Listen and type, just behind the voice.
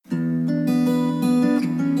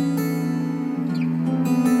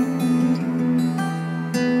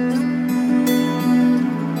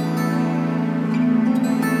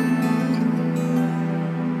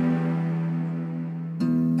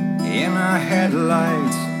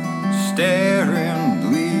headlights, staring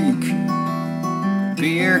bleak.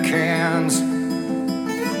 Beer cans,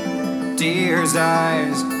 deer's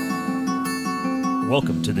eyes.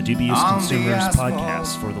 Welcome to the Dubious Consumers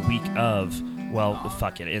Podcast for the week of, well,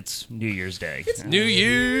 fuck it, it's New Year's Day. It's New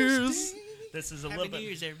Year's! This is a Happy little New bit.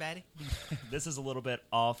 Year's, everybody. This is a little bit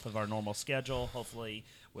off of our normal schedule. Hopefully,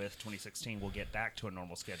 with 2016, we'll get back to a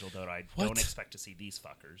normal schedule. Though I don't expect to see these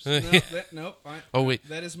fuckers. Nope. Oh, wait.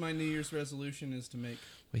 That is my New Year's resolution: is to make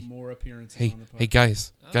more appearances on the podcast. Hey,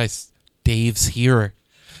 guys, Dave's here.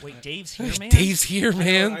 Wait, Dave's here, man. Dave's here,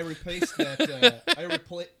 man. I replaced that.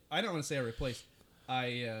 I don't want to say I replaced.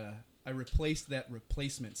 I replaced that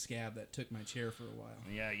replacement scab that took my chair for a while.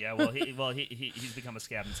 Yeah. Well, he's become a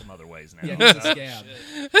scab in some other ways now. Yeah, he's a scab.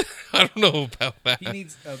 I don't know about that. He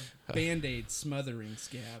needs a Band-Aid smothering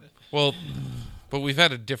scab. Well, but we've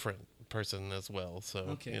had a different person as well, so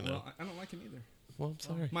Okay, well, I don't like him either. Well, I'm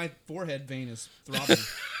sorry. My forehead vein is throbbing.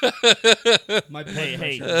 My blood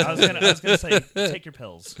Hey, pressure. I was gonna say, take your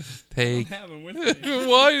pills. I don't have them with me.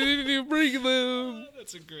 Why didn't you bring them?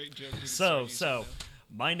 That's a great joke. So,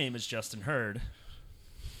 my name is Justin Hurd.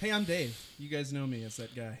 Hey, I'm Dave. You guys know me as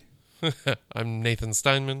that guy. I'm Nathan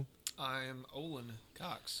Steinman. I'm Olen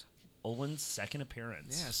Cox. Olen's second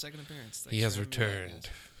appearance. Yeah, second appearance. He has returned.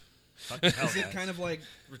 Fucking hell, Is it guys. kind of like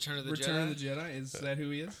Return of the Return Jedi. of the Jedi? Is that who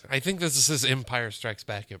he is? I think this is his Empire Strikes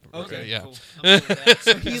Back. Okay, yeah. Cool. I'm cool with that.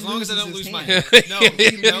 So he as long as I don't loses lose his my hand. hand. No, I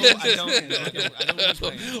loses don't. his No, hand. I don't lose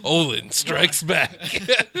my hand. Olin strikes back.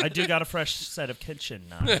 I do got a fresh set of kitchen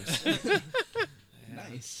knives.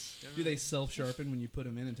 Nice. Do they self-sharpen when you put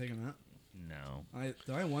them in and take them out? No.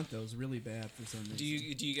 I want those really bad for some reason. Do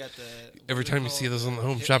you got the Every time you see those on the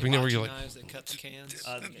home shopping network, you're like, knives that cut the cans?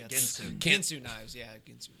 Ginsu. Ginsu knives, yeah,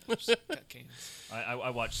 Ginsu knives. Cut cans. I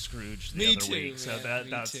watched Scrooge the Me other too, week, so yeah,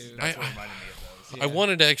 that's me too. what reminded me of those. I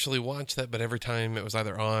wanted to actually watch that, but every time it was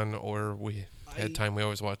either on or we had time, we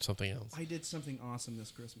always watched something else. I did something awesome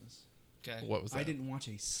this Christmas. Okay. What was that? I didn't watch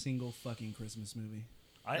a single fucking Christmas movie.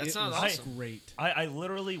 That's It not was awesome. great. I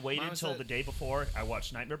literally waited Mine was till that- the day before. I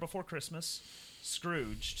watched Nightmare Before Christmas,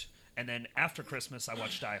 Scrooged, and then after Christmas, I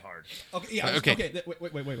watched Die Hard. Okay, yeah. Okay. Okay.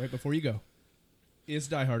 Wait. Before you go, is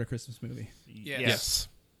Die Hard a Christmas movie? Yeah. Yes.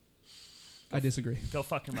 I disagree. Go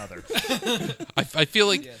fuck your mother. I feel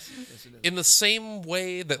like Yes, it is. in the same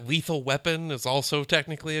way that Lethal Weapon is also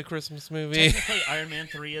technically a Christmas movie. Technically, Iron Man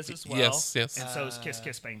 3 is as well. Yes. And so is Kiss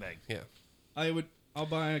Kiss Bang Bang. Yeah. I'll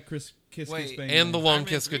buy a Kiss Kiss Wait, Bang. And the Bang. Long Iron Man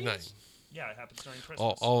Kiss 3 Goodnight. is? Yeah, it happens during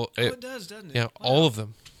Christmas. Oh, it does, doesn't it? Yeah, Wow. all of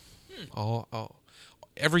them. All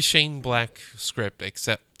every Shane Black script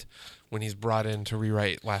except when he's brought in to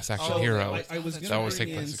rewrite Last Action Hero. I was that gonna always bring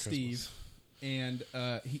take in place at Steve, Christmas. and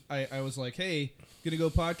I was like, hey, gonna go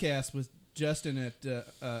podcast with Justin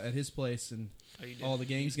at his place, and Oh, you did. all the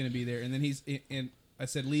gang's gonna be there. And then and I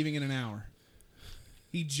said leaving in an hour.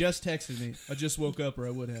 He just texted me. I just woke up, or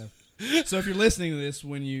I would have. So if you're listening to this,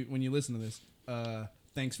 when you listen to this,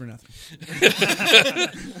 thanks for nothing.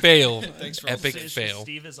 Fail. Thanks for Epic Steve- fail.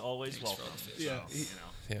 Steve is always welcome. Yeah,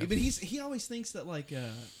 Yeah. But he always thinks that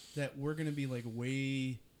that we're gonna be like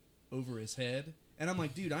way over his head, and I'm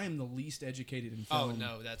like, dude, I am the least educated in Oh film.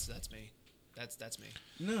 no, that's me. That's me.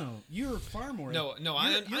 No, you're far more. No, I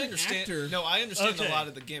you're an understand. actor. No, I understand Okay. a lot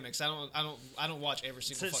of the gimmicks. I don't watch every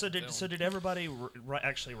single fucking film. So did everybody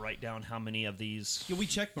actually write down how many of these? Yeah, we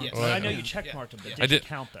check marked. Yes. I know Yeah. you checkmarked them, but Yeah. did I you did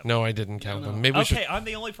count them? No, I didn't count No. them. Maybe we Okay, should. I'm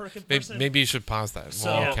the only person. Maybe you should pause that.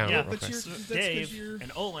 So, We'll count yeah, it real but quick. you're- that's 'cause Dave you're-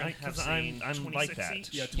 and Olin have seen. I'm like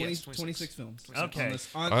that. Yeah, 26. 26 films. Okay.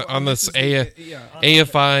 On this yeah.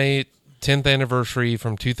 AFI 10th anniversary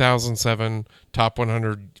from 2007, top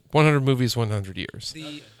 100 movies, 100 years.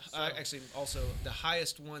 The actually also the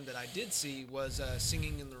highest one that I did see was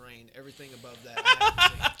Singing in the Rain. Everything above that.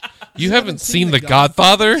 I haven't You haven't seen The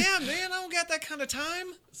Godfather? seen. Yeah, man, I don't got that kind of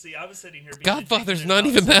time. See, I was sitting here. being Godfather's indignant not about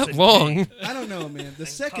even that Citizen long. Kane. I don't know, man. The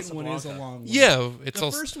second one is a Casablanca. long one. Yeah, it's The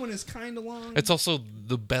also first one is kind of long. it's also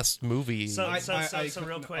the best movie. So I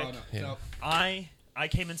real no, quick, oh, no, Yeah. no. I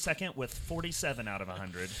came in second with 47 out of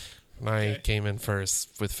 100. And I came in first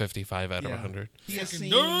with 55 out of Yeah. 100. He has Fucking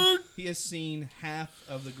seen nerd. he has seen half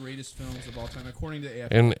of the greatest films of all time, according to AFI.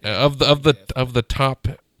 And of the top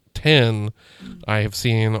 10, I have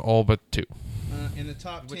seen all but 2: In the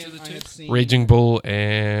top Which 10, are the I two? have seen Raging Bull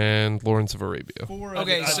and Lawrence of Arabia. 4 of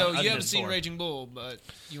Okay, the- so I've you haven't been seen four. Raging Bull, but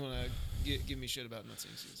you want to give me shit about not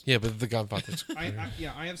seeing Citizen. Yeah, but The Godfather's. I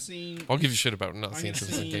have seen. I'll give you shit about not I seeing have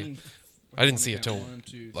Citizen Kane. seen. I didn't see it till One,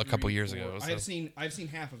 two, a couple three, years four. ago, I've so. seen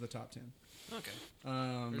half of the top 10. Okay.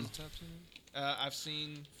 Where's the top 10? I've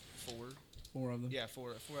seen 4. 4 of them. Yeah, 4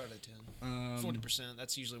 out of 10. 40%.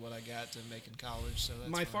 That's usually what I got to make in college. So that's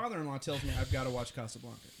My fine. father-in-law tells me I've got to watch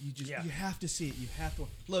Casablanca. You have to see it. You have to.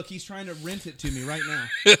 Look, he's trying to rent it to me right now.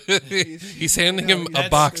 He's handing him a that's-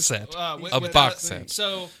 box set. With A that- box set.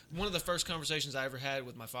 So one of the first conversations I ever had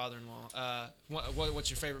with my father-in-law, what's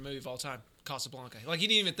your favorite movie of all time? Casablanca. Like he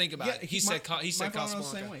didn't even think about it. He said my father-in-law's Casablanca. the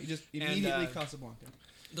same way. He just immediately And, Casablanca.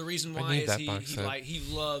 The reason I why need is that box set. he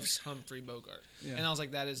loves Humphrey Bogart, Yeah. and I was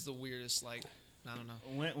like, that is the weirdest. Like, I don't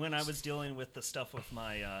know. When I was dealing with the stuff with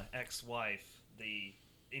my ex-wife, the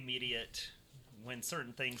immediate, when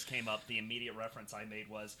certain things came up, the immediate reference I made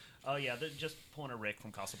was, oh yeah, they're just pulling a Rick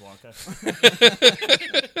from Casablanca.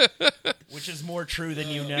 Which is more true than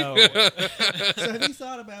you know. So have you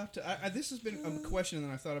thought about? This has been a question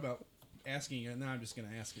that I've thought about asking you, and now I'm just going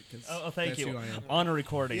to ask it because Thank that's you. who I am. On a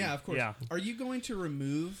recording. Yeah, of course. Yeah. Are you going to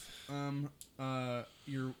remove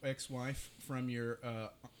your ex-wife from your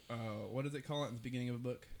what does it call it in the beginning of a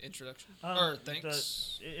book? Introduction or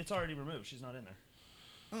thanks. It's already removed. She's not in there.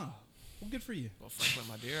 Oh, well, good for you. Well, Franklin,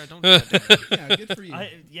 my dear, I don't do that. Yeah, good for you.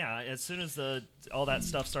 As soon as all that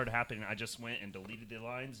stuff started happening, I just went and deleted the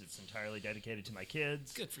lines. It's entirely dedicated to my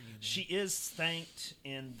kids. Good for you, man. She is thanked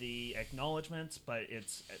in the acknowledgments, but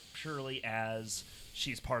it's purely as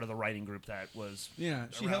she's part of the writing group that was. Yeah,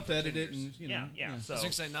 she around helped for 10 edit it, years. and Yeah. I So was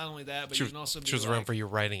going to say not only that, but She you can also be was like, around for you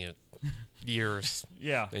writing it. Years.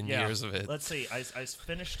 yeah, and yeah. years of it. Let's see. I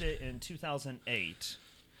finished it in 2008.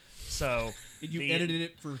 So you edited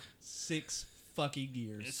it for 6 fucking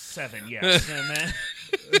years. 7, yes. And then,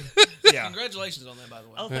 yeah. Congratulations on that, by the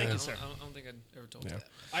way. Oh, thank you, I sir. don't think I ever told you Yeah.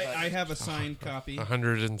 that. I have a signed copy.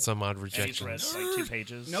 100 and some odd And he's read rejections. like 2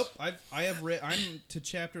 pages. Nope, I have read. I'm to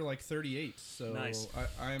chapter like 38, so Nice.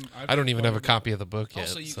 I don't even have a copy of the book yet,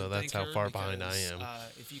 Also, you so can that's thank how her far behind I because, am.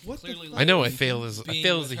 If you can What the clearly fuck? I know I Being fail as being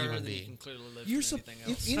a with her, human then you being. can clearly live You're through if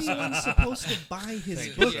anything else. anyone's supposed to buy his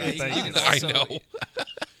Thank book, you. Yeah, it's Thank you you. can I also- know.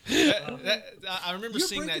 I remember You're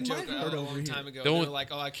seeing that breaking my joke heart a over long here. time ago. The They only- were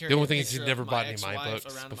like, I carry the only a thing is picture you've never of bought any of ex-wife my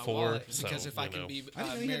books around before, my wallet because so, if I you can know. be I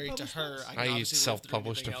didn't even married to publish her, books. I can I obviously live through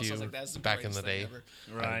self-published anything a else. I was few like, that's the back in the greatest day. thing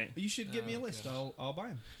ever. Right. You should give me a list. I'll buy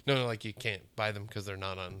them. No, like you can't buy them because they're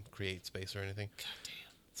not on Create Space or anything. God damn.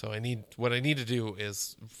 So what I need to do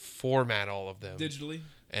is format all of them Digitally.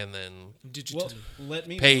 and then Digital. Well, let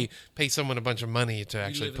me pay someone a bunch of money to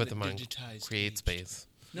actually live in put the them on digitized Create age. Space.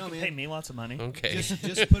 No, You man. pay me lots of money. Okay.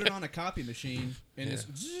 Just put it on a copy machine and Yeah. just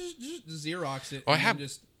Xerox it. Oh, I and have- then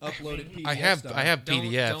just upload it. PDF I have style.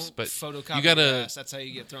 PDFs, don't but photocopy you gotta your ass. That's how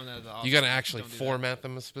you get thrown out of the office. you gotta actually Don't do that. format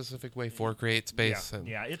them a specific way for Create Space. And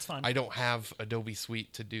Yeah, it's fun. I don't have Adobe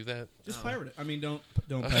Suite to do that. Just pirate it. I mean, don't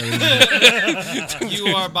pirate it. You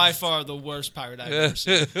are by far the worst pirate I've ever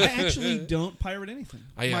seen. I actually don't pirate anything.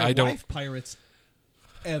 I My don't- wife pirates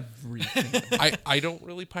everything. I don't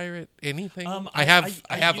really pirate anything. I I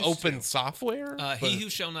have used open to. software. He but- who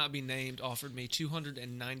shall not be named offered me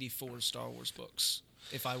 294 Star Wars books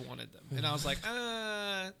if I wanted them, and I was like,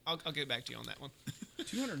 I'll get back to you on that one.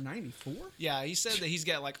 294? Yeah, he said that he's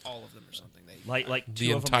got like all of them or something. That he- like The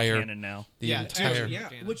 2 of them are entire- canon now. the Yeah, entire two. Yeah,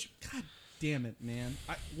 Canon. which God damn it, man.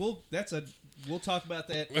 We'll talk about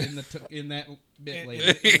that in that bit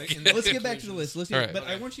later. Let's get back to the list. All right. But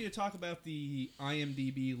I want you to talk about the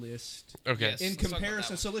IMDb list Okay. Yes. in Let's talk about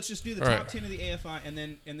comparison. that So let's just do the All top right. 10 of the AFI and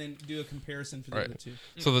then do a comparison for the All other right. two.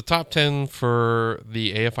 So the top 10 for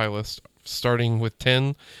the AFI list, starting with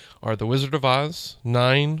 10, are The Wizard of Oz,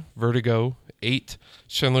 9, Vertigo, 8,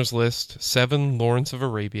 Schindler's List, 7, Lawrence of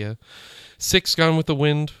Arabia, 6, Gone with the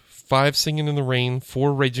Wind, 5, Singing in the Rain,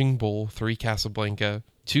 4, Raging Bull, 3, Casablanca,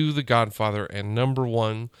 2, The Godfather, and number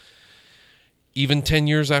 1, even 10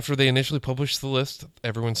 years after they initially published the list,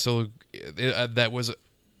 everyone still that was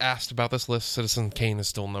asked about this list, Citizen Kane is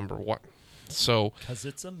still number 1. So Because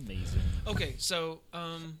it's amazing. Okay, so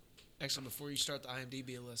actually, before you start the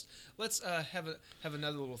IMDb list, let's have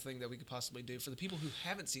another little thing that we could possibly do for the people who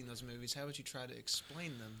haven't seen those movies. How about you try to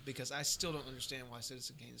explain them? Because I still don't understand why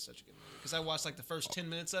Citizen Kane is such a good movie. Because I watched like the first 10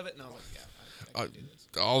 minutes of it, and I was like, yeah, I can do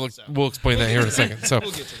this. we'll explain that here in a second. So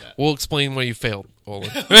We'll get to that. we'll explain why you failed, Olin.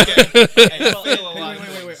 Hey, I feel a Hey, lot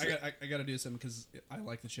wait. of I got to do something because I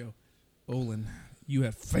like the show. Olin, you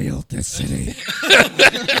have failed this city.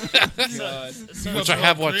 Which I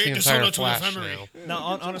have watched the entire Flash now. Now,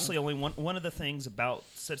 honestly, only one of the things about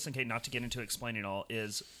Citizen Kane, not to get into explaining all,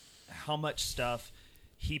 is how much stuff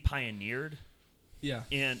he pioneered Yeah.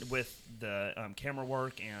 with the camera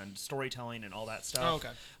work and storytelling and all that stuff. Oh,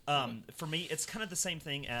 okay. For me, it's kind of the same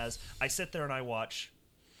thing as I sit there and I watch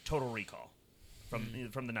Total Recall from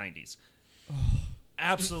the 90s.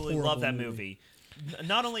 Absolutely Horrible love that movie. movie.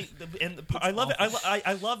 not only I love it.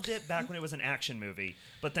 I loved it back when it was an action movie,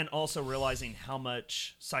 but then also realizing how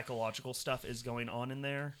much psychological stuff is going on in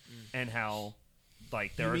there, and how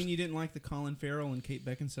like You mean you didn't like the Colin Farrell and Kate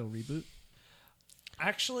Beckinsale reboot?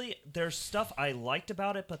 actually there's stuff I liked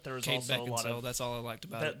about it, but there's Kate also a lot Beckinsale, of that's all I liked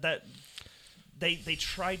about it. that they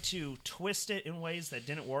tried to twist it in ways that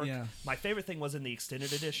didn't work. Yeah. My favorite thing was in the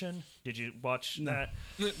extended edition. Did you watch No. that?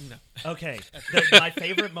 No. Okay. My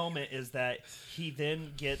favorite moment is that he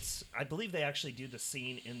then gets. I believe they actually do the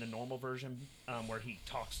scene in the normal version where he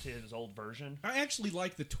talks to his old version. I actually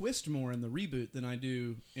like the twist more in the reboot than I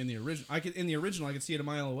do in the original. In the original, I could see it a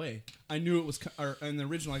mile away. I knew it was. Or in the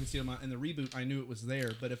original, I could see it a mile. In the reboot, I knew it was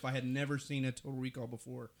there. But if I had never seen a Total Recall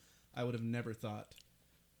before, I would have never thought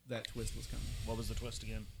that twist was coming. What was the twist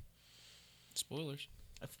again? Spoilers.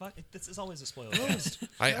 This is always a spoiler cast.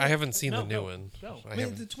 I haven't seen No, the new no, one. no. I Man,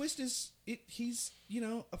 haven't. the twist is he's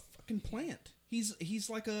a fucking plant. He's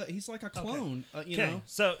like a clone. You Okay, know.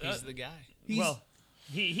 so He's the guy.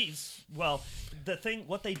 He's the thing.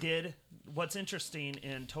 What they did. What's interesting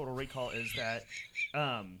in Total Recall is that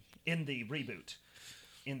in the reboot,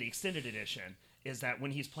 in the extended edition, is that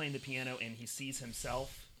when he's playing the piano and he sees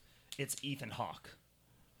himself, it's Ethan Hawke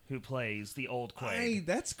who plays the old Quaid. Hey,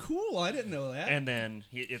 that's cool. I didn't know that. And then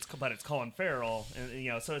it's Colin Farrell,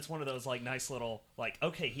 and so it's one of those like nice little like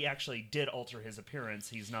okay, he actually did alter his appearance.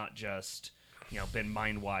 He's not just been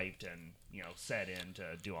mind wiped and set in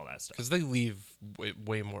to do all that stuff. Because they leave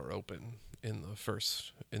way more open in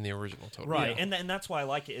the original Total. Right, Yeah. and that's why I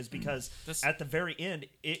like it is because at the very end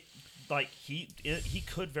it. Like he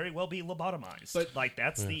could very well be lobotomized, But- like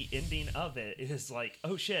that's the ending of it. Is like,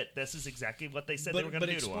 oh shit, this is exactly what they said they were going to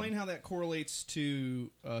do to him. explain how that correlates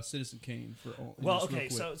to Citizen Kane for all. Well, just real okay,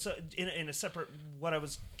 quick. so in a separate, what I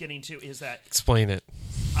was getting to is that Explain it.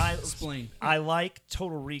 Explain. I like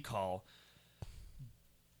Total Recall,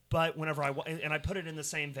 but whenever I put it in the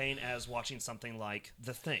same vein as watching something like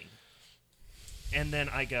The Thing, and then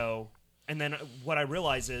what I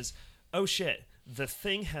realize is, oh shit, The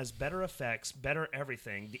Thing has better effects, better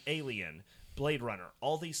everything. The Alien, Blade Runner,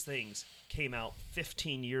 all these things came out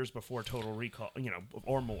 15 years before Total Recall,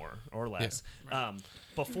 or more or less,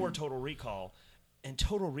 before Total Recall, and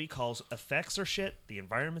Total Recall's effects are shit. The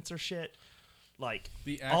environments are shit. Like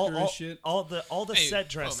The actor is shit. All the Hey, set oh,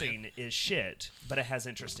 dressing is shit, but it has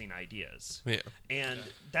interesting ideas. Yeah. And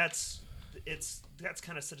that's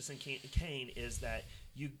kind of Citizen Kane is that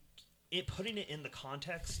putting it in the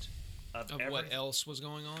context of What else was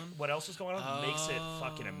going on? what else is going on makes it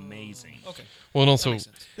fucking amazing. Okay. Well, and That also makes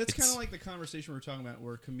sense. That's it's- kind of like the conversation we were talking about,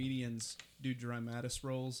 where comedians do dramatis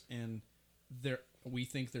roles, and we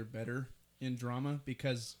think they're better in drama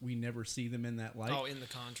because we never see them in that light. Oh, in the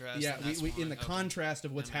contrast. yeah, and that's we why. in the Okay. contrast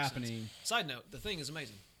of what's That makes sense. happening. Side note: The Thing is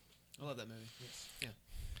amazing. I love that movie. Yeah.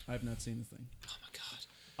 I have not seen the thing. Oh my god,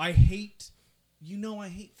 I hate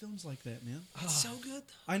films like that, man. it's so good.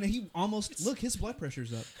 I know he almost look. His blood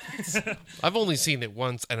pressure's up. I've only seen it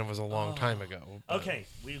once, and it was a long time ago. but- Okay,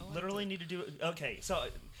 we literally need to do it. Okay, so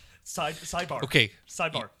sidebar. Okay.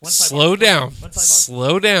 Sidebar. One sidebar. Slow down. One sidebar.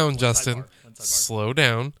 Slow down, One Justin. sidebar. One sidebar. Slow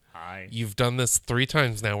down. Hi. You've done this 3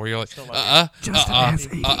 times now, where you're like, Still love you. That's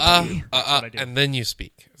what I do. and then you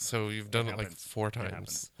speak. So you've done it like happens. 4 It times.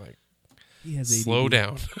 happens. Like, He has slow ADD.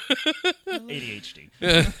 down. ADHD.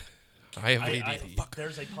 I have ADD.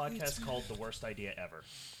 There's a podcast called The Worst Idea Ever.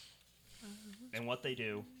 And what they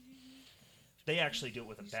do, they actually do it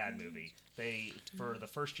with a bad movie. For the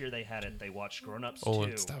first year they had it, they watched Grown Ups 2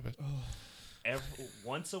 Olen, stop it.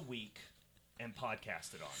 once a week and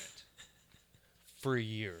podcasted on it For a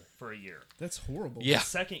year. for a year. That's horrible. Yeah. The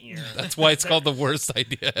second year, That's why it's called the worst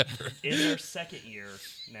idea ever. in their second year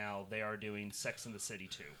now, they are doing Sex and the City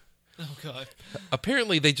 2. Oh god.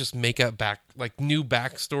 Apparently, they just make up new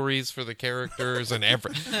backstories for the characters and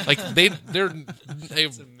they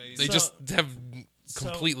amazing. just have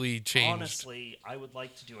completely changed. Honestly, I would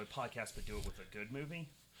like to do a podcast, but do it with a good movie.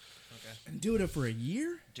 And do it for a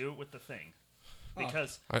year. Do it with The Thing.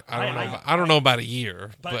 Because I don't know about a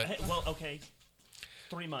year, but hey, well, okay,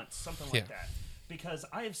 3 months, something like Yeah. that. Because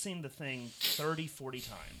I have seen The Thing 30, 40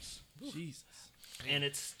 times. Jesus. And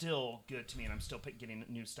it's still good to me, and I'm still getting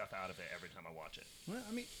new stuff out of it every time I watch it. Well,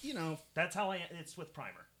 I mean, That's how it's with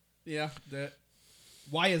Primer. yeah.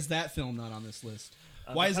 Why is that film not on this list?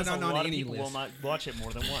 Why is it Because not a lot on of any people list? will not watch it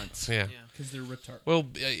more than once. yeah. Yeah. Because they're retarded. Well,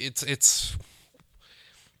 it's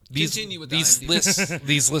these Continue with the these IMDb. lists.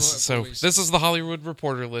 These lists. So Before we- this is the Hollywood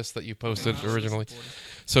Reporter list that you posted Hollywood originally. Reporter.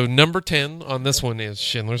 So number 10 on this one is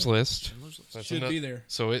Schindler's List. Schindler's List. That's Should be there.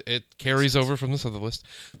 So it carries over from this other list.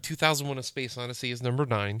 2001: A Space Odyssey is number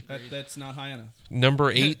 9. That's not high enough.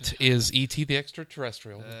 Number 8 is E.T. the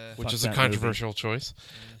Extraterrestrial, which Fuck is a that controversial choice.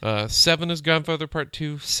 7 is Godfather Part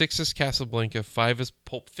 2. 6 is Casablanca. 5 is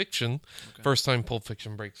Pulp Fiction. Okay. First time Pulp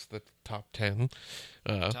Fiction breaks the top 10.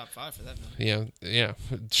 Top 5 for that matter. Yeah.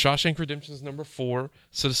 Shawshank Redemption is number 4.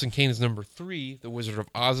 Citizen Kane is number 3. The Wizard of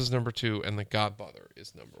Oz is number 2, and The Godfather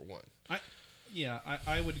is number 1.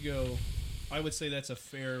 I would say that's a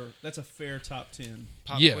fair top 10.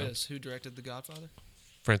 Pop Yeah. quiz. Who directed The Godfather?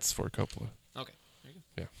 Francis Ford Coppola. Okay. There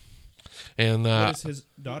you And What has his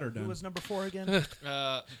daughter Who done? was number 4 again?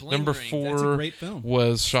 go. Bling number Ring. 4 That's a great film.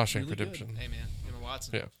 was Shawshank Really good. Redemption. Hey man, Emma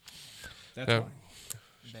Watson. Yeah. That's Yeah. why.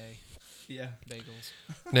 Bay. Yeah. Bagels.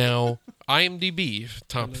 Now, IMDb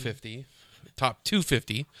top 50, top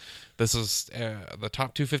 250. This is the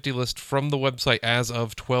top 250 list from the website as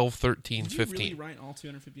of 12/13/15. Did you really write all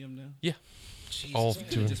 250 of them down? Yeah, Jesus. all You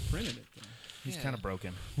could two. have just printed it. Though. He's Yeah. kind of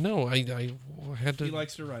broken. No, I had to. He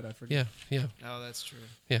likes to write. I forget. Yeah. Oh, that's true.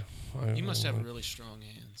 You You must have really strong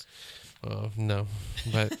hands. No,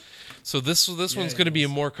 but so this one's he going to be a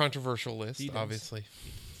does. more controversial list, He does. obviously.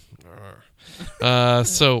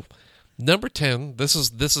 So number 10. This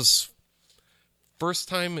is first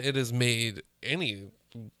time it has made any,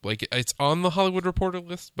 like, it's on the Hollywood Reporter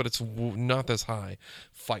list, but it's not this high.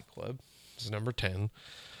 Fight Club is number 10.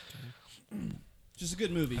 Just a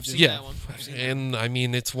good movie. I've Just- seen Yeah, that one. I've seen that and I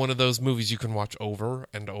mean, it's one of those movies you can watch over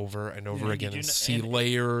and over and over Yeah, again you and do see and-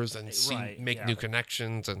 layers and right, make yeah. new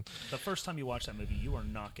connections and The first time you watch that movie, you are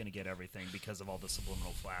not going to get everything because of all the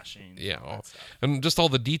subliminal flashing. yeah, all that stuff. and just all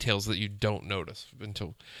the details that you don't notice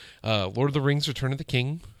until Lord of the Rings: Return of the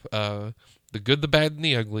King, The Good, the Bad, and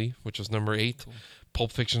the Ugly, which is number 8.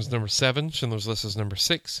 Pulp Fiction's number 7. Schindler's List is number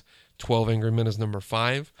 6. 12 Angry Men is number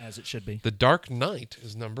 5. As it should be. The Dark Knight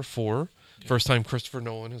is number 4. First time Christopher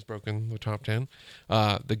Nolan has broken the top 10.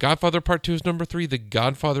 The Godfather Part 2 is number 3. The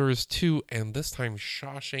Godfather is 2. And this time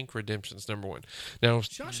Shawshank Redemption is number 1. Now,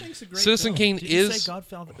 Shawshank's a great Citizen film. Kane Did you is... say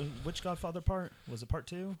Godfather? Which Godfather part? Was it part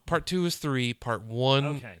 2? Part 2 is 3. Part 1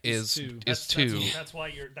 Okay. is It's 2. is 2. That's why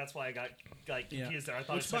I got confused there. I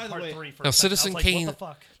thought Which, it said by the part way- 3 for Now, a second. Citizen I was Kane- like, what the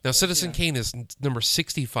fuck? Now, Citizen Yeah. Kane is number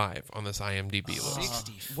 65 on this IMDb list.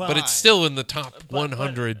 65. Well, But it's still in the top but-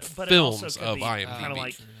 100 but it also films could of be IMDb. Kind of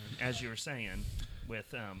like, as you were saying,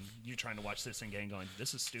 with you trying to watch Citizen Kane going,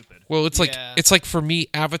 this is stupid. Well, it's Yeah. like for me,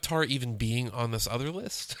 Avatar even being on this other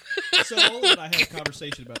list. So all of it, I had a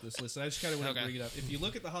conversation about this list. I just kind of want to Okay. bring it up. If you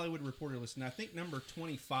look at the Hollywood Reporter list, and I think number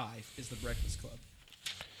 25 is The Breakfast Club.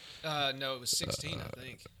 No, it was 16. I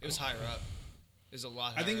think it was higher up. It was a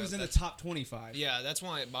lot. Higher I think it was up. in the That's- top 25. Yeah, that's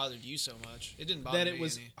why it bothered you so much. It didn't bother That me it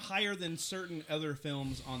was any. higher than certain other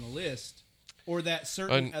films on the list, or that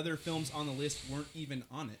certain other films on the list weren't even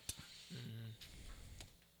on it.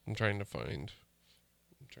 I'm trying to find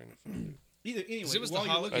it. Either anyway, 'Cause it was the while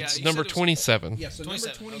you're Holly- looking, yeah, It's you number said it was- 27. yeah. So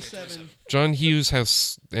 27. number 27. Okay, 27. John Hughes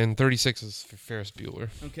has, and 36 is Ferris Bueller.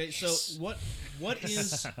 Okay, so what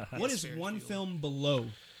is Ferris one Bueller. film below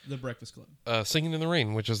The Breakfast Club? Singing in the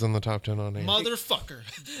Rain, which is in the top 10 on Motherfucker.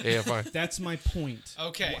 AFI. That's my point.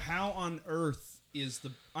 Okay. How on earth is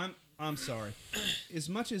the I'm sorry. As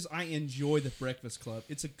much as I enjoy The Breakfast Club,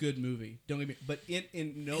 it's a good movie. Don't get me, but it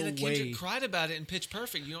in no Anna way. Kendrick cried about it in Pitch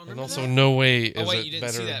Perfect. You don't And remember also, that? no way is wait, you it didn't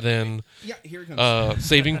see better that than Yeah, here it comes.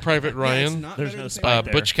 Saving Private Yeah, it's Ryan, not There's better no than spike Saving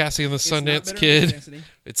there. Butch Cassidy and the It's not Sundance better than Kid. Cassidy.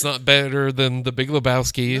 It's not better than The Big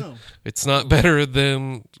Lebowski. No. It's not better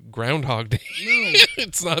than Groundhog Day. No.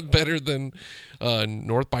 It's not better than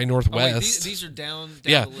North by Oh, wait, Northwest. these are down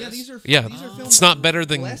Yeah. the list. Yeah, these are Yeah, films it's not that better are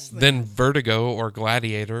than less Vertigo or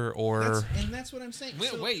Gladiator or that's what I'm saying. Wait,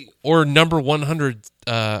 So- wait. or number 100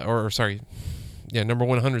 number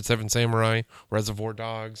 100 Seven Samurai, Reservoir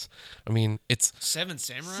Dogs. I mean, it's Seven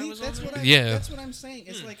Samurai See, was that's on there? what Yeah. That's what I'm saying.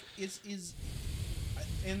 It's like is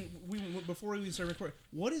and we before we started recording,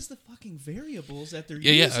 what is the fucking variables that they're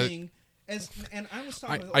Yeah, using? And I was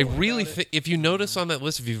talking. with I Owen really about it. think if you notice on that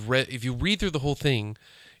list, if you read through the whole thing,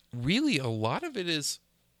 really a lot of it is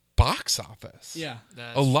box office. Yeah.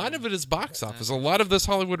 That's A lot true. of it is box office. A lot of this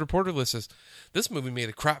Hollywood Reporter list is this movie made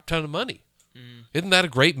a crap ton of money. Isn't that a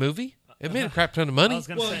great movie? It made a crap ton of I money. was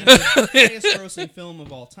going to Well, say, the highest grossing film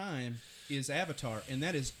of all time is Avatar, and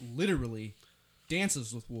that is literally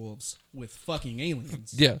Dances with Wolves with fucking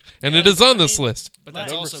aliens. Yeah, and it is on this list. But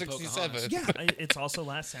that's Number also 67. Pocahontas. Yeah, it's also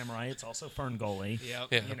Last Samurai. It's also Fern Gully. Yep.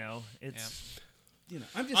 Yeah. You know, it's you know,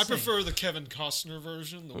 I'm just. I saying, prefer the Kevin Costner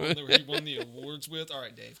version, the one that he won the awards with. All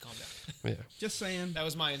right, Dave, calm down. Yeah, Just saying. That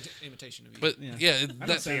was my imitation of you. but Yeah. yeah, I don't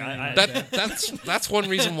that, say anything I- like that. that's one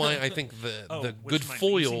reason why I think the oh, the which good one?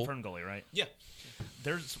 You've seen foil. Fern Gully, right? yeah.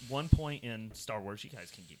 there's one point in Star Wars. You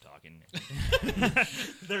guys can keep talking.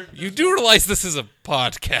 You do realize this is a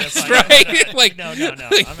podcast, Yes, right? like no.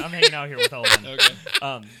 I'm hanging out here with Olen.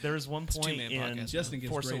 Okay. There's one point two-man in podcast. Justin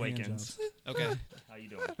gets Force great hand Awakens. jobs. Okay. How you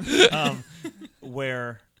doing?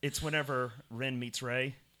 Where it's whenever Ren meets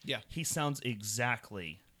Rey. Yeah. He sounds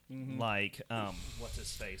exactly like what's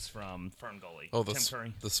his face from Ferngully. Oh, Tim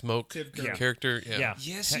Curry. the smoke Tim Curry. character. Yeah.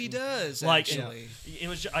 Yes, he does. Like Actually. it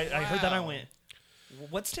was. I heard that. I went,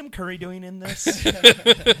 "What's Tim Curry doing in this?"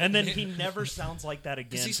 And then he never sounds like that again.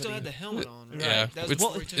 Because he for still had the helmet on. Right? Yeah, That was it's,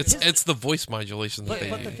 before he took it's it off. it's the voice modulation that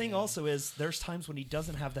But they the thing also is, there's times when he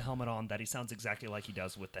doesn't have the helmet on that he sounds exactly like he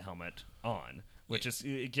does with the helmet on, which is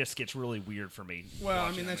it just gets really weird for me. Well, I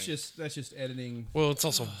watching mean, that that's just editing. Well, it's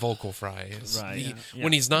also vocal fry. Right. Yeah.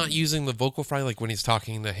 When he's not using the vocal fry, like when he's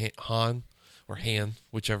talking to Han or Han,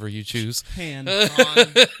 whichever you choose. Hand.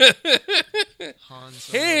 Han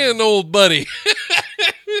Solo. Han, old buddy.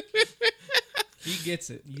 He gets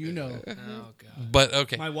it. You know. Oh god. But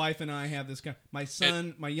okay. My wife and I have this guy. My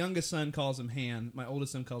youngest son calls him Han. My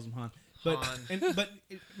oldest son calls him Han. But Han.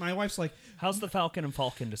 My wife's like, How's the Falcon and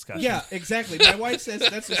Falcon discussion? yeah, exactly. My wife says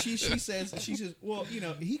that's what she says. She says, well,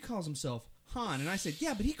 he calls himself Han, and I said,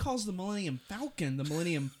 yeah, but he calls the Millennium Falcon the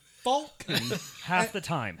Millennium Falcon. Half the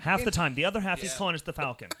time. The other half he's calling us the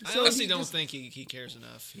Falcon. I So honestly he don't just- think he cares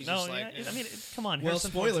enough. He's No, just like, I mean, come on. Well,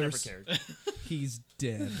 Harrison Ford's never spoilers. cared. He's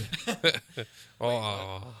dead.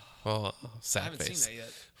 Sad I haven't face. seen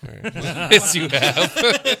that yet. Yes, you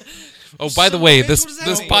have. Oh, by the way, this what does that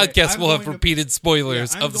this mean? podcast I'm will have going to- repeated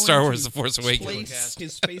spoilers I'm of the going Star Wars: to The Force Awakens. Place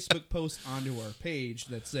his Facebook post onto our page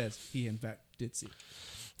that says he in fact did see it.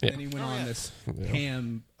 Yeah. And then he went on this Yeah.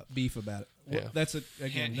 ham beef about it. Well, Yeah. that's it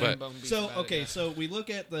again. Hand bone beef So about it, okay, yeah. so we look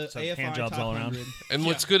at the So AFI hand jobs top all around. 100. And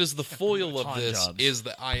what's good is the foil of Con this jobs. is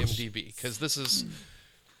the IMDb, because this is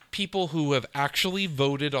people who have actually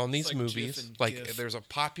voted on these like movies. GIF and Like GIF. there's a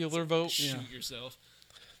popular vote. Yeah. Shoot yourself.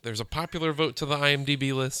 There's a popular vote to the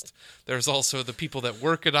IMDb list. There's also the people that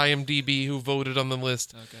work at IMDb who voted on the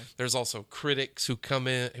list. Okay. There's also critics who come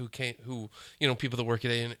in who people that work at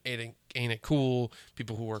Ain't It Cool,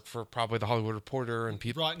 people who work for probably the Hollywood Reporter and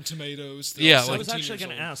people. Rotten Tomatoes. Yeah, I like- was 17 actually years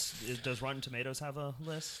going to old. ask, does Rotten Tomatoes have a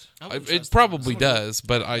list? I wouldn't It trust probably them. does,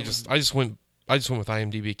 but I just went with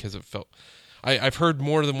IMDb because it felt. I've heard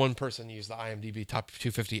more than one person use the IMDb top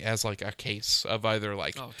 250 as like a case of either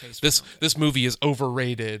like Oh, case for this something. this movie is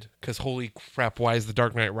overrated because holy crap, why is The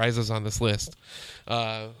Dark Knight Rises on this list?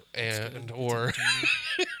 And or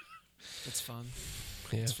It's fun.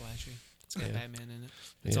 yeah, It's flashy. It's got Yeah. Batman in it.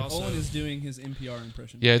 It's Yeah. also Owen is doing his NPR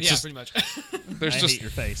impression. yeah, it's yeah, just pretty much. there's I just hate your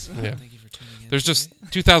face. yeah. Thank you for tuning in. There's just today.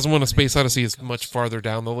 2001: A Space My name is Odyssey is Olen much Cox. farther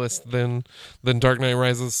down the list than Dark Knight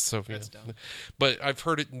Rises. So yeah. That's dumb. But I've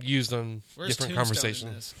heard it used on Where's different Tombstone in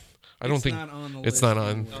conversations. this? I don't It's think not on the it's list not on.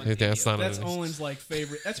 anywhere. Yeah, it's not That's on. Owen's like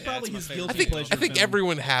favorite. That's Yeah, probably it's my his favorite. guilty pleasure. I think film.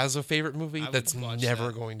 everyone has a favorite movie I would that's watch never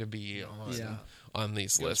that. going to be on, Yeah. on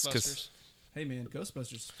these lists. Ghostbusters. Because Hey man,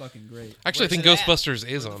 Ghostbusters is fucking great. actually, I Where's think it at? Ghostbusters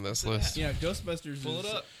is Where the on this fuck's it list. Yeah, Ghostbusters. Pull is,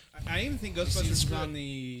 it up. I even think see the Ghostbusters is script. on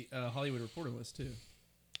the Hollywood Reporter list too.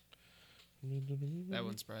 That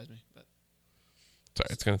wouldn't surprise me. But Sorry,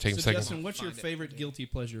 it's going to take So a second. Justin, what's your Find it. favorite guilty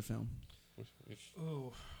pleasure film?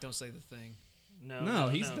 Oh don't say the thing. no, No,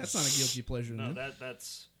 that's not a guilty pleasure. No, then.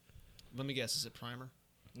 that's Let me guess. Is it Primer?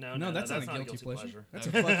 no, that's not a guilty pleasure. That's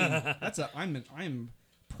Okay. a fucking. That's a. I'm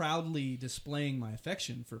proudly displaying my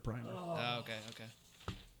affection for Primer. Oh, okay.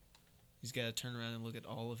 He's got to turn around and look at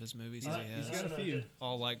all of his movies He's that he has. got a few.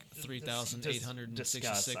 All like 3,866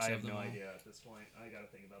 Discuss. I of have them no all. idea at this point. I got to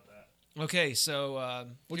think about that. Okay, so What's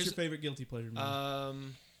here's- your favorite guilty pleasure movie?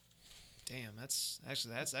 damn, that's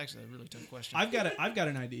actually a really tough question. I've got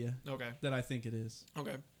an idea Okay. that I think it is.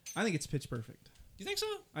 Okay. I think it's Pitch Perfect. You think so?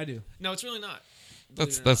 I do. No, it's really not. Believe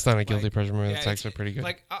it or That's not a Like, guilty pleasure movie. yeah, That's it's- actually pretty good.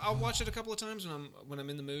 Like I'll watch it a couple of times when I'm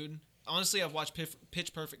in the mood. Honestly, I've watched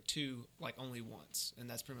Pitch Perfect 2 like only once, and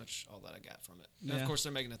that's pretty much all that I got from it. And Yeah. of course,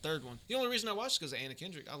 they're making a third one. The only reason I watched it is because of Anna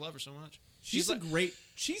Kendrick. I love her so much. She's like, a great.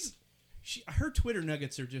 Her Twitter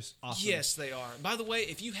nuggets are just awesome. yes, they are. By the way,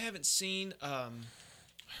 if you haven't seen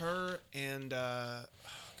her and oh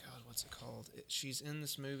God, what's it called? She's in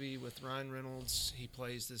this movie with Ryan Reynolds. He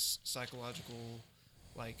plays this psychological,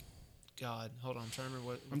 like, God. Hold on, I'm trying to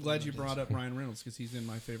remember what. I'm glad you brought up Ryan Reynolds because he's in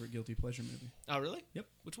my favorite guilty pleasure movie. Oh, really? Yep.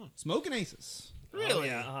 Which one? Smoking Aces. Really? Oh,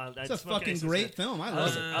 yeah, It's a fucking great film. I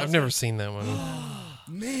love it. I've never seen that one.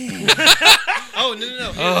 Man. Oh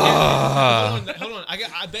no! Hold on.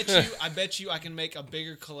 I bet you I can make a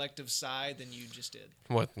bigger collective sigh than you just did.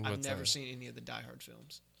 What's I've never that? seen any of the Die Hard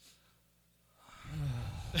films.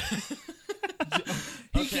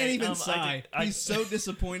 He can't even I sigh. did- He's so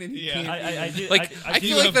disappointed he can't. I do. Like I I do-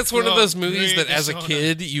 feel like that's one of those movies great that as a persona.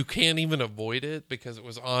 kid you can't even avoid it because it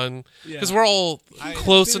was on because Yeah. we're all He's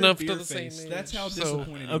close a bitter enough to beer the same face. age. That's how So-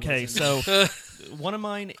 disappointed he Okay, was. so one of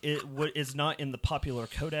mine is not in the popular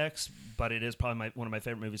codex, but it is probably one of my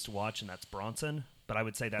favorite movies to watch, and that's Bronson. But I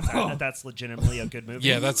would say that's legitimately a good movie.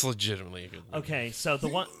 Yeah, that's legitimately a good movie. Okay, so the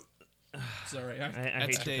one Sorry. I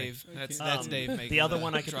That's hate Dave. That's Um, Dave making the other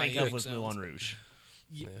one I could dry think of hiccup was sounds. Moulin Rouge.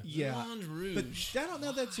 Yeah. Moulin Rouge. But I don't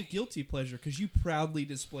know that's a guilty pleasure because you proudly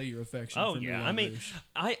display your affection Oh for yeah, Moulin I mean, Rouge.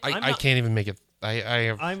 I'm I not, can't even make it. I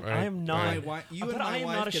I'm not- My wife, you But and I my am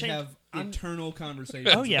wife not could ashamed- have I'm- internal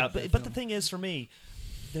conversations. Oh yeah, about that but the film. thing is, for me,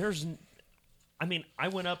 I mean, I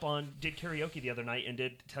went up did karaoke the other night and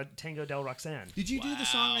did Tango del Roxanne. Did you do the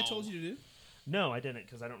song I told you to do? No, I didn't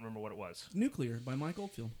because I don't remember what it was. Nuclear by Mike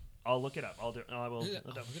Oldfield. I'll look it up. I will. Look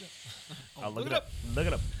it up. I'll look it up. Look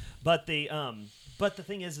it up. But the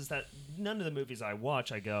thing is that none of the movies I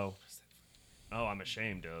watch, I go, oh, I'm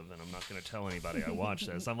ashamed of, and I'm not going to tell anybody I watched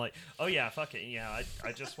this. I'm like, oh yeah, fuck it, yeah,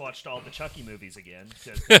 I just watched all the Chucky movies again.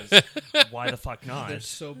 'Cause why the fuck not? They're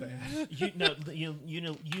so bad.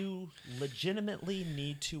 You legitimately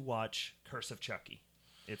need to watch Curse of Chucky.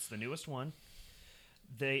 It's the newest one.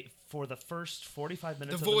 For the first 45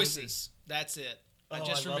 minutes The of voices. That's it. I Oh,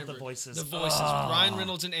 just I love remembered. the voices. The voices. Ryan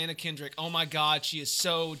Reynolds and Anna Kendrick. Oh my God, she is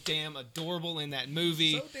so damn adorable in that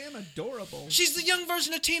movie. So damn adorable. She's the young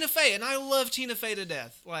version of Tina Fey, and I love Tina Fey to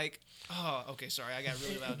death. Like, oh, okay, sorry, I got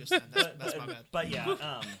really loud just then. That's my bad. But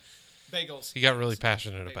yeah, Bagels. He got really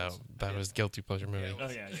passionate about his guilty pleasure movie. oh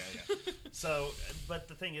yeah. So, but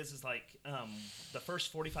the thing is like the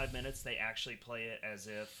first 45 minutes they actually play it as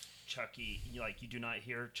if Chucky, you do not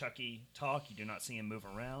hear Chucky talk, you do not see him move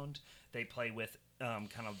around. They play with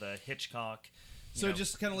kind of the Hitchcock. So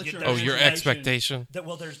just kind of let your Oh, your imagination- expectation.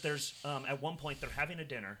 There's at one point they're having a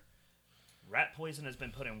dinner. Rat poison has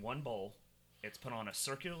been put in one bowl. It's put on a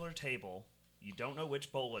circular table. You don't know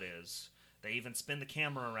which bowl it is. They even spin the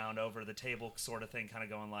camera around over the table, sort of thing, kind of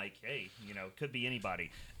going like, "Hey, could be anybody."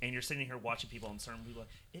 And you're sitting here watching people, and certain people,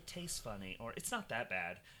 it tastes funny, or it's not that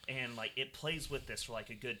bad, and like it plays with this for like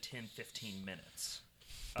a good 10-15 minutes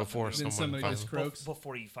Before Then someone somebody finds gets croaks.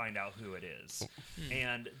 before you find out who it is.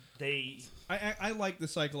 And they I like the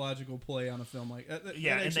psychological play on a film like that.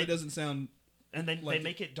 Yeah, That and actually they- doesn't sound. And then Like they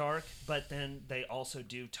make it dark, but then they also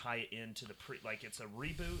do tie it into the like it's a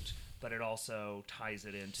reboot, but it also ties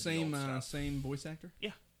it into the old stuff. Same voice actor.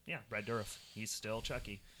 Yeah, Brad Dourif. He's still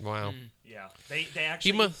Chucky. Wow. Yeah, they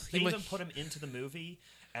actually must- they he even must- put him into the movie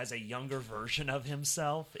as a younger version of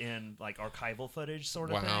himself in like archival footage, sort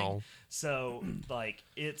of Wow. thing. So like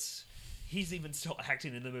he's even still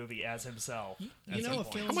acting in the movie as himself. You at know, some a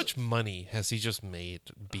point. film- How much money has he just made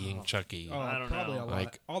being Chucky? Oh, I don't probably know. a lot.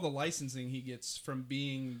 Like- All the licensing he gets from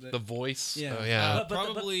being The voice? Yeah. Oh, yeah. But-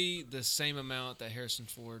 Probably the same amount that Harrison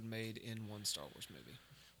Ford made in one Star Wars movie.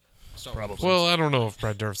 Star Wars. Probably. Well, I don't know if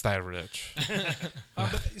Brad Dourif's that rich.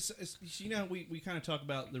 but we kind of talk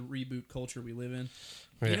about the reboot culture we live in.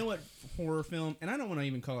 Yeah. You know what horror film, and I don't want to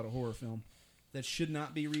even call it a horror film, that should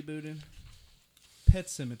not be rebooted? Pet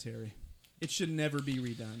Sematary. It should never be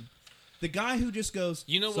redone. The guy who just goes,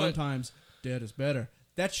 You know what? sometimes dead is better.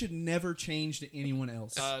 That should never change to anyone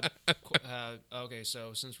else. Okay,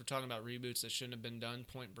 so since we're talking about reboots that shouldn't have been done,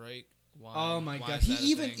 Point Break. Why? Oh my why god! is He that a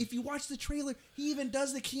even, thing? if you watch the trailer, he even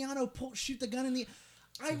does the Keanu shoot the gun in the.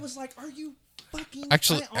 I was like, "Are you fucking?"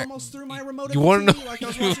 Actually, I almost threw my remote. you want to know? like I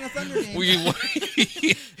was watching a Thunder game.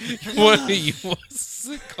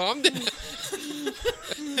 Calm down.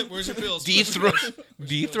 Where's your pills?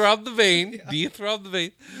 Dethrob the vein. Dethrob the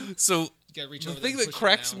vein. So gotta reach the over thing there and that push it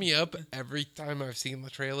cracks down. me up every time I've seen the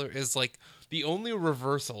trailer is like the only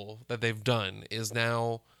reversal that they've done is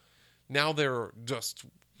now they're just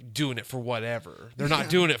doing it for whatever. They're not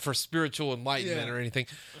doing it for spiritual enlightenment Yeah. or anything.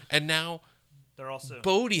 And now They're also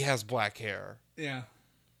Bodhi has black hair. Yeah,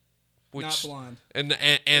 Which, not blonde. And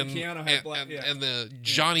Keanu had black- yeah. and the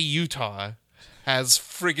Johnny Utah has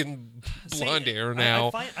friggin' blonde See, hair now.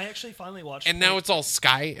 I actually finally watched. And now it's all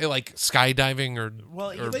skydiving or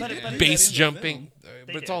Well, or but- but- base They did that in the jumping, They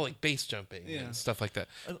but it's did. all like base jumping Yeah. and stuff like that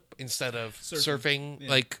instead of Surfing. surfing. Yeah.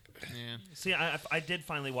 Like Yeah. See, I did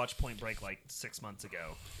finally watch Point Break like 6 months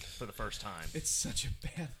ago for the first time, It's such a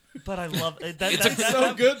bad. but I love it. It's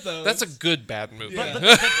so good though. that's a good bad movie.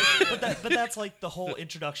 Yeah. but that's like the whole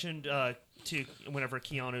introduction to whenever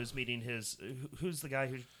Keanu's meeting who's the guy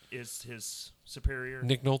who is his superior?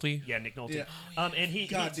 Nick Nolte. Yeah, Nick Nolte. Yeah. And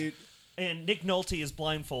God, dude. And Nick Nolte is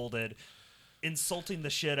blindfolded, insulting the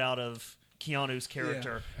shit out of Keanu's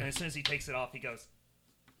character, and as soon as he takes it off, he goes,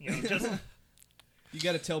 just. You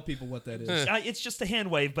got to tell people what that is. It's just a hand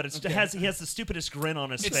wave, but he has the stupidest grin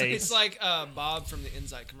on his face. It's like Bob from the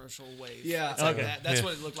Insight commercial wave. Yeah. It's like Okay. that. That's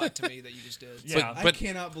what it looked like to me that you just did. Yeah. I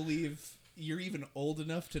cannot believe you're even old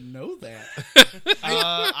enough to know that.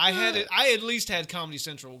 I at least had Comedy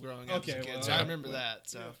Central growing up as a kid, well, so I remember that.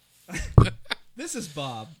 So This is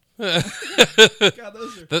Bob. God,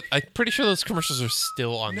 those are... I'm pretty sure those commercials are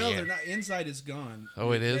still on the No, air. they're not. Inside is gone.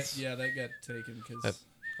 Oh, it is? Yeah, that got taken because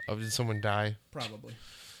Oh, did someone die? probably.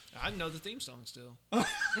 I know the theme song still. Oh.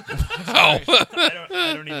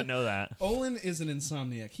 I don't even know that. Olin is an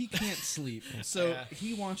insomniac. He can't sleep, so Yeah.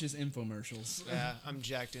 he watches infomercials. Yeah, I'm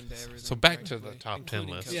jacked into everything. So back to the practically, top 10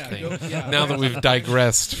 including list Coke. Yeah, thing. yeah. Now that we've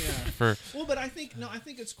digressed Yeah. for... Well, but I think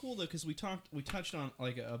it's cool though because we touched on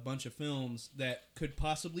like a bunch of films that could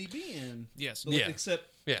possibly be in. Yes. Yeah. Except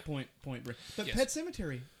Yeah. Point Break. But Yes. Pet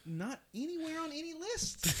Sematary not anywhere on any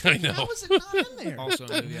list. I know. How is it not in there? Also,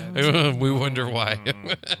 a movie I haven't seen. We wonder why.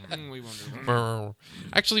 We wonder why.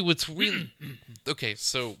 Actually, what's really... Okay,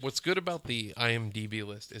 so what's good about the IMDb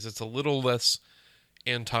list is it's a little less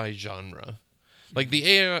anti-genre. Like the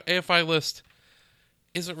AFI list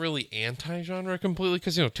isn't really anti-genre completely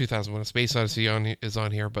because, 2001: A Space Odyssey is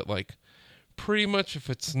on here, but like pretty much if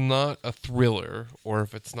it's not a thriller or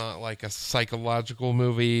if it's not like a psychological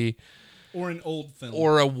movie Or an old film.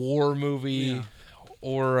 or a war movie Yeah.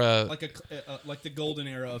 or a... like the golden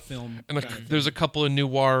era of film. And kind of thing. there's a couple of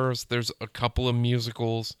noirs, there's a couple of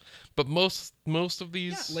musicals, but most of Yeah,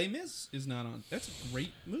 these... Les Mis is not on. That's a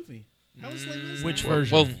great movie. How is Les Mis? Which not?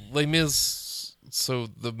 version? Well, Les Mis. So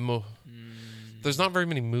there's not very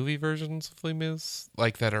many movie versions of Les Mis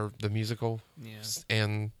like that are the musical, Yeah.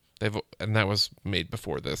 and that was made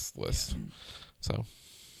before this list. So,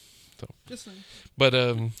 Just saying. but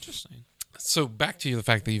Just saying. so back to the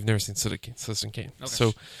fact that you've never seen Citizen Kane.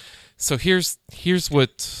 Okay. So here's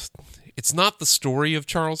what. It's not the story of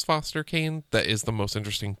Charles Foster Kane that is the most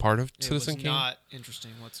interesting part of Citizen It was Kane. not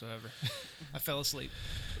interesting whatsoever. I fell asleep.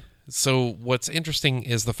 So what's interesting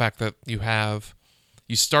is the fact that you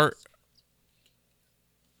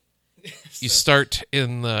start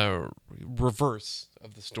in the reverse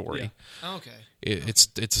of the story. Oh, okay. It's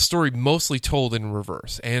a story mostly told in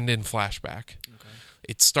reverse and in flashback. Okay.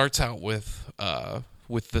 It starts out with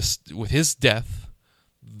his death,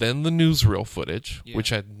 then the newsreel footage, Yeah. which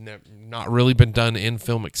had not really been done in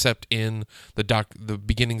film except in the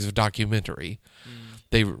beginnings of documentary.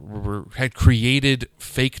 They had created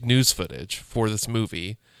fake news footage for this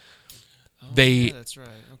movie. Oh, They- yeah, that's right.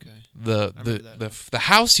 Okay. The remember the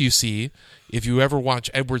house you see, if you ever watch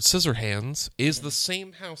Edward Scissorhands, is the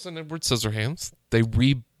same house in Edward Scissorhands. They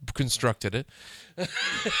reconstructed it.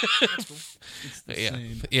 It's the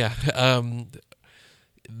same. Yeah.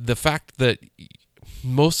 The fact that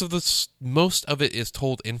most of it is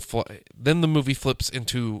told in then the movie flips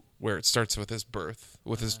into where it starts with his birth,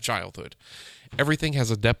 with his childhood. Everything has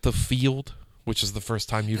a depth of field, which is the first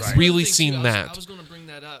time you've That's one of the really things, seen too. that. I was going to bring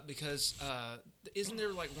that up because isn't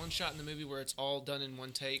there like one shot in the movie where it's all done in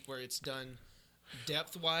one take, where it's done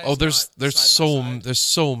depth wise? Oh, there's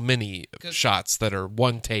so many 'Cause- shots that are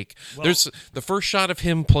one take. Well- There's the first shot of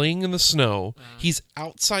him playing in the snow. He's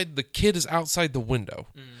outside. The kid is outside the window,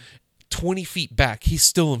 20 feet back. He's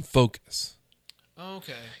still in focus.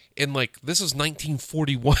 Okay. And like this is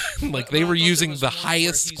 1941. Like they But I were thought there using was the one where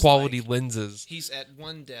highest he's, quality like- lenses. He's at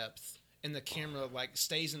one depth, and the camera like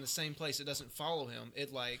stays in the same place. It doesn't follow him.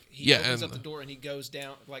 It like he Yeah, opens and- up the door and he goes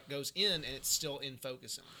down, like goes in, and it's still in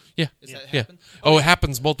focus. Yeah, Does that yeah. happen? Oh, it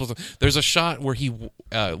happens multiple times. There's a shot where he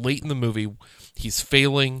late in the movie, he's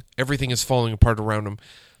failing. Everything is falling apart around him.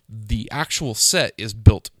 The actual set is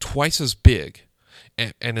built twice as big.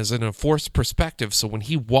 And is in a forced perspective, so when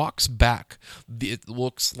he walks back, it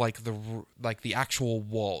looks like the actual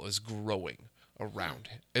wall is growing around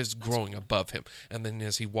him, is growing above him, and then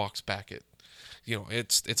as he walks back,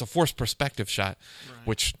 it's a forced perspective shot,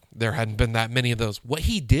 which there hadn't been that many of those. What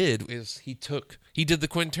he did is he did the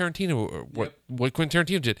Quentin Tarantino, what Quentin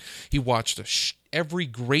Tarantino did. He watched every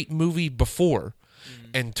great movie before.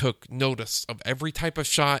 And took notice of every type of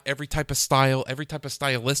shot, every type of style, every type of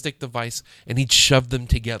stylistic device, and he'd shove them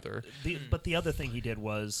together. But the other thing he did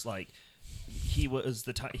was like he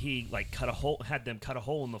cut a hole, had them cut a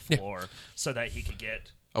hole in the floor so that he could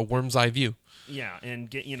get A worm's eye view.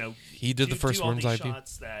 and get He did the first do all worm's these eye view.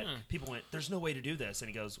 shots that people went, "There's no way to do this," and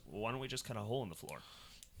he goes, well, "Why don't we just cut a hole in the floor?"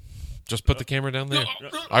 Just put the camera down there.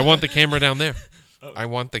 I want the camera down there. I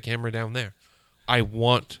want the camera down there. I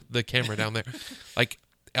want the camera down there. Like,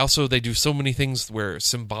 also, they do so many things where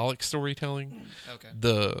symbolic storytelling. Okay.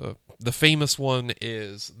 The famous one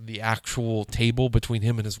is the actual table between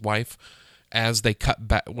him and his wife, as they cut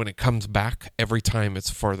back, when it comes back, every time it's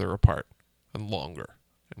farther apart and longer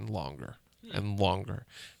and longer and longer.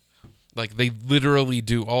 Like they literally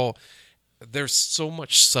do all. There's so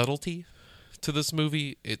much subtlety to this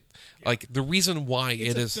movie. Like the reason why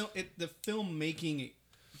the filmmaking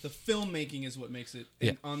is what makes it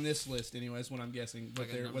on this list, anyways. What I'm guessing, but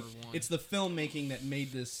it's the filmmaking that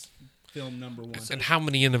made this film number one. And how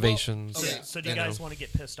many innovations? Well, okay, so do you guys want to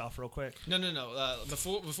get pissed off real quick? No.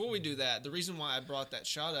 Before we do that, the reason why I brought that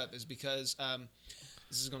shot up is because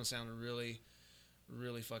this is going to sound really,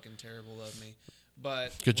 really fucking terrible of me.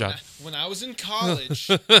 But good job. When I was in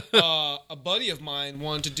college, a buddy of mine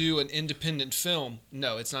wanted to do an independent film.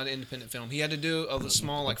 No, it's not an independent film. He had to do a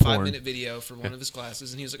small, 5-minute video for one of his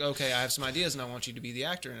classes, and he was like, "Okay, I have some ideas, and I want you to be the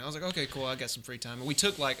actor." And I was like, "Okay, cool. I got some free time." And we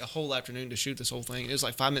took a whole afternoon to shoot this whole thing. It was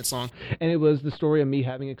 5 minutes long, and it was the story of me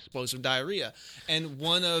having explosive diarrhea. And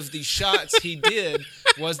one of the shots he did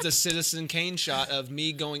was the Citizen Kane shot of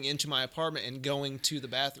me going into my apartment and going to the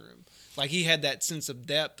bathroom. Like, he had that sense of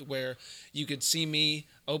depth where you could see me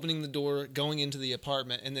opening the door, going into the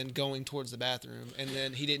apartment, and then going towards the bathroom. And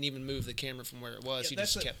then he didn't even move the camera from where it was. He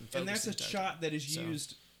just kept focused. And that's a shot that is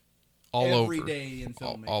used all every over. day in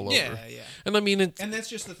filmmaking. All over. Yeah. And I mean, and that's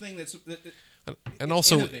just the thing that's... And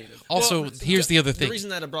also, innovative. Here's the other thing. The reason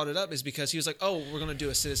that I brought it up is because he was like, "Oh, we're going to do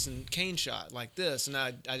a Citizen Kane shot like this," and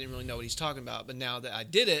I didn't really know what he's talking about. But now that I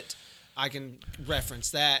did it, I can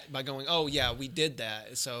reference that by going, "Oh yeah, we did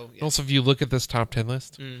that." So yeah. Also, if you look at this top 10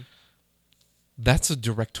 list, that's a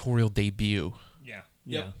directorial debut. Yeah.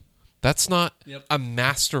 Yep. That's not a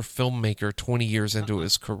master filmmaker 20 years into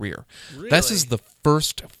his career. This is the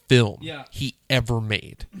first film he ever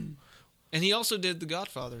made. And he also did The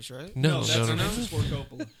Godfathers, right? No. Francis Ford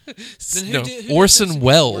Coppola. Then who did Orson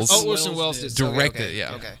Welles. Orson Welles did. Directed,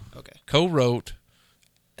 Okay. Co-wrote,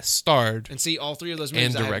 starred. And see, all three of those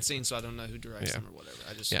movies I haven't directed. seen, so I don't know who directs them or whatever.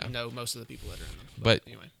 I just know most of the people that are in them. But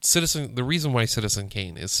anyway. the reason why Citizen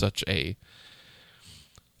Kane is such a...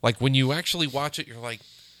 Like, when you actually watch it, you're like,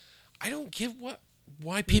 I don't get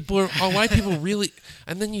why people really...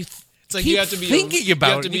 And then you... It's like keep you have to be thinking about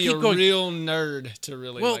you have to it. be You a keep going, real nerd to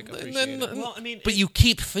really appreciate it. Well, I mean, but you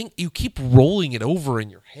keep rolling it over in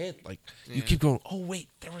your head, like you keep going, oh wait,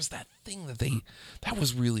 there was that thing that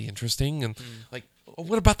was really interesting, and like,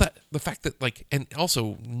 what about that? The fact that and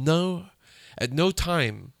also at no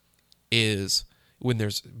time is when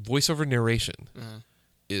there's voiceover narration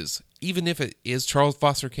is, even if it is Charles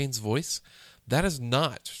Foster Kane's voice. That is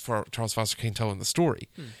not for Charles Foster Kane telling the story.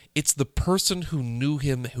 It's the person who knew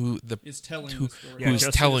him who is telling the story. Who's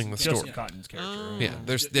telling the story. Joseph Cotton's character.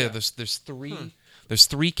 There's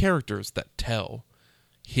three characters that tell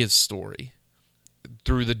his story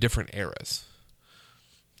through the different eras.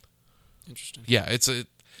 Interesting. Yeah, it's a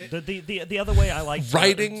The other way I like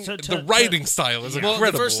writing. The writing style is incredible.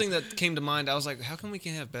 Well, the first thing that came to mind, I was like, how come we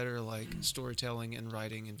can't have better storytelling and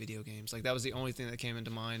writing in video games? Like, that was the only thing that came into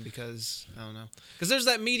mind because I don't know, because there's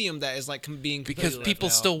that medium that is being because people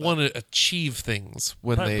left still out, want to achieve things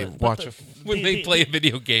when they they play a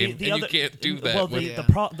video game, and other, you can't do that.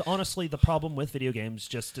 Well, honestly, the problem with video games,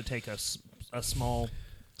 just to take a small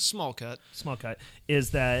cut,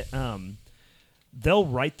 is that they'll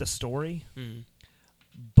write the story.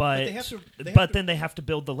 But then they have to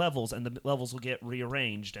build the levels, and the levels will get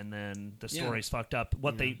rearranged, and then the story's fucked up.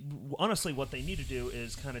 What they need to do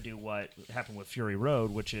is kind of do what happened with Fury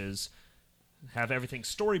Road, which is have everything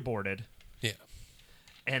storyboarded,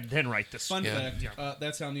 and then write the Fun fact: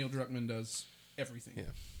 that's how Neil Druckmann does everything. Yeah.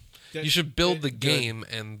 You should build the game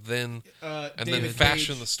and then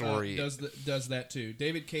fashion the story. Does that too?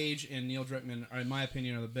 David Cage and Neil Druckmann, in my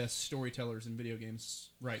opinion, are the best storytellers in video games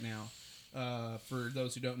right now. For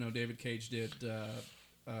those who don't know, David Cage did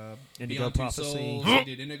Indigo Prophecy. He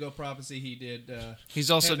did Indigo Prophecy. He did. He's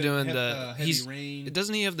also doing Heavy Rain.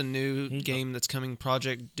 Doesn't he have the new game that's coming,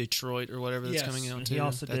 Project Detroit or whatever that's coming out too? He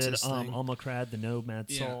also did Omnicrad, the Nomad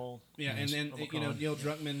Soul. Yeah, and then Neil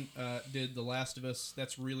Druckmann did The Last of Us.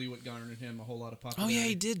 That's really what garnered him a whole lot of popularity. Oh yeah,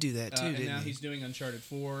 he did do that too. And now he's doing Uncharted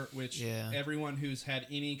 4, which everyone who's had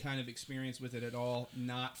any kind of experience with it at all,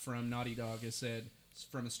 not from Naughty Dog, has said,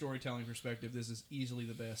 from a storytelling perspective, this is easily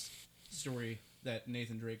the best story that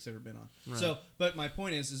Nathan Drake's ever been on. Right. So, but my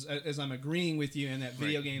point is as I'm agreeing with you in that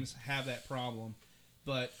video games have that problem,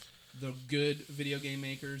 but the good video game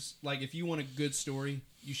makers, like if you want a good story,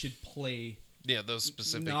 you should play those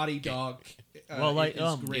specific Naughty Dog.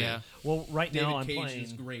 Is great. Yeah. Well, David Cage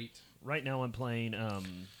is great. Right now I'm playing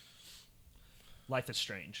Life is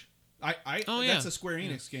Strange. That's a Square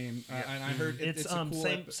Enix game, and I heard it's a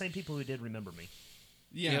cool same people who did Remember Me.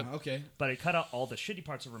 Yeah. Yep. Okay. But it cut out all the shitty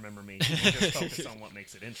parts of Remember Me. And just focused on what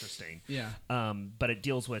makes it interesting. Yeah. But it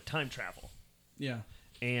deals with time travel, Yeah.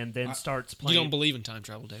 and then starts You playing. don't believe in time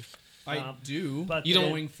travel, Dave. I do, but but then-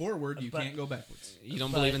 going forward, you but- can't go backwards. You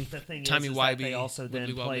don't But believe in the thing timey-wimey. is that they also then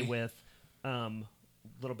wibbly-wobbly? play with a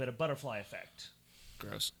little bit of butterfly effect.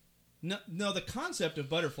 Gross. No, the concept of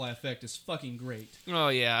butterfly effect is fucking great. Oh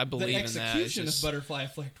yeah, I The believe in that. It's execution just- of butterfly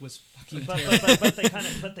effect was fucking But,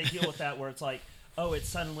 terrible. but they deal with that where it's like, oh, it's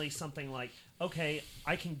suddenly something like, okay,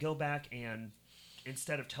 I can go back and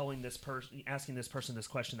instead of telling this person, asking this person this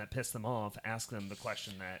question that pissed them off, ask them the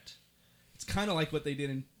question that, It's kind of like what they did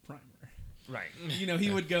in Primer. right? You know, he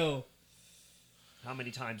would go, How many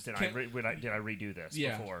times did Can- did I redo this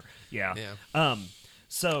Yeah. before? Yeah. Yeah.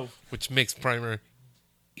 So Which makes Primer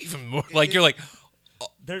even more like you're like,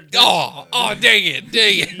 there. oh, dang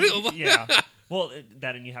it. Yeah. Well,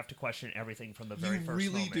 that and you have to question everything from the very you first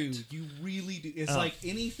really moment. do. You really do. It's like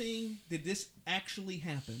anything, did this actually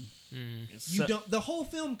happen? You So- don't. The whole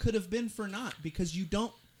film could have been for naught because you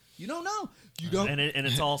don't know. You don't. and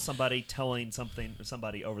it's all somebody telling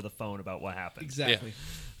somebody over the phone about what happened. Exactly.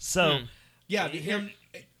 So Yeah.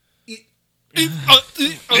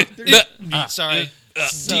 Sorry,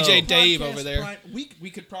 So- DJ Dave Podcast over there. we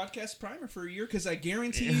could podcast Primer for a year because I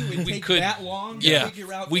guarantee you it would We take could. that long Yeah, to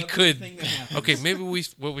figure out we could. everything that happens. Okay, maybe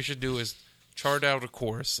what we should do is chart out a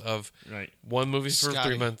course of Right. one movie for Scotty,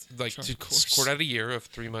 3 months, like chart to a course. sort out a year of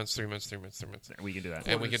 3 months, 3 months, 3 months, 3 months, we can do that.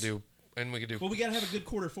 and we could do. Well, we gotta have a good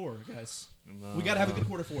quarter four, guys. We gotta have a good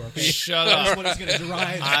quarter four. Okay, Shut that's up. what is gonna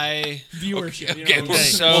drive I viewership. okay, you know? we're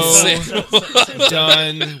so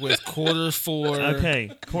done with quarter four.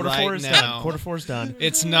 Okay, quarter right four is now. done. Quarter four is done.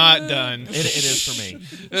 It's not done. It is for me.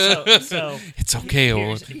 So It's okay,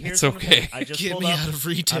 Owen. here's It's one of the okay. things. I just Get pulled me up, out of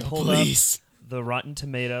retail, I pulled please. Up the Rotten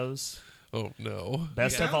Tomatoes Oh no.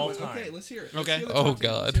 best Yeah, of all time. Okay, let's hear it. Okay. Let's hear the Oh, top 10.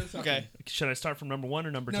 God. Let's hear the top Okay. 10. Should I start from number 1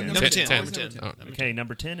 or number No, 10? number 10. 10. Always number 10. Oh, Okay,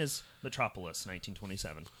 number 10 is Metropolis,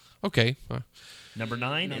 1927. okay. Number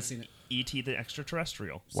 9 Not is seen it. E.T. the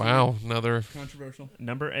Extraterrestrial. Wow. Another. Controversial.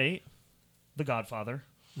 Number 8, The Godfather.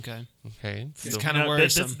 Okay. Okay. It's Still- kind of No,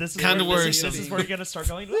 worrisome. This is Kind of where- this worrisome. is where you're going to start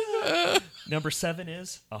going. Number 7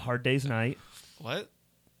 is A Hard Day's Night. What?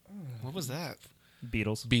 What was that?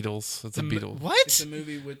 Beatles. Beatles. It's a Beatle. What? It's a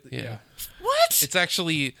movie with the, Yeah. What? It's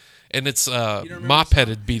actually, and it's remember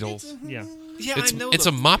mop-headed the Beatles. Yeah. Yeah, It's I know. it's the-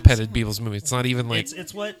 a mop-headed Beatles movie. It's not even like,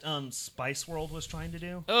 It's what Spice World was trying to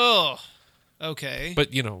do. Oh. Okay. but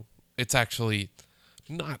it's actually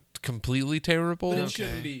not completely terrible. But it Okay.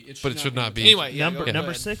 shouldn't be. But it should not be. Anyway, yeah, number go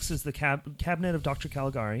number ahead. 6 is the Cabinet of Dr.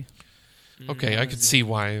 Caligari. Okay, I could see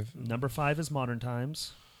why. Number 5 is Modern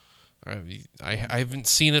Times. I haven't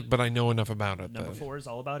seen it, but I know enough about it. Number that 4 is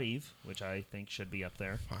All About Eve, which I think should be up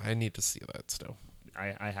there. I need to see that still.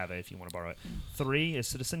 I have it if you want to borrow it. 3 is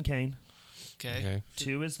Citizen Kane. Okay. Okay.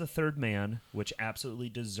 2 is The Third Man, which absolutely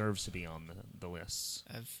deserves to be on the lists.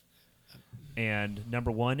 And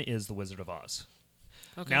number 1 is The Wizard of Oz.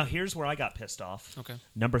 Okay. Now, here's where I got pissed off. Okay.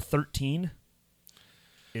 Number 13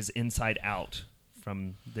 is Inside Out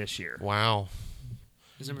from this year. Wow.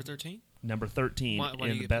 Is number 13? Number 13 Why do in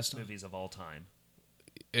you the get best pissed off? movies of all time.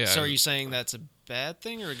 Yeah. So are you saying that's a bad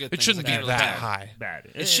thing or a good thing? It shouldn't be It's that bad. high.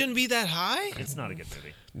 Bad. It shouldn't be that high? It's not a good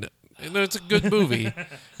movie. No, it's a good movie.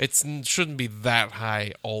 Shouldn't be that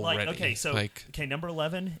high already. Number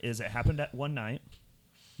 11 is It Happened at One Night.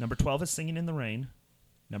 Number 12 is Singing in the Rain.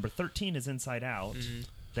 Number 13 is Inside Out. Mm-hmm.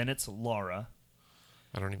 Then it's Laura.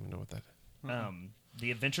 I don't even know what that is. The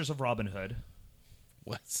Adventures of Robin Hood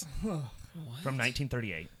What? from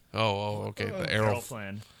 1938. Oh, okay. The Errol Errol.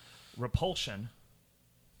 Flynn. Repulsion,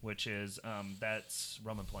 which is that's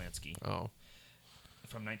Roman Polanski Oh.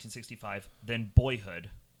 from 1965. Then Boyhood.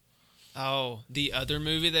 Oh, the other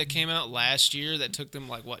movie that came out last year that took them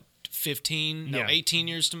 18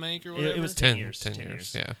 years to make or whatever? It was 10 10 years. 10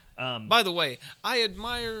 years. Yeah. By the way, I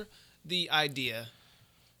admire the idea.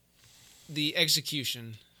 The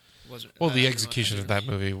execution wasn't. Well, the I execution of that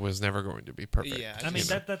movie was never going to be perfect. Yeah, I mean, you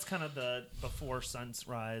know. that's kind of the Before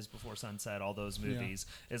Sunrise, Before Sunset, all those movies.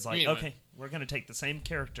 Is like, Anyway. okay, we're going to take the same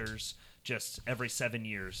characters, just every 7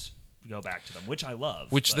 years, go back to them, which I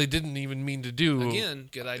love. Which but- they didn't even mean to do Again,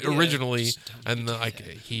 good idea. originally, Just don't and do that.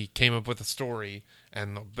 he came up with a story,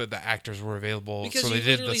 and the actors were available, Because so they you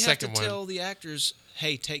did literally the have to second one. tell the actors,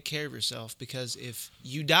 "Hey, take care of yourself," because if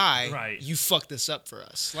you die, Right. you fuck this up for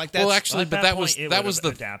us. Like that's Well, actually, at but that was point, it that would was have the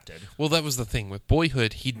adapted. well, that was the thing with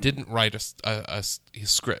Boyhood. He didn't write a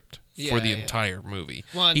script for the Yeah. entire movie.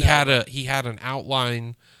 Well, he no. had an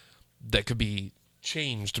outline that could be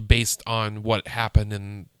changed based on what happened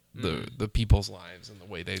in the people's lives and the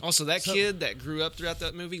way they. Also, that kid that grew up throughout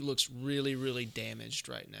that movie looks really, really damaged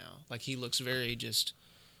right now. Like, he looks very just,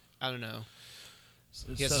 I don't know.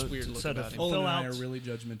 He has this weird look about him. Olin and I are really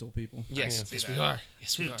judgmental people. Yes, yes, we are.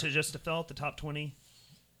 Yes, we are. To fill out the top 20,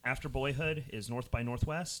 after Boyhood is North by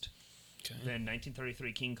Northwest, Okay. then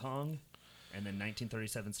 1933 King Kong, and then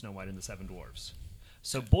 1937 Snow White and the Seven Dwarfs.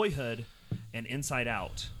 So Boyhood and Inside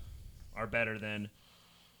Out are better than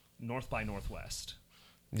North by Northwest.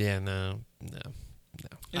 Yeah, no.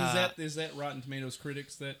 And is that Rotten Tomatoes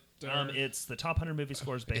critics that? It's the top 100 movie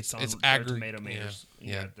scores based on it's tomato aggregate. meters.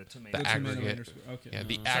 Yeah. The tomato. The aggregate. Okay. Yeah,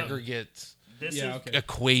 the aggregate This Yeah, is okay.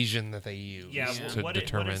 equation that they use yeah. to What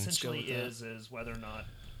determine. it essentially Let's go is whether or not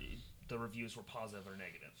the reviews were positive or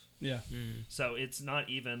negative. Yeah. So it's not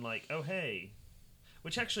even like, oh hey,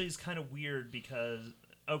 which actually is kind of weird because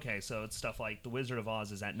so it's stuff like The Wizard of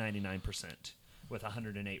Oz is at 99% with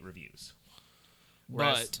 108 reviews,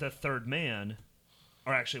 whereas But- The Third Man,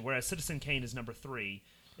 whereas Citizen Kane is number 3,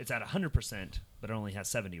 it's at 100%, but it only has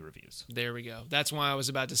 70 reviews. There we go. That's why I was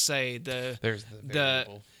about to say There's the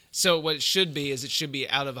variable. So what it should be is it should be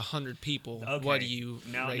out of 100 people. Okay. What do you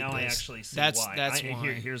now? rate Now I this? actually see That's why. That's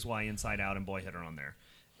why. Here's why Inside Out and Boyhood are on there.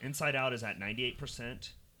 Inside Out is at 98%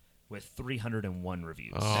 with 301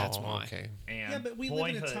 reviews. Oh, That's why. Okay. And Yeah, but we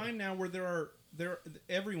live in a time now where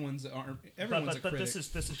everyone's a but critic. this is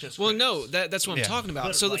just Well, critics. no, that's what I'm Yeah. talking about.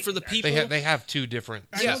 But So like, for the actually- people, They have two different.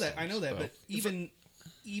 I know that, So- but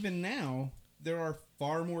even now there are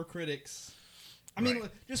far more critics. I mean,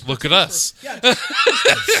 just Look at for- us. Yeah.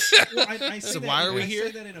 Well, I say So that, why are we I here?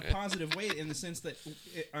 say that in a positive way, in the sense that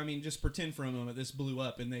just pretend for a moment this blew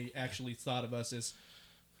up and they actually thought of us as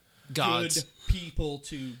gods. good people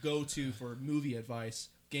to go to for movie advice,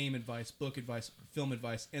 game advice, book advice, film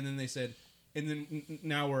advice, and then they said, and then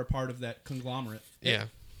now we're a part of that conglomerate. Yeah.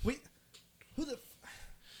 Wait, who the?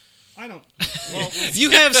 I don't.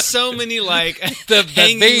 You have so many like The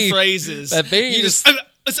hanging vein- phrases. that vein You is-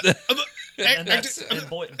 And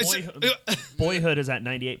Boyhood is at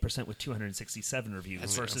 98% with 267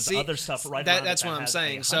 reviews versus See, other stuff right around that's it what that I'm has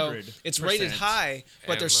saying. So 100%. it's rated high,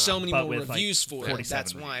 but there's so many but more with, like, reviews for it. 47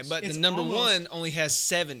 That's why. reviews. But It's the number almost- one only has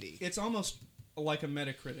 70. It's almost like a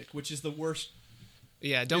Metacritic, which is the worst.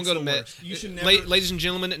 Yeah, don't It's go to the Met. worst. You should Ladies and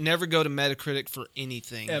gentlemen, never go to Metacritic for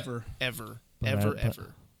anything. Ever. Ever.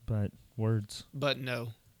 But words. But no,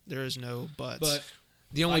 there is no buts. But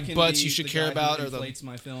the I only can buts be you should the care guy about who are the deflates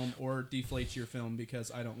my film or deflates your film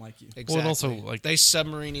because I don't like you. exactly. Well, and also, like, they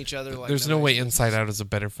submarine each other. Like There's no way nobody's Inside Out is a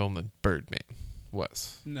better film than Birdman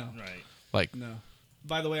was. No, Right. Like, no.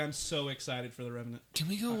 By the way, I'm so excited for The Revenant. Can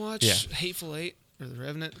we go watch Yeah. Hateful Eight or The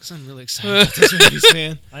Revenant? Because I'm really excited about this movies,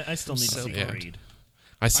 man. I still need to So see bad. Creed.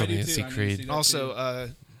 I still I do need to too. see I need to Creed. see that.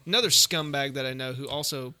 Also, another scumbag that I know who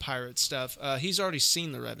also pirates stuff. He's already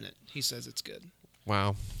seen The Revenant. He says it's good.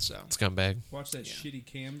 Wow. So Scumbag. Watch that shitty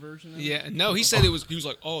cam version. Of it. yeah, no, he said it was. He was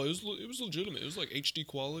like, oh, it was legitimate. It was like HD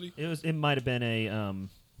quality. It might have been a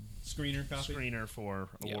Screener copy. screener for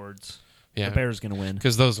Yep. awards. Yeah. The Bear's going to win.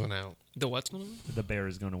 Because those went out. The what's going on? The Bear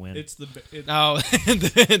is going to win. It's the. It, Oh,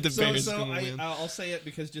 the so Bears so gonna win. I'll say it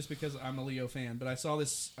because I'm a Leo fan, but I saw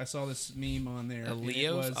this meme on there. A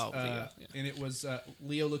Leo? And it was, Oh, Leo, yeah. and it was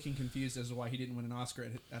Leo looking confused as to why he didn't win an Oscar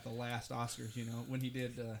at the last Oscars. You know, when he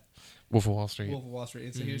did Wolf of Wall Street. Wolf of Wall Street,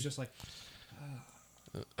 and so Mm-hmm. he was just like.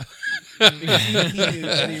 Because he knew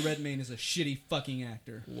Eddie Redmayne is a shitty fucking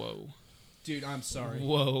actor. Whoa, Dude, I'm sorry.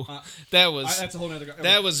 whoa, Uh, that was that's a whole nother.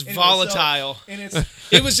 that was Anyway, volatile. So, and it's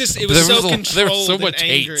It was just. It was There so was controlled there was so much and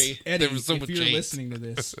hate. angry. Eddie, There was so if much you're hate. listening to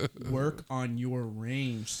this, work on your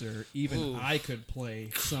range, sir. Even Ooh. I could play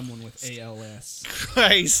someone with ALS.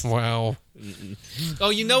 Christ. Wow. Oh,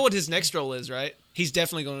 you know what his next role is, right? He's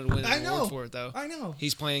definitely going to win I an know. award for it, though. I know.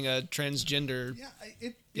 He's playing a transgender. Yeah.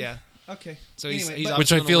 Yeah. Okay. So he's, Anyway, he's but-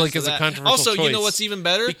 Which obviously I gonna feel win like for is a that. controversial Also, you know choice. what's even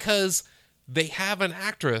better? Because they have an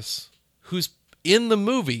actress who's in the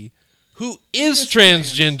movie who is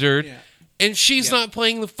transgendered, Yeah. and she's Yep. not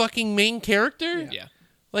playing the fucking main character? Yeah.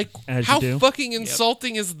 Like, As how you do. fucking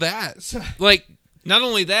insulting is that? So- Like, Not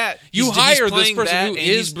only that, You he's hire this playing person that, who and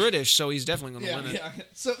is- he's British, so he's definitely going to Yeah, win it.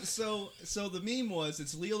 yeah. So the meme was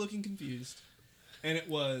it's Leo looking confused, and it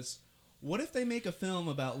was, what if they make a film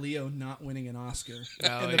about Leo not winning an Oscar, Oh,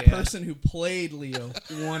 and the yeah. person who played Leo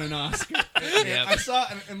won an Oscar? And Yep. I saw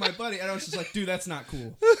it, and my buddy, and I was just like, dude, that's not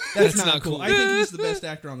cool. That's not cool. I think he's the best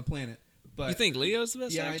actor on the planet. But You think Leo's the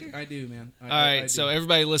best Yeah, actor? I do, man. All right, I so do.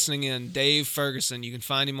 everybody listening in, Dave Ferguson, you can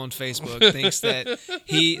find him on Facebook, thinks that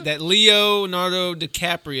Leonardo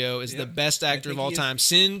DiCaprio is the Yep. best I actor think of all he is- time.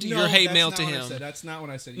 Send No, your hate that's mail not to what I him. said. That's not what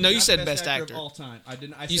I said. No, He's you not said the best actor actor. of all time. I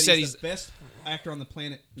didn't. I You said said he's he's- the best actor on the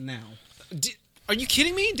planet now. Are you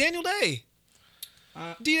kidding me? Daniel Day.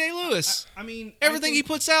 D.A. Lewis. I mean, Everything he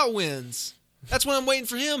puts out wins. That's when I'm waiting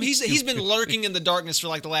for him. He's been lurking in the darkness for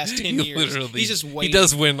like the last 10 years. Literally, He's just waiting. He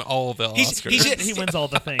does win all the Oscars. He wins all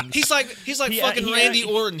the things. He's like fucking Randy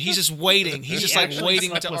Orton. He's just waiting. He's just like actually waiting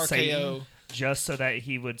slept to with RKO. Satan just so that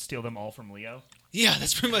he would steal them all from Leo. Yeah,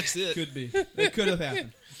 that's pretty much it. Could be. It could have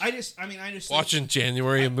happened. I just Watching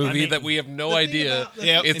January a movie mean, that we have no idea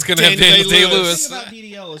Yep. it's going to have Daniel Daniel Day-Lewis. The Day-Lewis.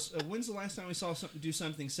 thing about DDL is, when's the last time we saw something do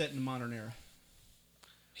something set in the modern era?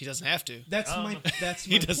 He doesn't have to. That's my.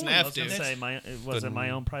 He doesn't point. have I was to. going to say, was it My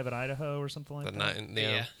Own Private Idaho or something like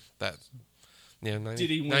that? Yeah, 90, Did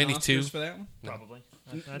he win 92. Oscars for that one? Probably.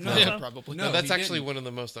 No. Yeah, probably. No, that's he actually didn't. one of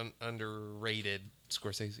the most underrated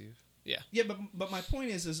Scorsese. Yeah. Yeah, but my point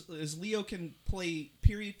is Leo can play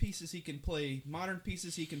period pieces. He can play modern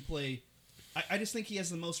pieces. He can play. I just think he has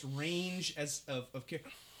the most range of character.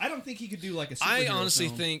 I don't think he could do like a superhero I honestly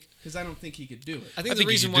film, think because I don't think he could do it. I think the think he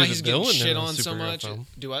reason could do why the he's getting villain in shit a on so superhero much. film.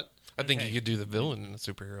 Do what? I think he could do the villain in a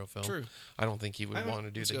superhero film. True. I don't think he would I don't- want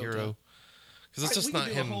to do let's the go with hero because it's just we could not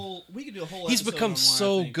do him. We could do a whole. He's episode become on why I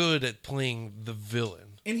so think- good at playing the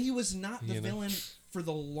villain. and he was not the You know? villain for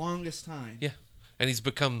the longest time. Yeah, and he's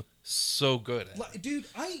become so good at it. Like, dude,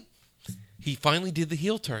 He finally did the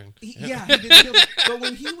heel turn. he did kill it. But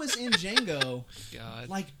when he was in Django, God.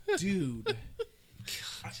 like, dude,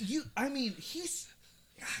 he's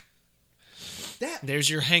that. There's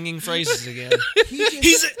your hanging phrases again.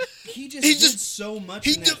 He just did so much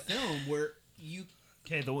in that film where you.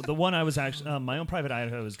 Okay, the one I was actually My Own Private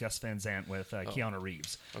Idaho is Gus Van Sant with Keanu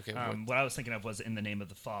Reeves. Okay, what I was thinking of was In the Name of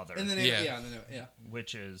the Father, And then Yeah.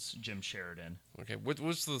 which is Jim Sheridan. Okay,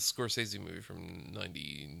 what's the Scorsese movie from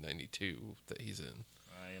 1992 that he's in?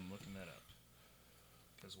 I am looking that up.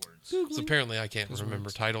 Because words. 'Cause apparently I can't remember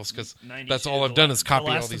titles because 92, that's all I've the done la- is copy the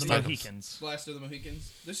all Last these of the titles. Mohicans. Last of the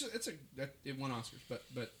Mohicans. It won Oscars,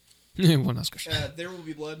 but One Oscar. There Will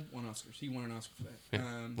Be Blood won Oscars. He won an Oscar for that.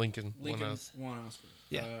 Yeah, Lincoln won won us. an Oscar.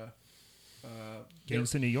 Yeah.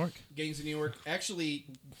 Gangs in New York. Gangs in New York. Actually,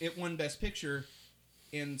 it won Best Picture,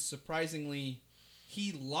 and surprisingly,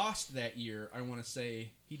 he lost that year. I want to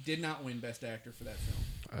say he did not win Best Actor for that film.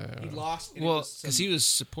 He lost. And Well, because he was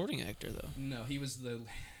supporting actor though. No, he was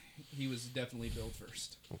definitely billed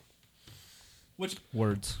first. Which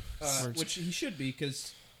Words. which he should be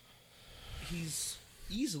because he's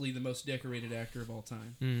easily the most decorated actor of all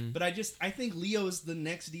time. Mm. But I think Leo is the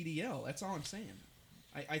next DDL. That's all I'm saying.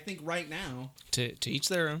 I think right now. To each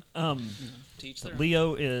their own. To each their own.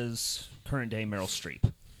 Leo is current day Meryl Streep.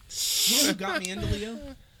 You know who got me into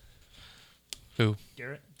Leo? Who?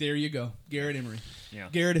 Garrett. There you go, Garrett Emery. Yeah.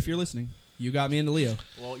 Garrett, if you're listening, you got me into Leo.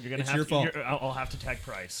 Well, you're gonna It's have your to. fault. I'll have to tag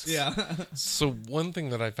Price. Yeah. So one thing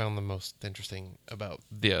that I found the most interesting about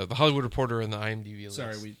the Hollywood Reporter and the IMDb list.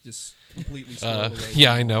 Sorry, we just completely scrolled away.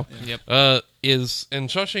 Yeah, I know. Yep. Is in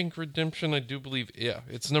Shawshank Redemption, I do believe. Yeah,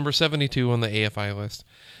 it's number 72 on the AFI list.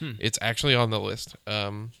 It's actually on the list.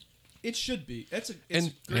 It should be. It's a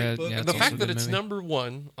And- great Yeah, book. yeah, The it's fact also a that good it's movie. number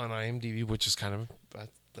 1 on IMDb, which is kind of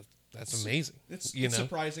that's amazing. It's you know,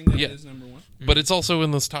 surprising that Yeah. it is number one. but it's also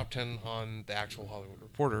in this top 10 on the actual Hollywood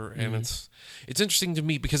Reporter, and it's interesting to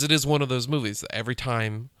me because it is one of those movies that every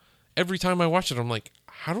time I watch it, I'm like,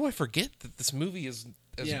 how do I forget that this movie is?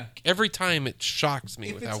 Yeah. Every time it shocks me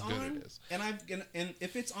If with it's how good on, it is. and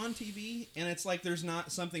if it's on TV and it's like there's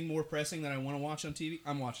not something more pressing that I want to watch on TV,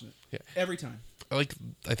 I'm watching it. Yeah. Every time. Like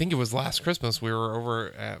I think it was last Christmas we were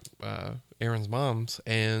over at Aaron's mom's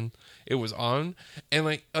and it was on and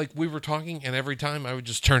like we were talking and every time I would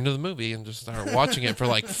just turn to the movie and just start watching it for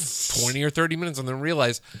like 20 or 30 minutes and then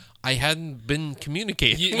realize I hadn't been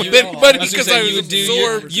communicating with anybody because I was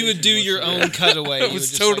absorbed. You would do your own cutaway. I You would was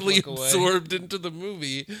just, totally like, look away. absorbed into the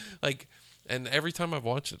movie. Like, and every time I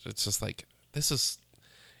watch it, it's just like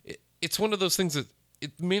it's one of those things that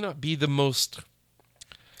it may not be the most.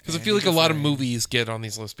 Because I feel like a lot of movies get on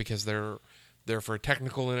these lists because they're for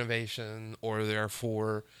technical innovation, or they're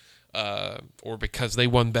for, or because they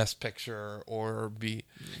won Best Picture, or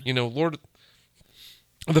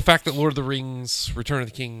the fact that Lord of the Rings: Return of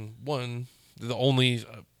the King won, the only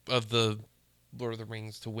of the Lord of the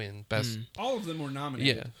Rings to win Best. All of them were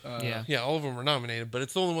nominated. Yeah, all of them were nominated, but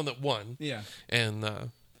it's the only one that won. Yeah. And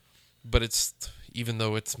but it's even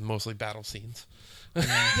though it's mostly battle scenes.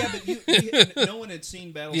 Yeah, but no one had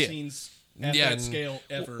seen battle Yeah. scenes at Yeah, that and- scale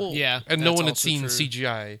ever. Well, Yeah, and no that's one had also seen true.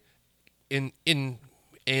 CGI in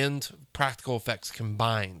and practical effects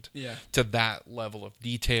combined Yeah. to that level of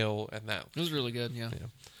detail and that, It was really good. Yeah.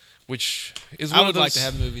 which is I one would of those. like to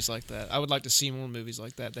have movies like that. I would like to see more movies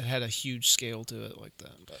like that had a huge scale to it like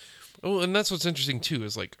that. But Oh, and that's what's interesting too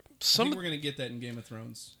is like I some think we're gonna get that in Game of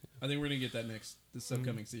Thrones. I think we're gonna get that this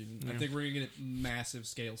upcoming season. I think we're gonna get massive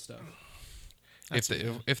scale stuff.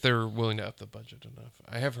 If they're willing to up the budget enough.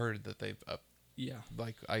 I have heard that they've upped. Yeah.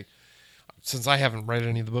 Like since I haven't read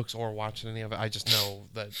any of the books or watched any of it, I just know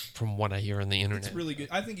that from what I hear on the internet. It's really good.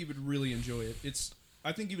 I think you would really enjoy it.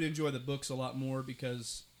 I think you would enjoy the books a lot more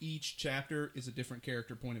because each chapter is a different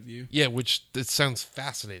character point of view. Yeah, which it sounds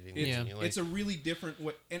fascinating. To me. Like, It's a really different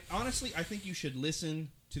way. And honestly, I think you should listen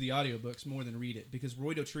to the audiobooks more than read it because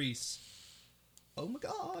Roy Dotrice, oh my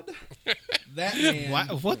God, that man.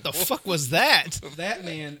 What the fuck was that? That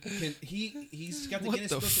man he's got the What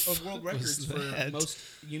Guinness the Book of World Records for that?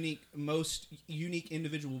 most unique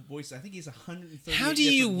individual voices. I think he's 130. How do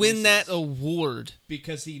you win that award?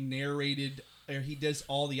 Because he narrated. Or he does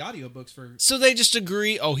all the audiobooks for. So they just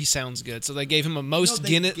agree. Oh, he sounds good. So they gave him a most No, they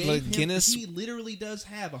Guinness. gave him- Guinness. He literally does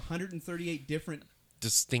have 138 different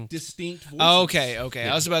distinct. voices. Oh, okay.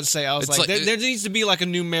 I was about to say. I was It's like, like- there needs to be like a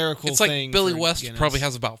numerical It's thing. like Billy for West Guinness. probably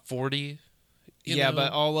has about 40. Yeah, know?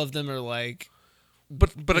 but all of them are like.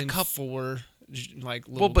 but a in couple. four, like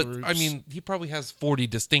Well, little but groups. I mean, he probably has 40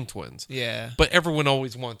 distinct ones. Yeah. But everyone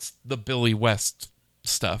always wants the Billy West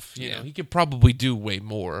stuff. You Yeah. know, he could probably do way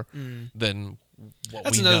more than what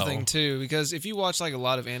That's we another know. thing too, because if you watch like a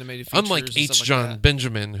lot of animated features, Unlike and H. stuff like John that,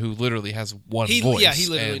 Benjamin, who literally has one He- voice. yeah, he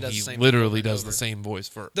literally and does the he same thing literally over and does over. the same voice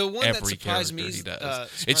for The one that every surprised character me is, he does.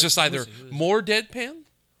 surprised- It's just either who is it? more deadpan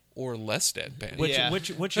or less deadpan. Which, Yeah. which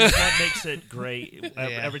is what makes it great. Yeah.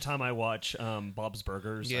 Every time I watch Bob's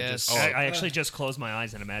Burgers, Yes. I actually just close my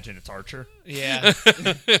eyes and imagine it's Archer. Yeah,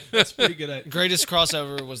 That's pretty good at. greatest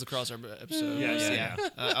crossover was the crossover episode. Yeah.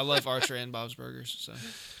 I love Archer and Bob's Burgers. So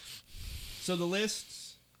So the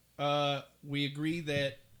lists, we agree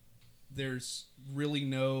that there's really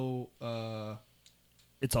no.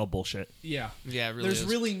 It's all bullshit. Yeah. yeah, it really There's is.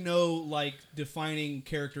 really no like defining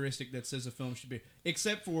characteristic that says a film should be,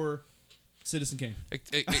 except for Citizen Kane.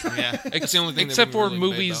 yeah, it's the only thing. Except that we for really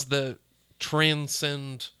movies debate that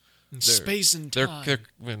transcend about. Space and time.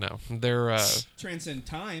 they're Transcend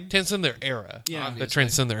time. transcend their era. Yeah. That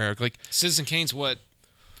transcend their era. Like Citizen Kane's what?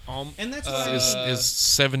 And that's why is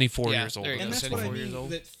 74 yeah, years old. there you go. and that's what I 74 years mean. old.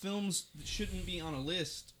 That films shouldn't be on a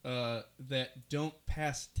list that don't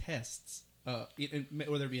pass tests.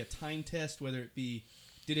 Whether it be a time test, whether it be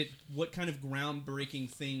what kind of groundbreaking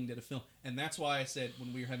thing did a film? And that's why I said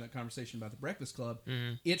when we were having that conversation about the Breakfast Club,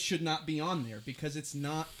 it should not be on there because it's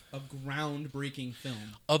not a groundbreaking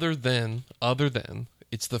film. Other than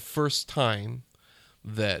it's the first time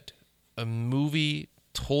that a movie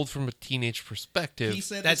told from a teenage perspective He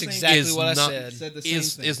said That's the same exactly is what I not, said. He said the same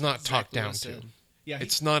is thing. is not talked Exactly what I down to. said. Yeah,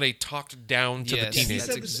 It's not a talked down to Yes, the he teenager.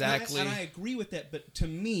 that's said exactly- and I agree with that. But to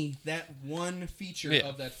me, that one feature Yeah.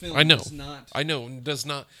 of that film I know. does not. I know does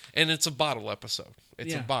not, and it's a bottle episode.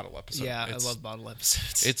 It's Yeah. a bottle episode. Yeah, It's- I love bottle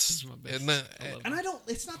episodes. It's my best. and that, I love And I don't.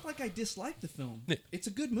 It's not like I dislike the film. Yeah. It's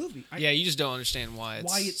a good movie. yeah, you just don't understand why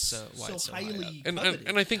it's so high up. highly and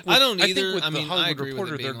coveted. I think I don't think either. with I mean, the I Hollywood agree with it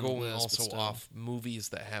Reporter, being they're on the going list, but also still. off movies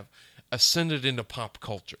that have ascended into pop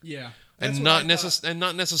culture. Yeah, and That's what not I thought. and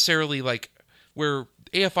not necessarily like where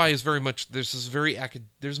AFI is very much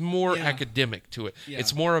there's more Yeah. academic to it. Yeah.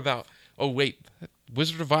 It's more about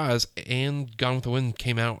Wizard of Oz and Gone with the Wind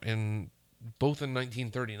came out both in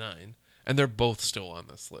 1939 and they're both still on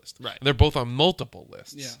this list. Right. And they're both on multiple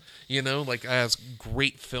lists. Yeah. You know, like as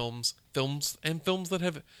great films that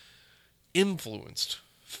have influenced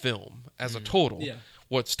film as a total. Yeah.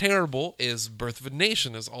 What's terrible is Birth of a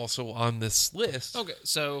Nation is also on this list. Okay,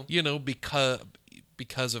 so You know,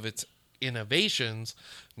 because of its innovations,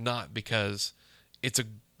 not because it's a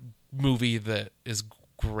movie that is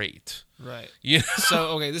great. right. Yeah. So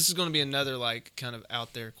okay, this is going to be another like kind of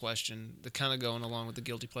out there question, the kind of going along with the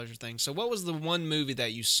guilty pleasure thing. So, what was the one movie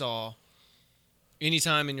that you saw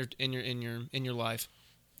anytime in your life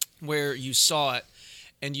where you saw it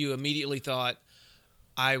and you immediately thought,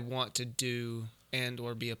 I want to do and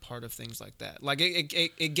or be a part of things like that? Like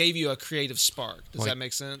it gave you a creative spark. Does Like- that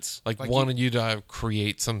make sense? Like wanted you to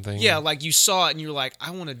create something. Yeah, like you saw it and you're like,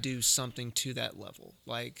 I want to do something to that level.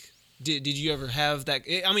 Like, did you ever have that?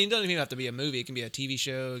 I mean, it doesn't even have to be a movie. It can be a TV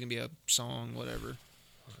show. It can be a song, whatever.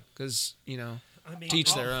 Because, I mean,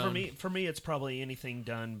 Teach their for own. For me, it's probably anything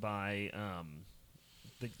done by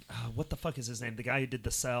what the fuck is his name? The guy who did The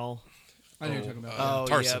Cell. I know what you're talking about.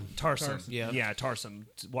 Oh, Tarsem. Tarsem. Yeah. Tarsem.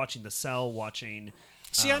 Watching The Cell, watching.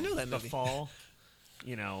 See, I know that The movie. Fall.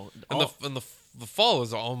 And the Fall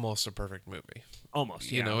is almost a perfect movie.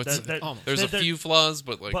 almost. You Yeah. know, it's almost. there's a few flaws,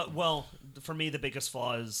 but like But for me, the biggest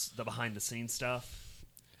flaw is the behind the scenes stuff.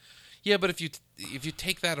 yeah, but if you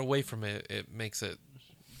take that away from it, it makes it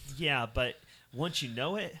Yeah, but once you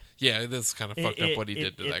know it, Yeah, that's kind of fucked up what he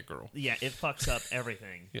did to that girl. Yeah, it fucks up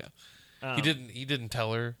everything. Yeah, he didn't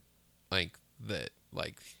tell her like that,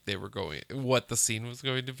 like they were going, what the scene was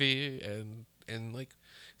going to be, and like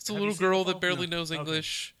it's a Have little you seen girl the that barely film? knows Okay.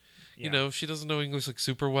 English. Yeah. You know, she doesn't know English like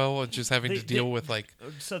super well, and she's having to deal with like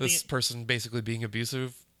so this person basically being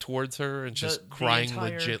abusive towards her, and just crying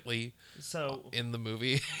entire- legitly So in the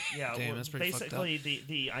movie. yeah, Damn, well, that's pretty fucked basically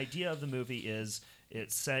the idea of the movie is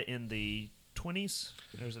it's set in the 20s,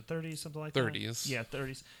 or is it 30s, something like 30s. that? Yeah,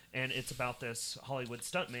 30s, and it's about this Hollywood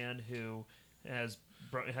stuntman who has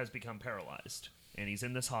become paralyzed, and he's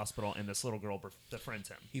in this hospital, and this little girl befriends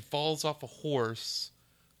him. He falls off a horse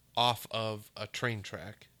off of a train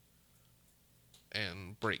track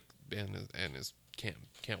and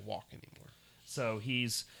can't walk anymore. So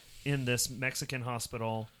he's in this Mexican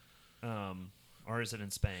hospital, or is it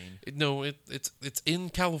in Spain? It's in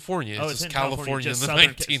California. Oh, It's it's just in California in just the southern,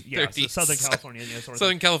 1930s. yeah, so Southern California, yeah, sort of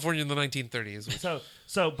Southern thing. California in the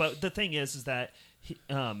 1930s. But the thing is that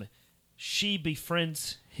she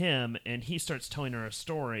befriends him, and he starts telling her a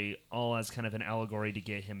story, all as kind of an allegory to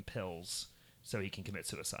get him pills so he can commit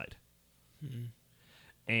suicide.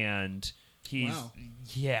 And he's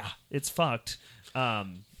it's fucked.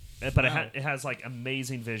 But it has like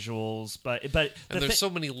amazing visuals, but And there's so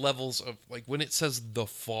many levels of like when it says the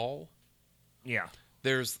fall. yeah.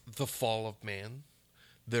 There's the fall of man.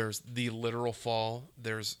 There's the literal fall.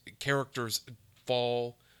 There's characters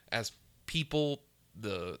fall as people.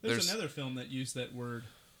 There's another film that used that word,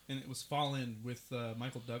 and it was Fallen with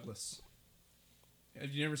Michael Douglas.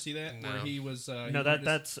 Have you ever see that? No. Where he was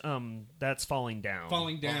That's Falling Down.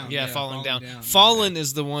 Falling Down. Yeah, Falling Down. Fallen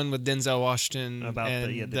is the one with Denzel Washington About and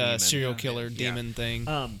the the, demon. serial killer demon thing.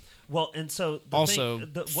 Well, and so Also,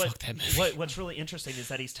 fuck that movie. what's really interesting is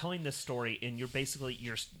that he's telling this story, and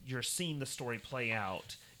you're seeing the story play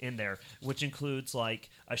out in there, which includes like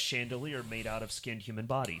a chandelier made out of skinned human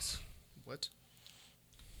bodies, What?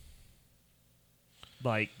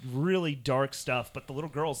 like really dark stuff. But the little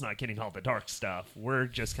girl's not getting all the dark stuff. We're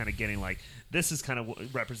just kind of getting like this is kind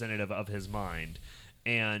of representative of his mind,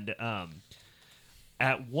 and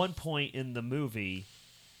at one point in the movie,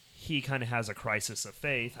 he kind of has a crisis of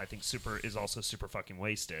faith. I think Super is also super fucking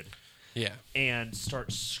wasted. Yeah. And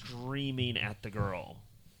starts screaming at the girl.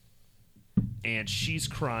 And she's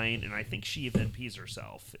crying, and I think she even pees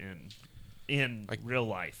herself in real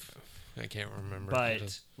life. I can't remember.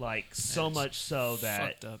 But like so much so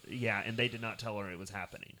that fucked up. yeah, and they did not tell her it was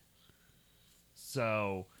happening.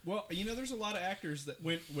 So Well, you know, there's a lot of actors that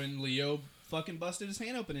when Leo fucking busted his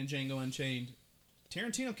hand open in Django Unchained,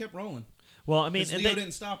 Tarantino kept rolling. well, I mean, 'Cause and Leo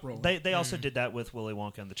didn't stop rolling. They also did that with Willy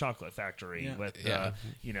Wonka and the Chocolate Factory Yeah. with Yeah.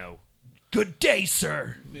 good day,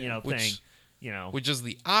 sir. Which- Thing. which is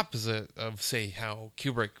the opposite of say how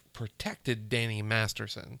Kubrick protected Danny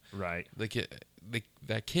Masterson. Right. The kid,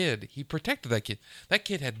 that kid, he protected that kid. That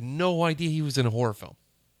kid had no idea he was in a horror film.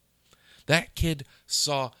 That kid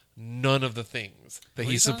saw none of the things that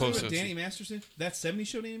he's supposed to. Danny Masterson? That 70s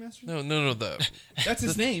show Danny Masterson? No. That's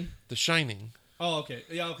his name. The Shining. Oh, okay.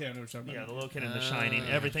 Yeah, okay. I know what you're talking Yeah, about. the little kid in The Shining.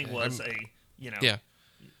 Everything was Yeah.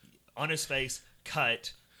 on his face,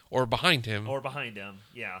 cut, Or behind him. or behind him.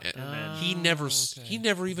 Yeah. And then he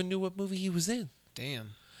never even knew what movie he was in.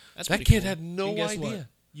 Damn. That's That pretty kid cool. had no And guess idea. what?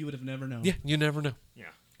 You would have never known. Yeah, you never know.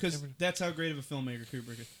 yeah. Because that's how great of a filmmaker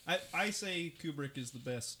Kubrick is. I say Kubrick is the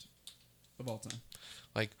best of all time.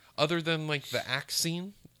 Like other than like the axe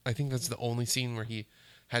scene, I think that's the only scene where he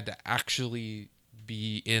had to actually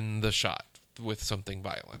be in the shot with something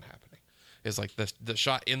violent happening. Is like the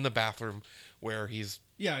shot in the bathroom where he's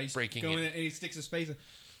He's breaking going in. in and he sticks his face in.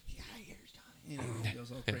 Yeah, here's Johnny. You know, he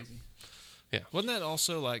goes all crazy. Wasn't that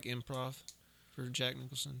also like improv for Jack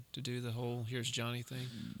Nicholson to do the whole "Here's Johnny" thing?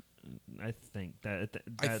 I think I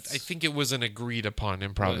that's. think it was an agreed upon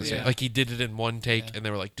improvisation. Yeah. Like he did it in one take, Yeah. and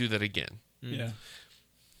they were like, "Do that again." Yeah.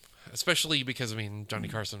 Especially because Johnny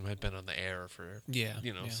Carson had been on the air for Yeah,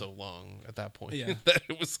 so long at that point Yeah. that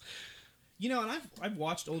it was. You know, and I've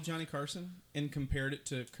watched old Johnny Carson and compared it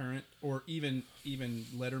to current or even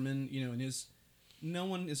Letterman. You know, and no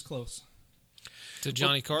one is close. To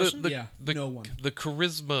Johnny Carson. No one. The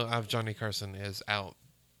charisma of Johnny Carson is out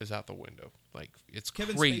the window. Like it's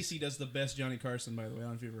Kevin crazy. Spacey does the best Johnny Carson, by the way. I don't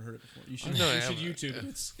know if you've ever heard it before. You should, No, I you should haven't.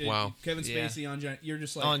 YouTube it. Wow. Kevin Yeah. Spacey on Johnny. You're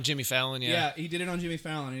just like On Jimmy Fallon, yeah, he did it on Jimmy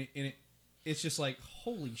Fallon, and it's just like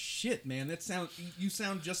holy shit, man. You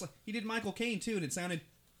sound just like he did Michael Caine too, and it sounded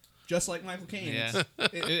just like Michael Caine. Yeah,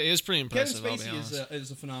 it is pretty Kevin impressive. I'll be Spacey honest.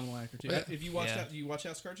 is a phenomenal actor too. If you watched do you watch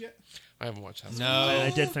House of Cards yet? I haven't watched that. No,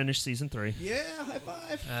 I did finish season 3. Yeah, high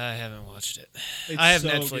five. I haven't watched it. It's I have so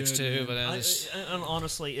Netflix good, too, man. but I just And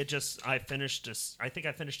honestly, I finished I think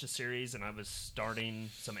I finished a series, and I was starting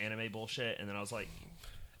some anime bullshit, and then I was like,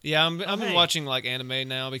 I've been hey. watching like anime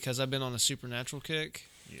now because I've been on a supernatural kick.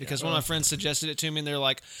 Because one of my friends suggested it to me, and they're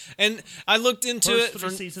like, and I looked into first it. 3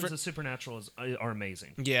 seasons of Supernatural are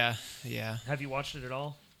amazing. Yeah. Have you watched it at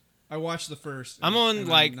all? I watched the first. I'm on, and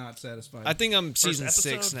like- I'm not satisfied. I think I'm First season episode,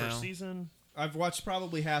 6 now. First season. I've watched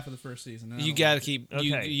probably half of the first season. You gotta keep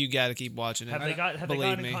Okay. you gotta keep watching it. Have they gotten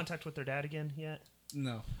Believe in me. contact with their dad again yet?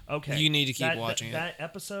 No. Okay. You need to keep watching it. That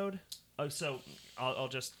episode. Oh, so I'll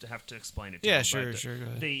just have to explain it to Yeah, you. sure, but sure, go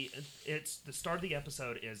ahead. It's the start of the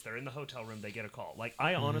episode is they're in the hotel room, they get a call. Like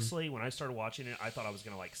I Mm-hmm. honestly, when I started watching it, I thought I was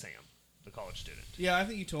gonna like Sam, the college student, Yeah, I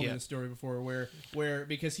think you told me Yeah. the story before, where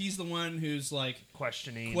because he's the one who's like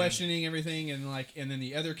questioning everything, and then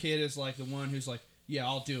the other kid is like the one who's like, yeah,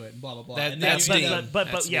 I'll do it, and blah blah blah. That- And that's then- Dean.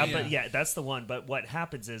 But That's yeah, Dean. but yeah, that's the one. But what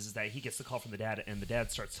happens is that he gets the call from the dad, and the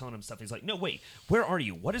dad starts telling him stuff. He's like, "No, wait, where are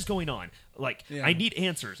you? What is going on? Like, Yeah. I need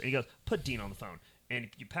answers." And he goes, "Put Dean on the phone." And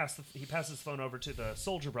he passes the phone over to the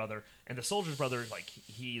soldier brother, and the soldier brother, like,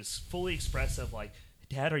 he's fully expressive, like,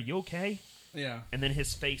 "Dad, are you okay?" yeah. And then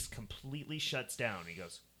his face completely shuts down. He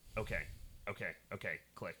goes, "Okay,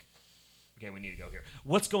 click. Okay, we need to go here.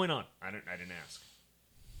 What's going on?" I didn't ask.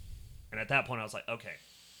 And at that point, I was like, "Okay."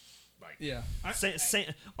 Like, Yeah.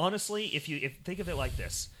 honestly, if think of it like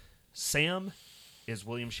this, Sam is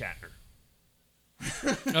William Shatner.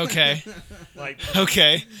 Okay. Like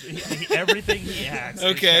Okay. everything he acts.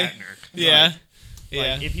 Okay. Is Shatner. Yeah. Like,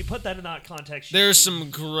 Yeah. if you put that in that context, There's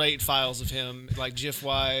some great files of him, like GIF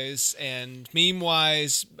wise and meme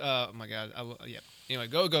wise. Oh my god. Yeah. Anyway,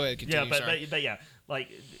 go ahead. Continue. Yeah, Sorry. but yeah, like,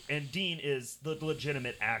 and Dean is the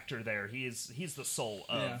legitimate actor there. He's the soul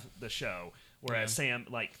of the show. Whereas Sam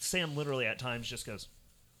literally at times just goes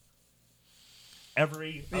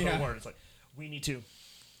every other word. It's like, we need to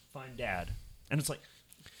find Dad, and it's like,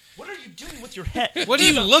 what are you doing with your head? What are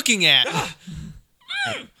you looking at?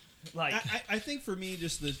 Like, I think for me,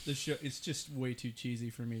 just the show, it's just way too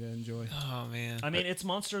cheesy for me to enjoy. Oh man. I mean, it's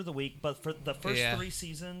Monster of the Week, but for the first Yeah. 3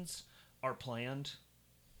 seasons are planned.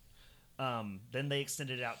 Then they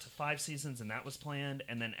extended it out to 5 seasons, and that was planned.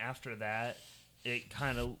 And then after that,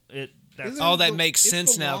 that's Oh, that makes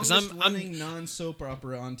sense now, 'cause I'm running non-soap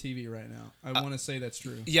opera on TV right now. I want to say that's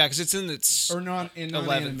true. Yeah, because it's in its Or 11th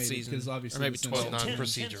non-animated season, because obviously or maybe it's in 12. soap.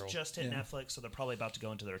 Non-procedural. 10's just hit Yeah. Netflix, so they're probably about to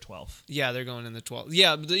go into their 12th. Yeah, they're going in the 12th.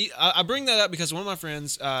 Yeah, I bring that up because one of my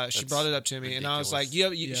friends, she brought it up to me, and I was like,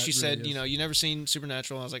 ridiculous. Yeah, she it said, really is. you never seen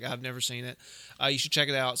Supernatural? I was like, I've never seen it. You should check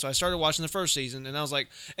it out. So I started watching the first season, and I was like,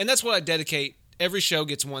 and that's what I dedicate. Every show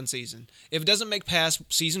gets 1 season. If it doesn't make past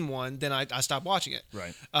season 1, then I stop watching it.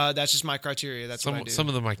 Right. That's just my criteria. That's what I do. Some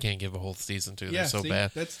of them I can't give a whole season to. Yeah, They're so see? bad.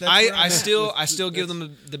 That's where I'm I at still with- give that's-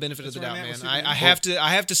 them the benefit of the that's where doubt, I'm at with man. Supernatural. I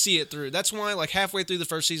have to see it through. That's why, like halfway through the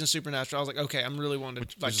first season of Supernatural, I was like, okay, I'm really wanting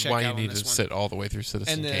to Which is check why out you on need this to one. sit all the way through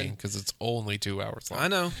Citizen And then- Kane because it's only 2 hours long. I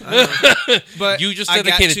know. But You just I got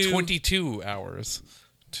dedicated to- 22 hours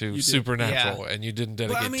to did. Supernatural, Yeah. and you didn't But,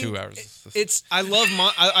 dedicate I mean, 2 hours. I love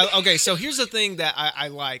okay, so here's the thing that I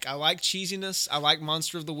like. I like cheesiness. I like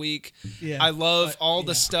Monster of the Week. Yeah, I love but- all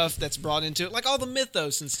the stuff that's brought into it, like all the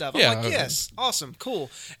mythos and stuff. I'm Yeah, like, okay. yes, awesome, cool.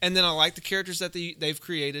 And then I like the characters that they've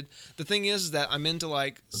created. The thing is that I'm into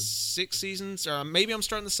like 6 seasons, or maybe I'm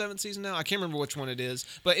starting the 7th season now. I can't remember which one it is,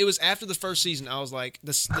 but it was after the first season. I was like,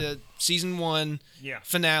 the season 1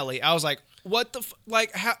 finale. I was like, what the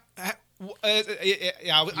like how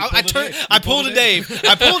I pulled a Dave,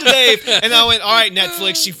 and I went, all right,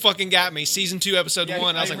 Netflix, you fucking got me. Season 2, episode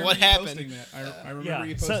 1. I was like, remember what you happened? posting that. I remember Yeah.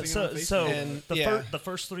 you So posting it on Facebook. And- the, yeah. the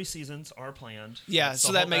first 3 seasons are planned. Yeah, That's so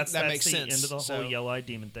the that whole- makes that's the sense. End of the So- whole yellow-eyed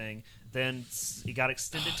demon thing. Then it got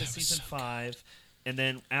extended to season 5, and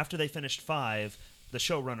then after they finished 5, the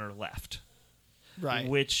showrunner left. Right.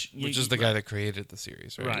 Which is the guy that created the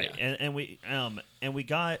series, right? Right, Yeah. and we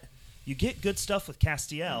got you get good stuff with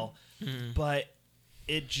Castiel, but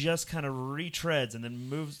it just kind of retreads and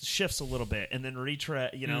then shifts a little bit and then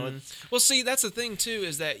retread. You know, it's, Well, see, that's the thing too,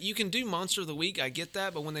 is that you can do Monster of the Week. I get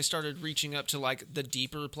that, but when they started reaching up to like the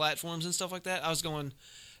deeper platforms and stuff like that, I was going.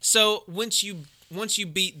 So once you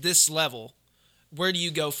beat this level, where do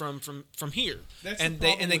you go from here? That's and the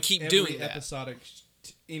problem they with keep every doing that. episodic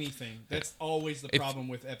anything. That's always the If- problem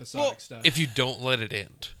with episodic stuff. If you don't let it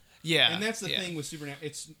end, Yeah, and that's the yeah. thing with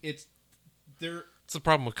Supernatural. It's they're it's the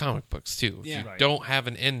problem with comic books too. If Yeah. you Right. don't have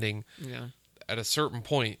an ending, Yeah. at a certain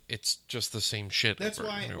point, it's just the same shit. That's over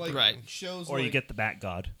why and over. like Right. shows Or like, you get the Bat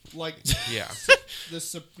God. like Yeah.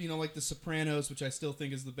 like The Sopranos, which I still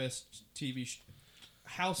think is the best TV.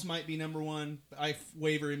 House might be number one. I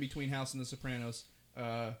waver in between House and The Sopranos,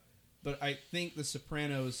 but I think The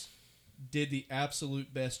Sopranos did the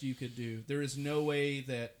absolute best you could do. There is no way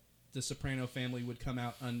that the Soprano family would come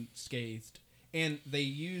out unscathed, and they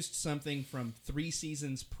used something from 3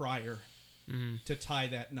 seasons prior to tie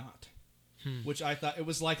that knot. Which I thought it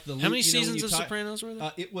was like the How many when seasons you of Sopranos were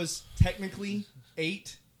there? It was technically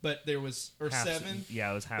 8, but there was Half 7. season.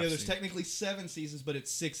 Yeah, it was half Yeah, there's season. technically 7 seasons, but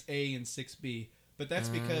it's 6A and 6B. But that's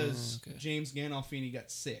because okay. James Gandolfini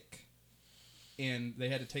got sick, and they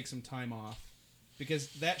had to take some time off because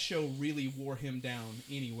that show really wore him down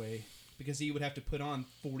anyway. Because he would have to put on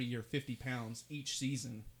 40 or 50 pounds each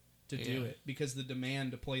season to do it, because the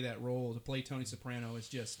demand to play that role, to play Tony Soprano, is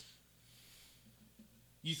just.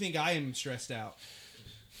 You think I am stressed out?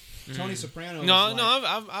 Tony Soprano. No, is no,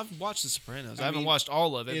 like, I've watched The Sopranos. I I haven't mean, watched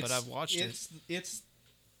all of it, but it's- I've watched it. It's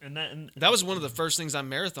And That was one of the first things I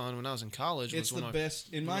marathoned when I was in college. It's was the when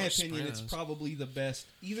best, in my watched opinion. It's Sopranos. probably the best.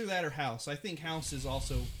 Either that or House. I think House is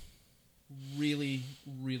also really,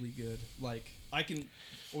 really good. Like I can,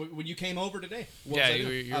 when you came over today, what Yeah, was I you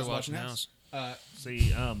doing? were I was watching watching House.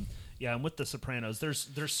 See, yeah, and with The Sopranos, there's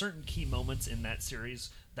certain key moments in that series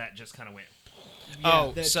that just kind of went. Yeah,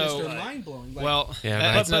 Oh, that so- just are mind blowing. Like, well, Yeah,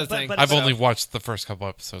 that's but- another but- thing. but- I've so- only watched the first couple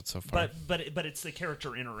episodes so far. But it's the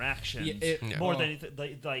character interactions Yeah, more oh. than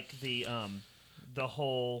anything, like the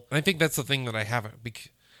whole. I think that's the thing that I haven't.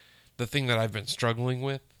 The thing that I've been struggling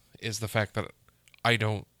with is the fact that I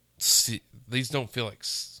don't see these. Don't feel like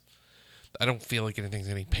I don't feel like anything's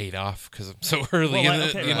getting paid off because I'm so early in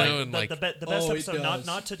it. You know, and like the best Oh, it episode. does.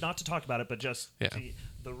 Not to talk about it, but just Yeah.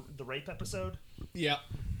 the rape episode. yeah,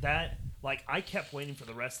 That like I kept waiting for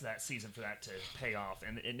the rest of that season for that to pay off,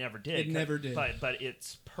 and it never did. It never did. But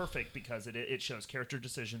it's perfect because it shows character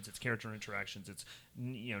decisions, it's character interactions, it's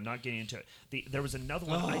not getting into it. There was another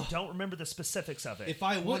one. I don't remember the specifics of it. if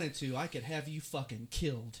I wanted to, I could have you fucking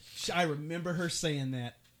killed. I remember her saying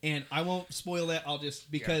that, and I won't spoil that. I'll just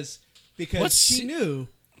because What's she she- knew,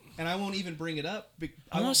 and I won't even bring it up.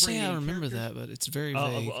 I won't want to bring say I any remember characters. that, but it's very Oh,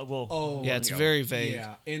 vague. well, Oh, yeah, it's you know. very vague.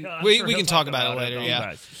 Yeah, and I'm We sure can he'll talk about it later, don't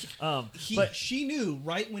yeah. guys. but she knew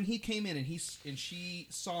right when he came in, and she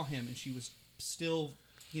saw him, and she was still,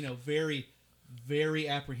 very, very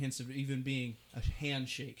apprehensive, even being a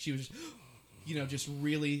handshake. She was, just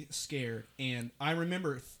really scared. And I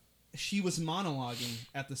remember she was monologuing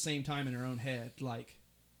at the same time in her own head, like,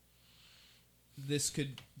 this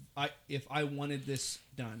could, if I wanted this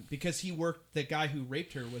done, because the guy who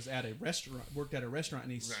raped her worked at a restaurant,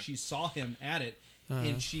 and she saw him at it,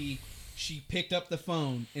 and she picked up the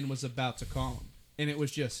phone and was about to call him, and it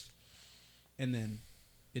was just, and then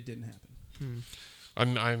it didn't happen.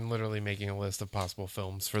 I'm literally making a list of possible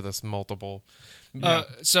films for this multiple.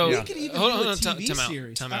 So We could even hold do a on, TV time out.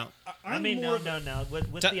 series. Time out. I mean, no.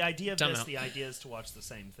 With Ta- the idea of time this, out. the idea is to watch the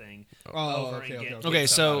same thing Oh, over okay, and get. okay. Okay, get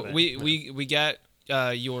stuff so out of it. we got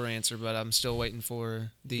your answer, but I'm still waiting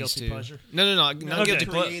for these Guilty two. pleasure? No, not Okay. guilty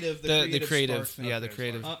pleasure. Creative- The the creative, spark. yeah, the Okay,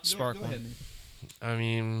 creative Go spark ahead, one. Nathan. I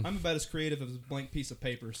mean, I'm about as creative as a blank piece of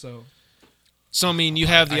paper, so So I mean, you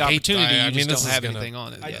have the I hate- opportunity. I You mean, just this don't is have gonna- anything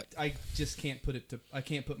on it yet. I just can't I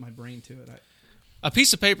can't put my brain to it. A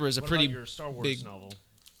piece of paper is a What pretty about your Star Wars big. novel?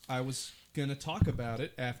 I was gonna talk about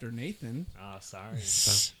it after Nathan. Ah, sorry.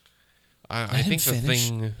 I him think the finish.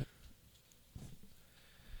 thing.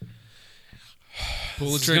 Pull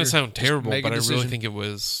the This is trigger. going to sound Just terrible, make a but I really decision. think it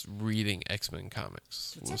was reading X-Men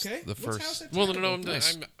comics. It's was okay. The Let's first. have that Well, no, terrible.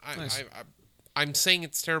 Nice. Nice. I'm saying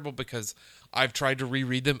it's terrible because I've tried to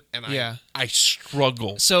reread them and Yeah. I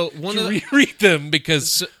struggle So one to of the reread them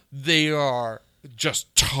because So- they are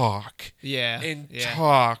just talk yeah and yeah.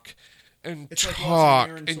 talk and It's like talk.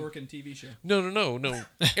 watching an Aaron and Sorkin TV show. No.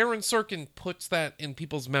 Aaron Sorkin puts that in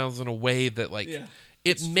people's mouths in a way that, like, Yeah.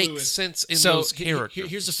 it It's makes fluid. sense in So those characters.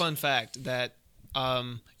 here's a fun fact that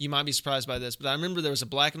you might be surprised by this, but I remember there was a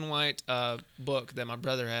black and white book that my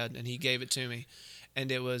brother had, and he gave it to me,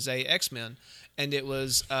 and it was a X-Men, and it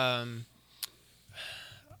was I'm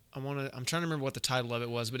trying to remember what the title of it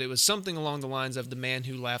was, but it was something along the lines of The Man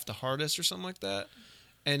Who Laughed the Hardest or something like that,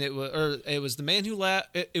 and it was the man who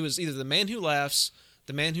it was either The Man Who Laughs,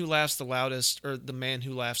 The Man Who Laughs the Loudest, or The Man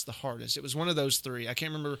Who Laughs the Hardest. It was one of those three. I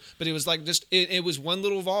can't remember, but it was like just it was one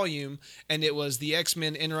little volume, and it was the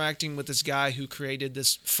X-Men interacting with this guy who created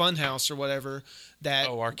this funhouse or whatever. That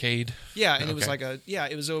arcade. yeah, and it was Okay. like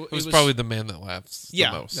it was It was probably the man that laughs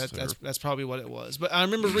yeah, the most. that's probably what it was. But I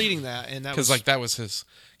remember reading that, and that because was like that was his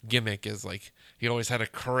gimmick is like he always had a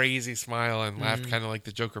crazy smile and laughed kind of like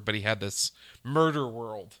the Joker, but he had this murder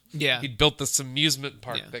world. Yeah. He'd built this amusement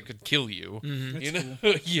park Yeah. that could kill you. That's You know,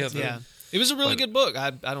 cool. Yeah. It was a really good book. I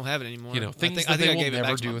don't have it anymore. You know, things I that they I will gave it never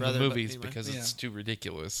back to do my in brother, the but movies anyway. because it's too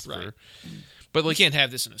ridiculous. Right. But You like, can't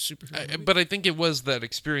have this in a superhero movie. but I think it was that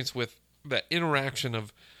experience with that interaction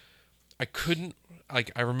of I couldn't like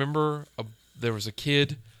I remember there was a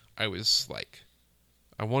kid I was like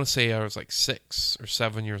I want to say I was like 6 or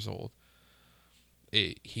 7 years old.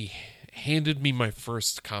 He handed me my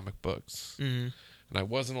first comic books, and I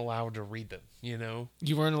wasn't allowed to read them. You know,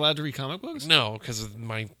 You weren't allowed to read comic books? no, because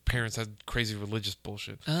my parents had crazy religious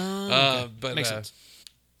bullshit. Oh, okay. But Makes sense.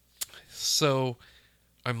 So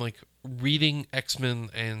I'm like reading X-Men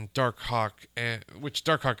and Dark Hawk,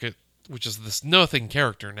 which is this nothing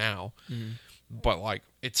character now, but like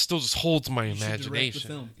it still just holds my should direct the imagination.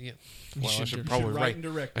 film. Yeah. Well, I should should direct- probably should write write. and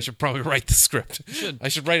direct I it. should probably write the script. should. I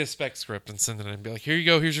should write a spec script and send it in and be like, "Here you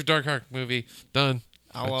go. Here's your Dark Hawk movie. Done."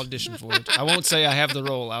 I'll audition for it. I won't say I have the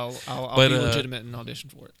role. I'll But, be legitimate and audition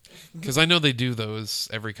for it. Because I know they do those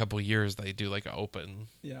every couple of years. They do like an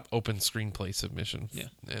Yeah. open screenplay submission. Yeah.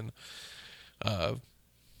 And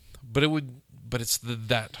but it's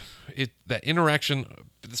that interaction,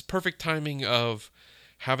 this perfect timing of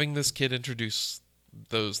having this kid introduce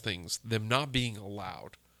those things, them not being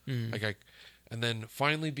allowed, and then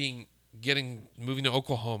finally moving to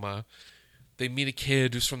Oklahoma. They meet a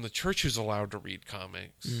kid who's from the church who's allowed to read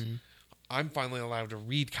comics. I'm finally allowed to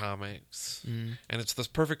read comics, and it's this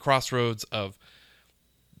perfect crossroads of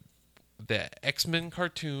the X-Men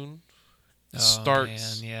cartoon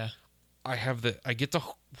starts. Man, yeah. I get to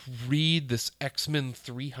read this X-Men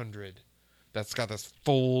 300 that's got this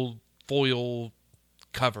foil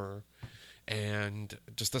cover, and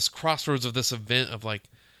just this crossroads of this event of like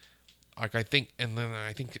I think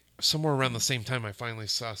somewhere around the same time I finally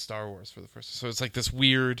saw Star Wars for the first time. So it's like this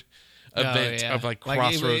weird event of like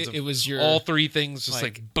crossroads it was your all three things just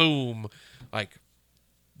like- like boom, like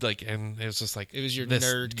and it was just like it was your this,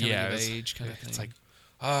 nerd coming yeah, of it's- age kind of thing. It's like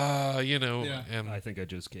and I think I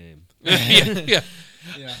just came. yeah,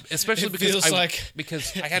 Yeah. especially It because feels like-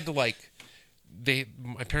 because I had to like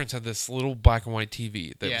my parents had this little black and white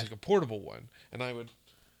TV that Yeah. was like a portable one, and I would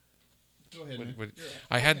Go ahead, man.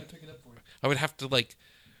 I would have to like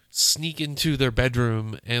sneak into their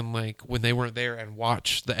bedroom and like when they weren't there and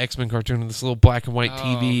watch the X-Men cartoon on this little black and white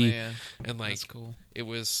TV, man. and like That's cool. it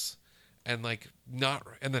was, and like not,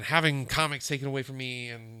 and then having comics taken away from me,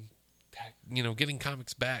 and getting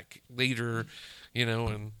comics back later,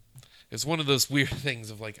 and it's one of those weird things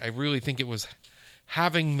of like I really think it was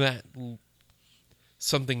having that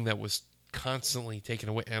something that was constantly taken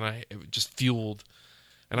away, and it just fueled.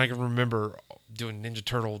 And I can remember doing Ninja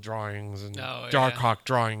Turtle drawings and Dark Hawk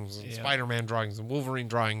drawings and Spider-Man drawings and Wolverine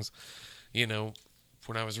drawings,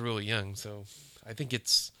 when I was really young. So I think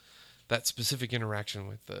it's that specific interaction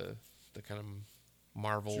with the kind of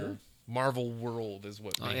Marvel world is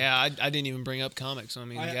what. I didn't even bring up comics. I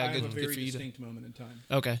mean, I yeah, have a good very for you. distinct moment in time.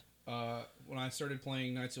 Okay, When I started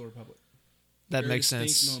playing Knights of the Republic. that Very makes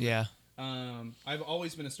distinct sense. moment. Yeah. I've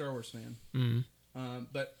always been a Star Wars fan.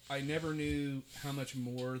 But I never knew how much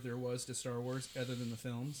more there was to Star Wars other than the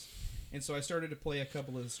films. And so I started to play a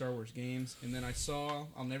couple of the Star Wars games. And then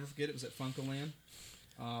I'll never forget, it was at Funkoland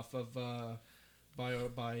off of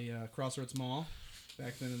by Crossroads Mall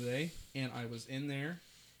back then in the day. And I was in there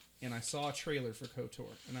and I saw a trailer for KOTOR.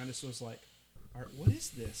 And I just was like, all right, what is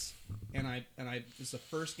this? And I it's the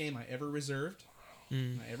first game I ever reserved.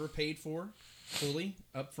 I ever paid for fully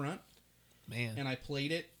up front. Man. And I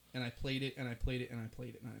played it. And I played it, and I played it, and I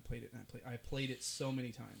played it, and I played it, and I played it so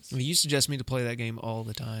many times. Well, you suggest me to play that game all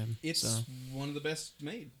the time. It's one of the best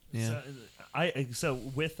made. Yeah. So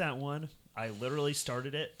with that one, I literally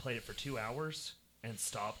started it, played it for 2 hours, and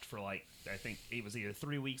stopped for like I think it was either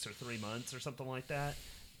 3 weeks or 3 months or something like that,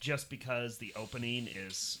 just because the opening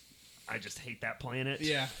is. I just hate that planet.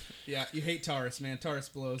 Yeah. You hate Taurus, man. Taurus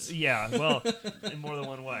blows. Yeah, well, in more than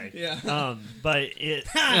one way. Yeah. But it.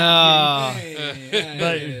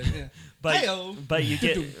 But you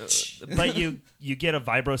get you get a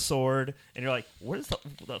vibro sword and you're like, where's the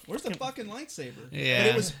fucking lightsaber? Yeah. But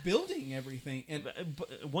it was building everything, and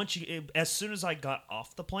But once as soon as I got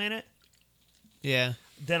off the planet, Yeah.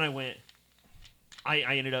 then I went.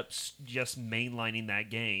 I ended up just mainlining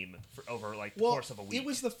that game for over like the course of a week. It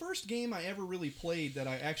was the first game I ever really played that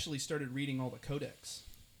I actually started reading all the codex.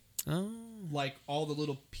 Oh. Like all the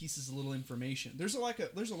little pieces of little information. There's a lot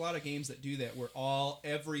of games that do that where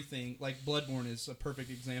everything like Bloodborne is a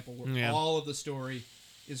perfect example where all of the story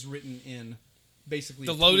is written in basically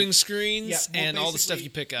The a loading tweet. screens well, and all the stuff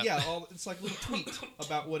basically- you pick up. Yeah, it's like a little tweet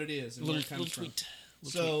about what it is and where it comes from. tweet.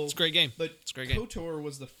 So It's a great game. But It's a great game. KOTOR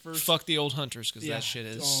was the first. Fuck the old hunters because yeah. that shit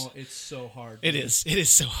is. Oh, it's so hard. It is. It is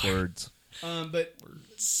so hard. Words. But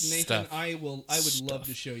Nathan, Stuff. I would love Stuff.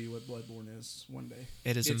 to show you what Bloodborne is one day.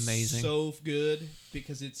 It is It's amazing. so good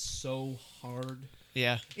because it's so hard.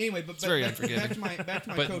 Yeah. Anyway, but very back to unforgiving. my But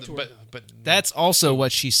KOTOR. but That's also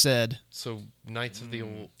what she said. so Knights of the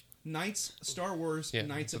Old, Knights, Star Wars, Yeah,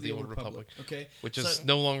 Knights of the Old Republic. Okay, which is So-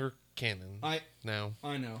 no longer canon I now.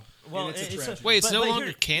 know. Well, and it's a tragedy. Wait, it's But- no but longer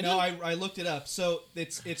here- canon? No, I looked it up. So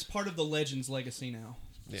it's part of the Legends legacy now.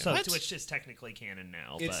 Yeah. So What? which is technically canon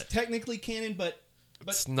now, It's but technically canon, but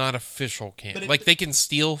It's not official canon. but it- Like they can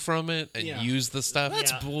steal from it and Yeah. use the stuff.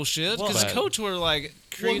 That's Yeah. bullshit. Well, Because but- KOTOR like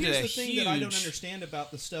created well, a here's the thing huge. that I don't understand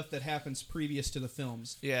about the stuff that happens previous to the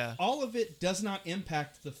films. Yeah. All of it does not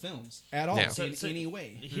impact the films at all Yeah. in So- any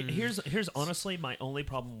way. Here's honestly my only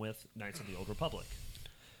problem with Knights of the Old Republic.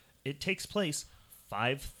 It takes place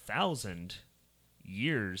 5,000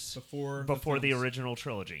 years Before the films. original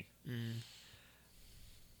trilogy,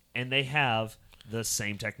 and they have the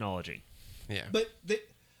same technology. Yeah. But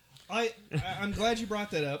I'm glad you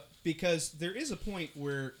brought that up because there is a point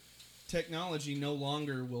where technology no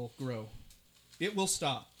longer will grow. It will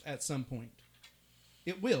stop at some point.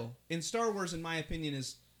 It will. And Star Wars, in my opinion,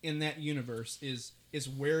 is in that universe is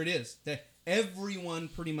where it is. That everyone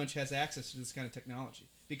pretty much has access to this kind of technology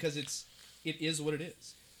because it is what it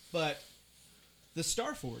is. But the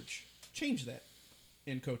Starforge changed that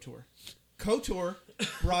in KOTOR. KOTOR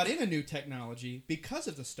brought in a new technology because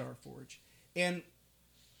of the Starforge. And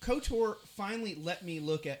KOTOR finally let me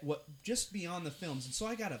look at what just beyond the films. And so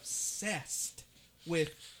I got obsessed with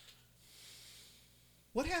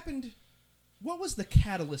what happened. What was the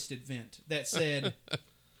catalyst event that said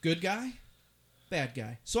good guy, bad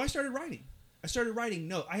guy? So I started writing.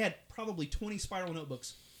 notes. I had probably 20 spiral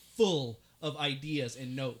notebooks full of ideas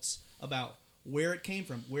and notes about where it came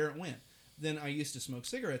from, where it went. Then I used to smoke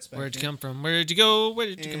cigarettes back Where'd you then, come from? Where'd you go? Where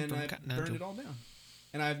did you come and from? I No, burned Joe. it all down.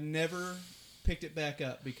 And I've never picked it back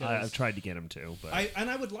up because I've tried to get him to, but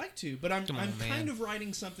I would like to, but I'm Come on, man. kind of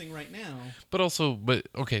writing something right now. But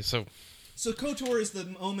okay, so So KOTOR is the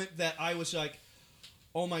moment that I was like,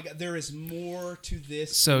 oh my god, there is more to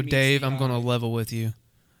this. So, than meets Dave, the I'm going to eye. level with you.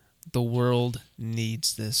 The world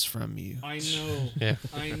needs this from you. I know. Yeah.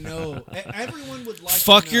 I know. Everyone would like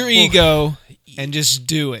Fuck to know. your ego and just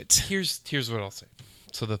do it. here's what I'll say.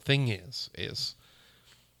 So the thing is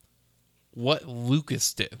what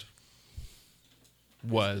Lucas did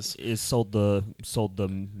was is sold the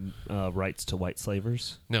rights to white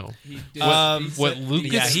slavers. no. He did. What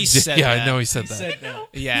Lucas yeah, he did, said yeah, that. I know he said He that. said that.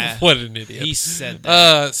 Yeah. What an idiot. He said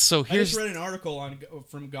that. So I here's just read an article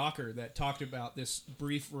from Gawker that talked about this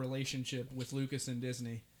brief relationship with Lucas and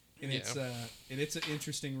Disney, and Yeah. it's an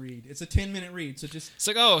interesting read. It's a 10-minute read, so just It's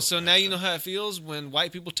like, oh, so now you know how it feels when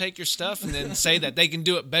white people take your stuff and then say that they can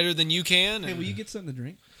do it better than you can. hey, And will you get something to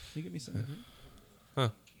drink? Will you get me something to drink? Yeah,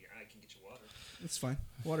 I can get you water. It's fine.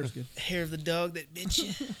 Water's good. hair of the dog that bit you.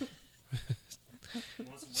 You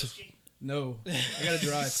want some whiskey? No, I gotta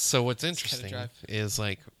drive. so what's interesting drive. is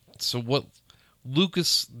like so what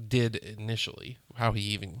Lucas did initially, how he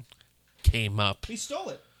even came up He stole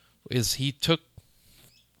it. is he took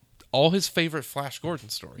all his favorite Flash Gordon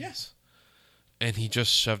stories. Yes. And he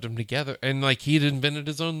just shoved them together. And like he'd invented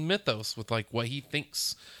his own mythos with like what he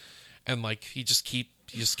thinks. And like he just kept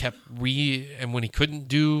and when he couldn't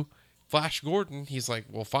do Flash Gordon, he's like,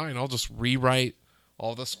 well fine, I'll just rewrite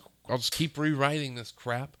all this. I'll just keep rewriting this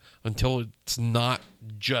crap until it's not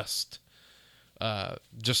just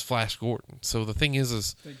Flash Gordon. So the thing is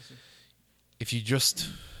Thank you, sir. if you just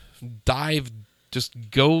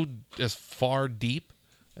go as far deep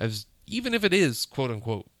as, even if it is quote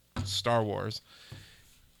unquote Star Wars,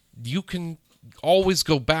 you can always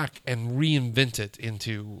go back and reinvent it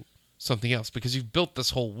into something else because you've built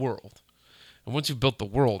this whole world. And once you've built the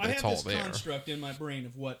world, I it's have all this there. construct in my brain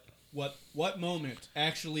of what moment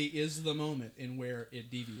actually is the moment in where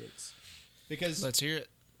it deviates. Because Let's hear it.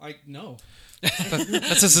 I no.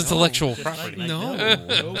 That's his intellectual property. No.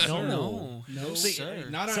 No, sir. No. No, See, sir.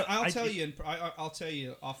 Not. so I'll I- tell you. I'll tell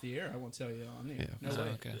you off the air. I won't tell you on the air. Yeah. No way.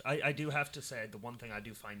 Okay. I do have to say the one thing I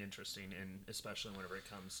do find interesting, and especially whenever it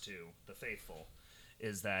comes to The Faithful,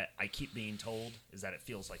 is that I keep being told is that it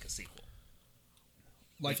feels like a sequel.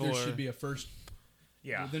 Like there Before- should be a first.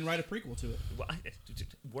 Yeah. Then write a prequel to it. Well,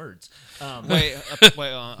 words. Wait.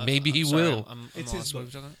 Maybe he sorry, will. I'm It's lost. his What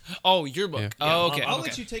book. are we talking about? Oh, your book. Yeah. Oh, Yeah, okay. I'll okay.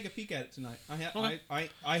 let you take a peek at it tonight. Okay. But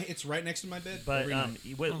it's right next to my bed. But every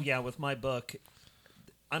night. with my book,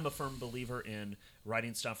 I'm a firm believer in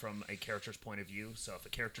writing stuff from a character's point of view. So if a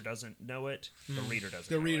character doesn't know it, the reader doesn't.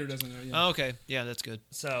 The know reader it. doesn't know. Yeah. Oh, okay. Yeah, that's good.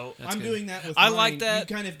 So That's I'm good. doing that with I mine. like that.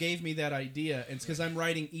 You kind of gave me that idea. And it's because I'm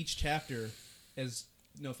writing each chapter as,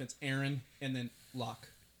 no offense, Aaron and then Locke.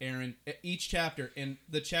 Aaron, each chapter. And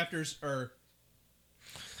the chapters are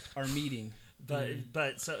meeting.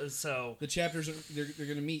 But so The chapters they're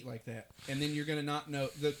going to meet like that, and then you're going to not know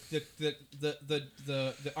the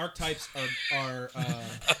archetypes are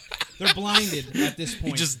they're blinded at this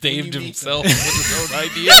point. He just when you Daved meet himself them. with his own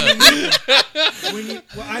idea.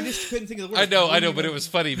 Well, I just couldn't think of the I word. know, but it was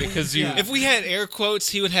funny because you. Yeah. If we had air quotes,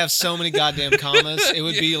 he would have so many goddamn commas. It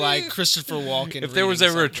would be like Christopher Walken. If there was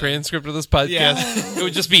reading ever a something. transcript of this podcast, Yeah. it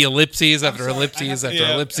would just be ellipses after sorry, I ellipses have- after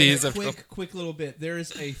yeah. ellipses after. Quick little bit. There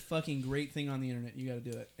is a fucking great thing on the internet. You got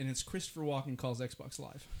to do it, and it's Christopher Walken calls Xbox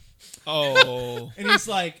Live, Oh. and he's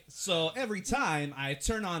like, so every time I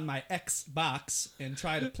turn on my Xbox and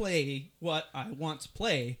try to play what I want to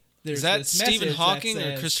play, there's Is that this Stephen message Hawking that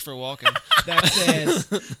or says- Christopher Walken? that says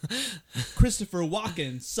Christopher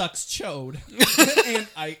Walken sucks chode, and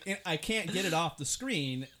I can't get it off the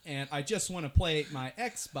screen, and I just want to play my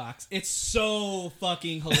Xbox. It's so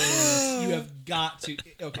fucking hilarious. You have got to.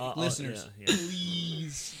 Okay, listeners, yeah.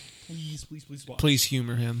 please watch. Please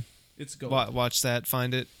humor him. It's gold. Watch that.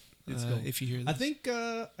 Find it. It's gold. If you hear this. I think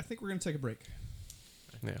we're gonna take a break.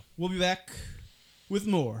 Yeah. We'll be back with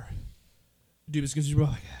more Dubious Consumer.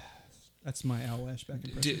 That's my Al Ashback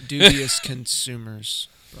impression. Dubious Consumers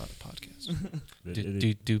podcast.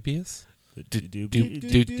 Dubious?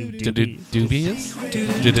 Dubious. Dubious?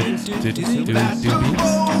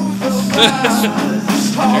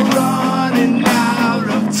 All running out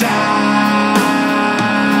of time.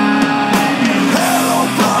 Hello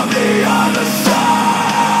from the other side.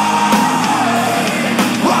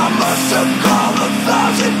 I must have called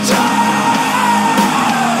 1,000 times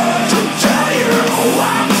to tell you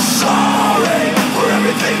I'm sorry for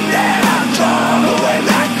everything that I've done. The way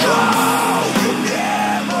that go, you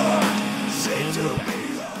never seem to be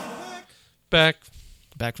Back.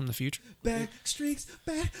 Back from the future. Back streaks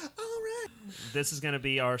back. All right. This is going to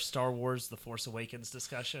be our Star Wars: The Force Awakens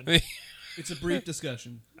discussion. It's a brief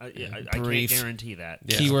discussion. I can't Brief. guarantee that.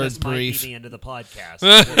 Yeah. Keyword This brief. might be the end of the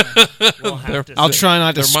podcast. We'll have to I'll see. try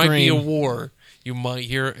not to There scream. might be a war. You might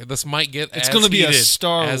hear this might get. It's going gonna to be a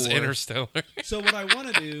Star as War. Interstellar. So what I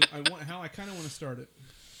want to do, how I kind of want to start it,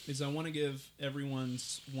 is I want to give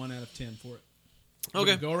everyone's 1 out of 10 for it. We're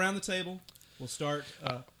Okay. gonna go around the table. We'll start.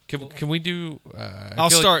 Can we do? I'll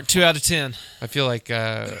start 2 out of 10. I feel like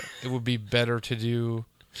it would be better to do.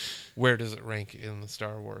 Where does it rank in the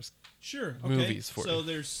Star Wars Sure. Okay. movies for so you?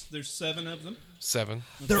 there's 7 of them. 7?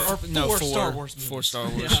 There are four Star Wars movies. 4 Star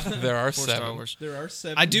Wars. There are 4 7. Star Wars. There are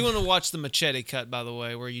 7. I do want to watch the Machete cut, by the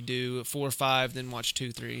way, where you do 4, 5, then watch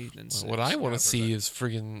 2, 3, then 6. What I want to see is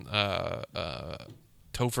friggin'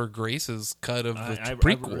 Topher Grace's cut of the I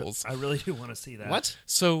prequels. I really do want to see that. What?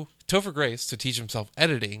 So Topher Grace, to teach himself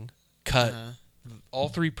editing, cut all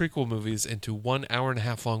 3 prequel movies into 1 hour and a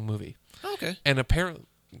half long movie. Okay. And apparently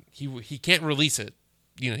he can't release it.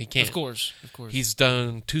 You know, he can't. Of course. He's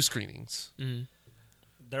done 2 screenings.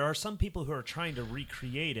 There are some people who are trying to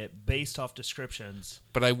recreate it based off descriptions.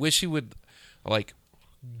 But I wish he would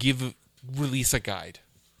release a guide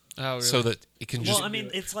Oh, really? so that it can just Well, I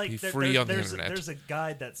mean, it's like be free on the there's internet. there's a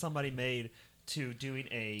guide that somebody made to doing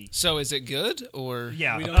a So is it good or?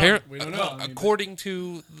 yeah. We don't Appar- know. We don't know. well, I mean, according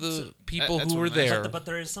to the people that's who what were I'm there, But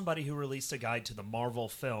there is somebody who released a guide to the Marvel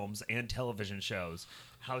films and television shows,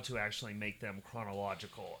 how to actually make them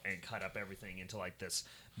chronological and cut up everything into like this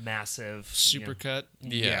massive Supercut.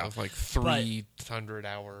 yeah, of like 300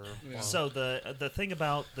 hour. long. So the thing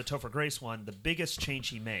about the Topher Grace one, the biggest change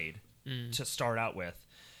he made to start out with,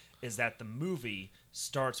 is that the movie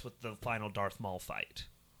starts with the final Darth Maul fight,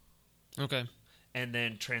 Okay. and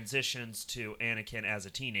then transitions to Anakin as a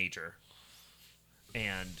teenager,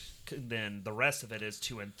 and then the rest of it is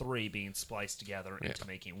 2 and 3 being spliced together into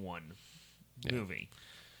making one movie.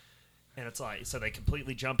 And it's like, so they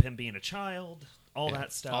completely jump him being a child, all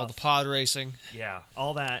that stuff. All the pod racing. Yeah,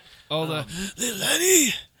 all that. All the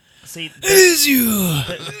Lenny, See, it is you.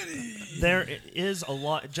 there is a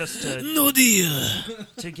lot, just No deal.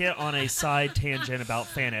 to get on a side tangent about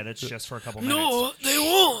fan edits just for a couple minutes. No, they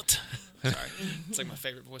won't. Sorry, it's like my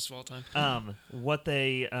favorite voice of all time.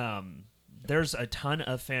 There's a ton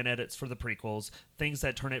of fan edits for the prequels, things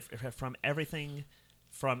that turn it from everything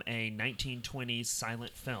from a 1920s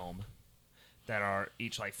silent film that are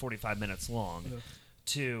each like 45 minutes long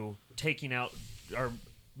to taking out or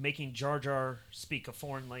making Jar Jar speak a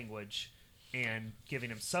foreign language and giving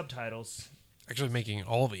him subtitles Actually making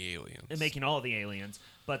all the aliens. and making all of the aliens,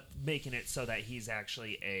 but making it so that he's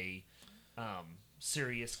actually a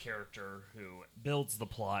serious character who builds the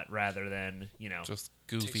plot rather than Just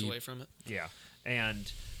Takes goofy. away from it. yeah. And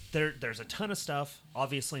there's a ton of stuff.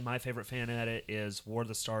 Obviously, my favorite fan edit is War of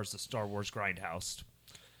the Stars, the Star Wars Grindhouse,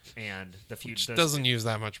 and the Which future doesn't use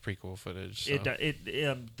that much prequel footage. So.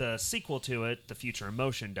 the sequel to it, The Future in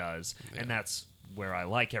Motion, does, and that's where I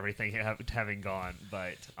like everything having gone.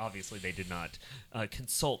 But obviously, they did not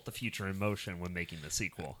consult The Future in Motion when making the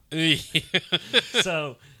sequel.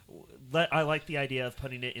 So I like the idea of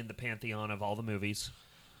putting it in the pantheon of all the movies.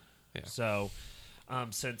 Yeah. So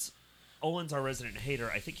since Olen's our resident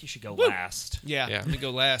hater, I think he should go last. Yeah, Yeah. let me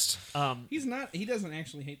go last. He's not. He doesn't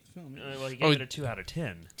actually hate the film. Well, he gave it a 2 out of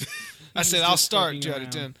 10. I said He's I'll just start fucking 2 out of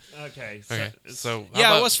around. 10. Okay. Okay, so how Yeah,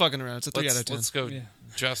 I about- was fucking around. It's a 3 out of 10. Let's go, Yeah.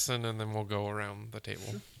 Justin, and then we'll go around the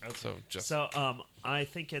table. So, Justin. So I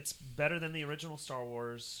think it's better than the original Star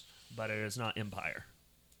Wars, but it is not Empire.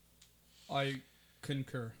 I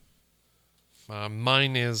concur.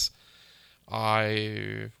 Mine is,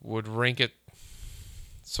 I would rank it.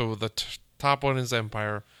 So the top one is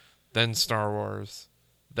Empire, then Star Wars,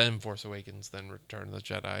 then Force Awakens, then Return of the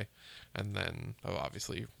Jedi, and then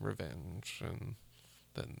obviously Revenge, and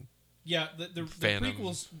then Yeah, the Phantom.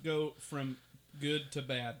 prequels go from good to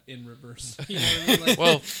bad in reverse. You know what I mean? Like,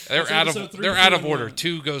 well, they're It's out episode of 3, they're 2, out of and order. 1.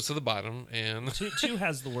 2 goes to the bottom, and Two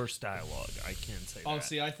has the worst dialogue. I can say oh, that.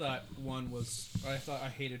 see, I thought one was. I thought I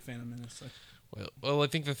hated Phantom Menace. well, I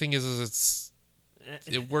think the thing is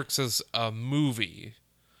it works as a movie,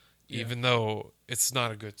 even though it's not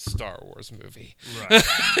a good Star Wars movie. Right.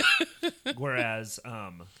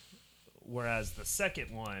 whereas the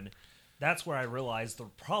second one, that's where I realized the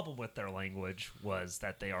problem with their language was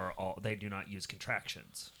that they do not use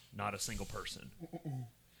contractions, not a single person,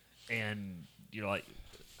 and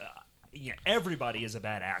everybody is a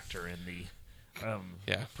bad actor in the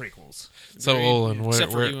prequels. So, Very- Olen,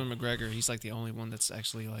 Except for where Ewan McGregor, he's like the only one that's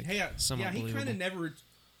actually like Hey, somewhat yeah, he believable. kind of never.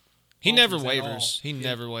 He never falters at wavers. all. He Yeah.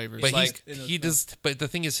 never wavers. but Like in those he does. But the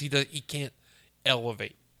thing is, he can't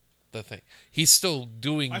elevate the thing. He's still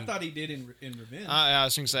doing. I thought he did in Revenge. I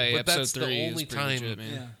was going to say, But episode that's the 3 only is pretty time legit,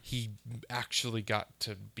 man. Yeah. he actually got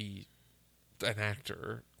to be an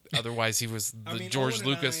actor. Otherwise, he was the I mean, George Owen and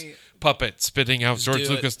Lucas I- puppet spitting out George Do it.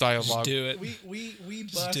 Lucas dialogue. Just do it. we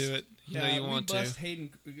Just bust. do it. You know you want we bust to. Hayden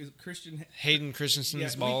Hayden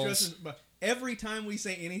Christensen's we balls. dress but every time we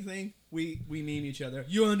say anything, we meme each other.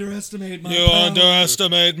 You underestimate my You power.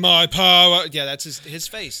 underestimate my power. Yeah, that's his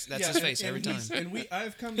face. That's Yeah, his face and every time.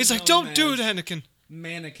 I've come. He's to like, know "Don't him do as it, Anakin."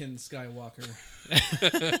 Mannequin Skywalker.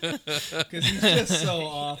 Because he's just so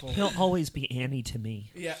awful. He'll always be Annie to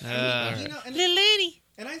me. Yeah, and, Little Annie.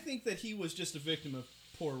 and I think that he was just a victim of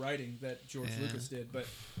poor writing that George Yeah. Lucas did. But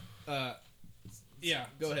yeah,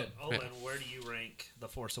 go ahead. Owen, where do you rank The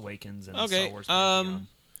Force Awakens and Okay, Star Wars Pantheon?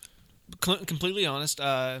 Completely honest,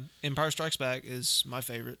 Empire Strikes Back is my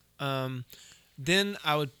favorite. Then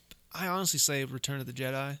I honestly say Return of the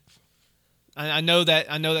Jedi. I know that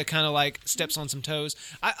kind of like steps on some toes.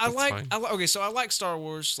 So I like Star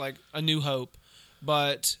Wars, like A New Hope,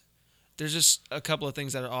 but there's just a couple of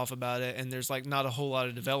things that are off about it, and there's like not a whole lot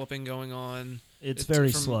of developing going on. It's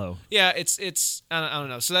very slow. Yeah, it's I don't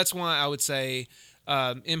know. So that's why I would say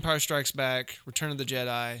Empire Strikes Back, Return of the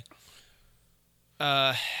Jedi.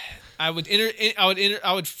 I would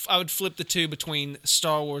flip the two between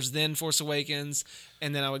Star Wars, then Force Awakens,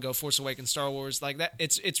 and then I would go Force Awakens, Star Wars. Like that,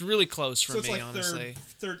 it's really close for So it's me, like honestly.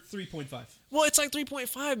 third 3.5. Well, it's like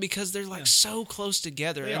 3.5 because they're like so close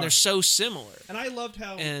together They and are. they're so similar. And I loved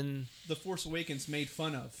how And The Force Awakens made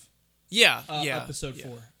fun of episode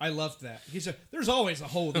 4. I loved that. He said, "There's always a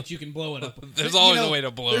hole that you can blow it up. There's always a way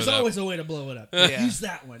to blow it There's up." always a way to blow it up. Yeah. Use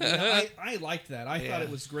that one." I liked that. I Yeah. thought it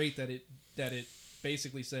was great that it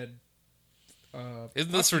basically said,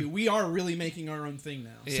 Isn't this "Fuck you, we are really making our own thing now."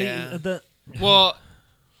 Yeah. See, Well,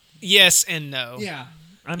 yes and no. Yeah.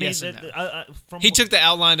 I mean, Yes and no. from He took the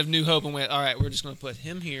outline of New Hope and went, "All right, we're just going to put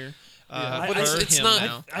him here." But her, it's him not-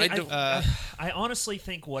 now. I honestly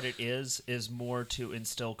think what it is more to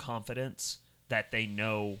instill confidence that they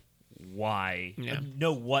know why,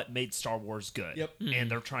 know what made Star Wars good. Yep.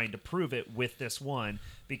 And they're trying to prove it with this one,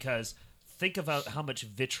 because think about how much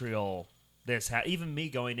vitriol this had. Even me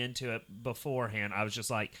going into it beforehand, I was just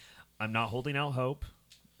like, I'm not holding out hope.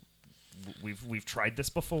 We've tried this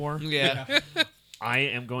before. Yeah. I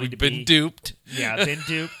am going We've to been be duped. Yeah, been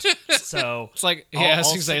duped. So It's like, I'll- yeah, I was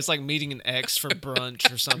I'll going to say, it's like meeting an ex for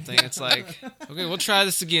brunch or something. It's like, okay, we'll try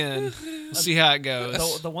this again. We'll see how it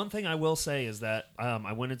goes. The one thing I will say is that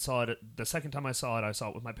I went and saw it. The second time I saw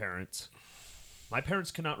it with my parents. My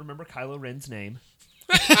parents could not remember Kylo Ren's name.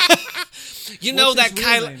 You know What's that his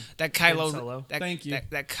real name? Solo. Thank you.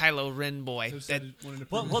 That Kylo Ren boy. Who That, said wanted to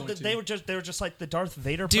Well, prove a well, point to they you. were just like the Darth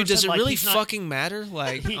Vader. dude, person. does it Like, really he's not- fucking matter?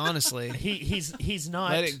 Like, honestly, He's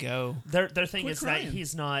not. let it go, Their thing Quit is crying. that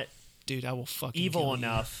he's not dude. I will fucking evil kill you.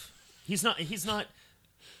 enough. He's not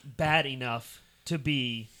bad enough to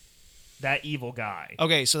be that evil guy.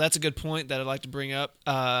 Okay, so that's a good point that I'd like to bring up.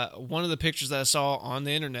 One of the pictures that I saw on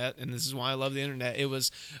the internet, and this is why I love the internet, it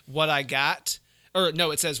was what I got. Or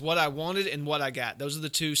no, it says what I wanted and what I got. Those are the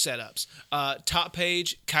two setups. Top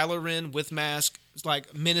page, Kylo Ren with mask,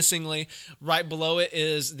 like menacingly. Right below it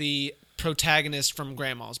is the protagonist from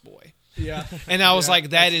Grandma's Boy. Yeah. And I was Yeah, like,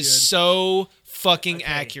 that that's is good. so fucking Okay,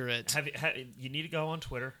 accurate. You need to go on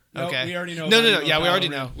Twitter. No, Okay. we already know. No, about no, no. Emo Yeah, we Kylo already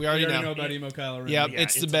Ren. know. We already know. about Emo Kylo Ren. Yep, Yeah,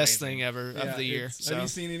 it's the it's best amazing. thing ever Yeah, of the year. it's- So. Have you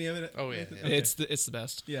seen any of it? Oh, yeah, yeah. It's the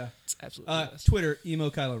best. Yeah. It's absolutely the best. Twitter, Emo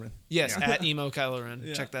Kylo Ren. Yes, Yeah. at Emo Kylo Ren.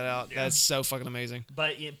 Yeah. Check that out. Yeah. That's so fucking amazing.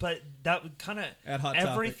 But that would kind of At Hot Topic.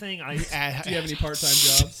 everything I Do you have any part-time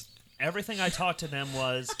jobs? everything I talked to them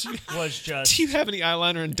was just Do you have any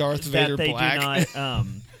eyeliner in Darth that Vader they black? do not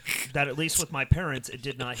that at least with my parents it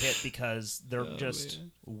did not hit because there Oh, just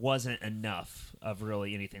wasn't enough of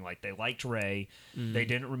really anything. Like they liked Rey, Mm. they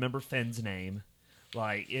didn't remember Finn's name.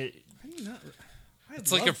 Like it How do you not? I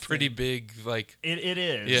It's like a love pretty Finn. big, like, it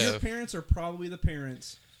is. Yeah. Your parents are probably the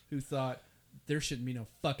parents who thought there shouldn't be no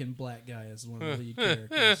fucking black guy as one of the lead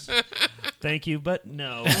characters. Thank you, but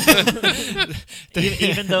no.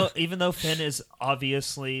 even though Finn is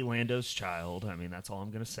obviously Lando's child, I mean that's all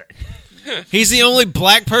I'm gonna say. He's the only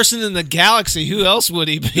black person in the galaxy. Who else would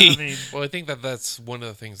he be? I mean, well, I think that's one of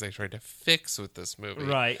the things they tried to fix with this movie.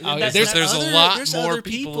 right? Oh, That's- There's that's- a lot there's more other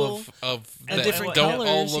people people of and that different don't all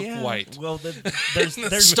colors, look yeah. white. well,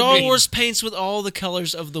 there's Star the Wars paints with all the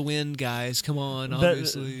colors of the wind, guys. Come on,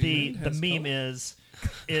 obviously. the meme is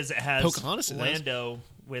it has Pocahontas does. Lando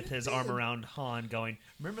with his arm around Han going,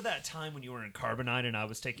 remember that time when you were in Carbonite and I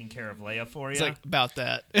was taking care of Leia for you? It's like about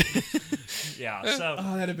that. Yeah, so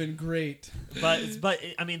Oh, that'd have been great. but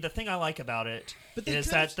I mean the thing I like about it But they is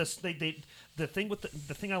kind that the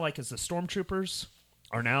thing I like is the stormtroopers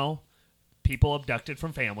are now people abducted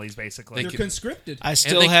from families basically. They're conscripted. I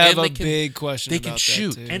still they- have and a they can- big question they about can that,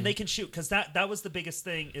 shoot. too. And they can shoot because that was the biggest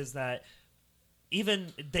thing is that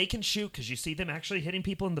even they can shoot because you see them actually hitting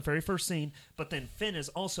people in the very first scene, but then Finn is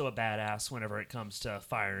also a badass whenever it comes to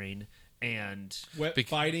firing and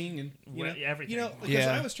Fighting and you know, everything. You know, because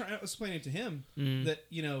Yeah. I was explaining to him that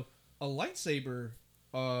a lightsaber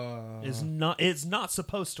is not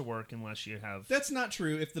supposed to work unless you have. That's not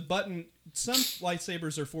true. If the button, some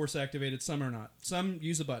lightsabers are force activated, some are not. Some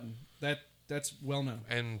use a button. That's well known.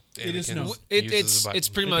 And It is Anakin known. uses a button. It's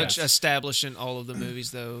pretty It much does. established in all of the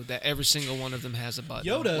movies though that every single one of them has a button.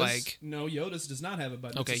 Yoda's does not have a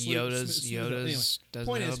button. Okay, It's a smooth- Yoda's smooth button. Anyway, doesn't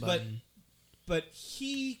point have is, a button. but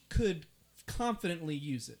he could confidently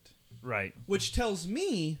use it, Right. which tells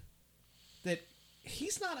me that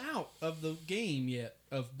he's not out of the game yet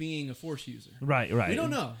of being a force user. Right. We don't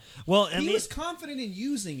know. Well, I he mean, was confident in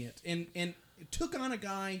using it and took on a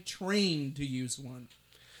guy trained to use one.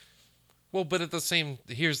 Well, but at the same,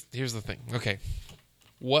 here's the thing. Okay,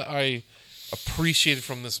 what I appreciated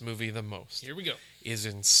from this movie the most Here we go. is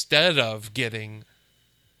instead of getting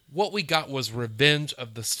what we got was Revenge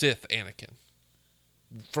of the Sith Anakin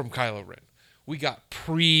from Kylo Ren. We got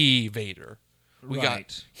pre-Vader. We got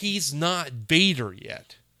Right. he's not Vader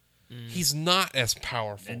yet. He's not as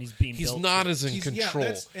powerful. And he's being built not to- as in He's- yeah, control.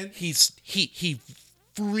 that's- and- he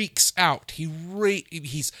freaks out.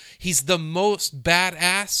 He's the most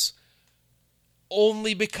badass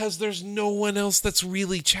only because there's no one else that's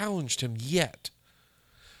really challenged him yet.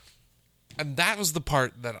 And that was the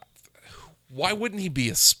part that why wouldn't he be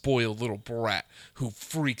a spoiled little brat who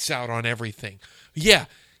freaks out on everything? Yeah,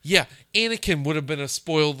 Anakin would have been a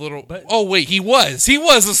spoiled little. Oh wait, he was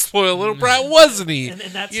a spoiled little brat, wasn't he? And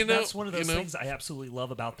that's that's one of those you know? things I absolutely love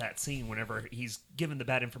about that scene. Whenever he's given the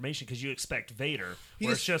bad information, because you expect Vader, He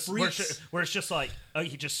where it's just just freaks. where it's just like, oh,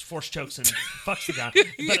 he just force chokes and fucks the guy.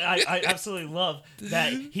 But I absolutely love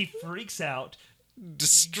that he freaks out,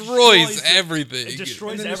 destroys it, everything. it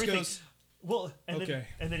destroys And then just everything. goes, Well, and Okay.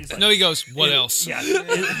 then he's like, No, he goes, what else? Yeah.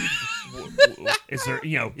 Is there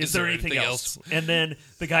is there anything else? And then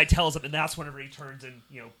the guy tells him, and that's whenever he turns and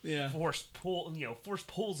Yeah. force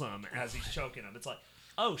pulls him as he's choking him. It's like,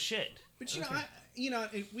 oh shit. But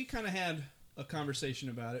we kind of had a conversation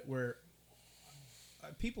about it where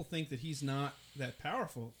people think that he's not that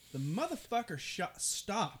powerful. The motherfucker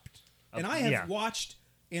stopped, and I have yeah. watched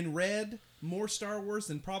and read more Star Wars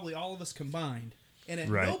than probably all of us combined. And at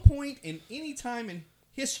Right. no point in any time in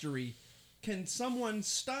history can someone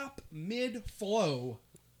stop mid-flow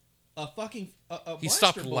a fucking a He blaster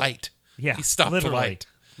stopped bolt. light. Yeah, He stopped literally. light.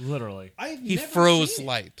 Literally. He froze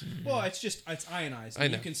light. Well, it's ionized. I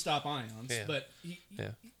And know. you can stop ions, Yeah. but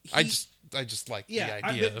Yeah. he- I just like yeah. the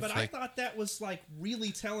idea But of I like, thought that was like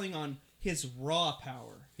really telling on his raw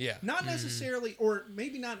power. Yeah. Not necessarily, or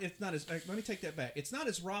maybe not. It's not his. Let me take that back. It's not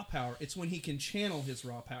his raw power. It's when he can channel his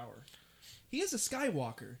raw power. He is a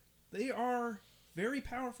Skywalker. They are very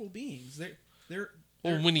powerful beings. They're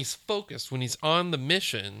well, when he's focused, when he's on the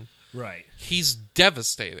mission, Right. he's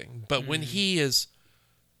devastating. But when he is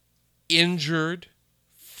injured,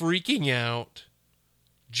 freaking out,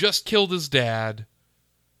 just killed his dad,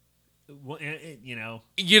 Well, you know.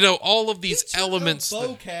 all of these he took elements. a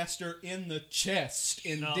that- bowcaster in the chest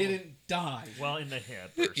and No. didn't die. Well, in the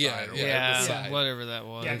hip. Or Yeah, side or yeah. whatever. Yeah, the side. whatever that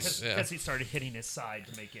was. Yeah, Yeah. because he started hitting his side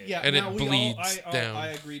to make it. Yeah, And it now bleeds down. I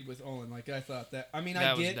agreed with Olen. Like I thought that. I mean, That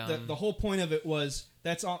I was get dumb. the whole point of it was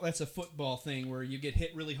that's a football thing where you get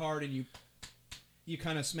hit really hard and you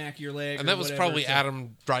kind of smack your leg. and or that was whatever probably to-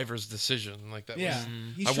 Adam Driver's decision. Like that Yeah,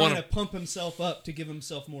 was. he's I trying wanna- to pump himself up to give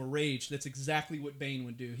himself more rage. That's exactly what Bane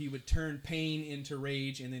would do. He would turn pain into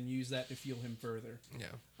rage and then use that to fuel him further.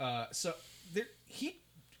 Yeah. So there,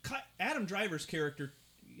 Adam Driver's character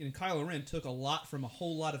in Kylo Ren took a lot from a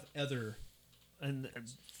whole lot of other And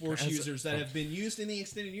Force as- users that have been used in the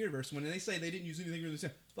extended universe. When they say they didn't use anything really,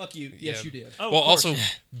 fuck you. Yes, Yeah. you did. Oh, Well, of course. also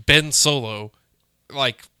Ben Solo,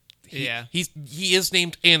 like Yeah. he is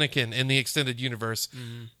named Anakin in the extended universe,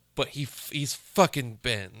 but he's fucking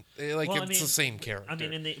Ben. Like Well, I it's mean- the same character. I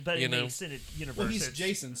mean, in the extended universe, Well, he's it's-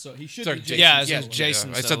 Jason, so he should Sorry, be Jason. Jason. Yeah, Solo. it's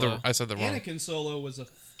Jason I Solo. I said the wrong. Anakin Solo was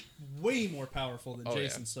way more powerful than Oh, yeah.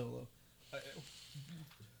 Jason Solo.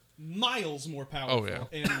 Miles more powerful. Oh,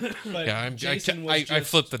 But Yeah, Jason was I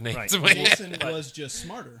just, flipped the names Right. in my head. Jason was just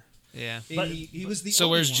smarter. Yeah. And But- he was the So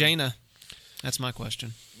only where's one. Jaina? That's my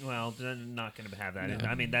question. well, they're not going to have that. In.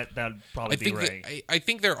 I mean, that'd probably I be think Rey. I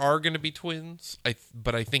think there are going to be twins.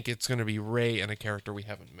 But I think it's going to be Rey and a character we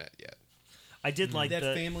haven't met yet. I did like That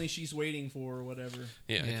the family she's waiting for or whatever.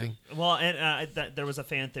 Yeah, I Yeah. think. well, and there was a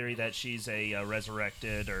fan theory that she's a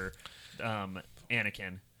resurrected or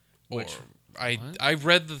Anakin, which I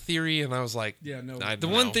read the theory and I was like, Yeah, no. I The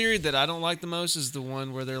don't one know. theory that I don't like the most is the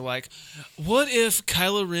one where they're like, what if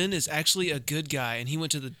Kylo Ren is actually a good guy and he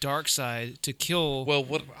went to the dark side to kill Well,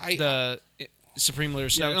 what the Supreme Leader?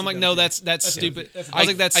 Yeah, I'm that's like, a no, dumb that's That's a stupid. dumb- that's a I was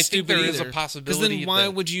like, dumb- that's I think stupid there is a either. possibility Because then why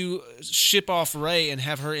that- would you ship off Rey and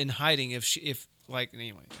have her in hiding if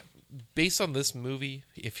anyway? Based on this movie,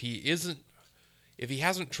 if he hasn't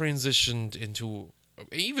transitioned into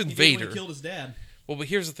even He did when Vader. he killed his dad. Well, but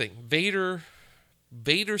here's the thing: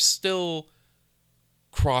 Vader still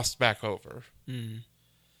crossed back over, and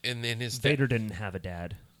then his Vader didn't have a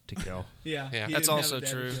dad to kill. Yeah, Yeah. he That's didn't have also a dad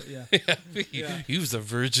true. to kill- Yeah, he, he was a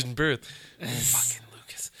virgin birth. Fucking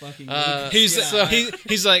Lucas. fucking. He's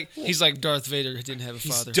yeah. he's like Darth Vader who didn't have a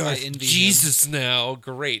He's father. I Darth envy him. Jesus now.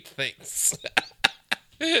 Great, thanks.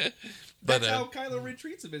 That's but how Kylo Ren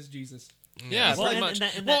treats him as Jesus. Yeah, Well, pretty and- much. and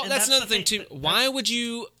that- and well, that- that's and another that's thing the too. thing.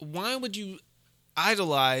 Why would you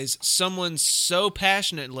idolize someone so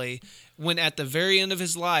passionately when at the very end of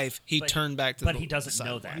his life he But- turned back to but the he doesn't side?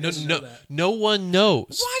 know that. He no, doesn't no, know that. no one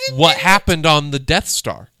knows Why didn't what they- happened on the Death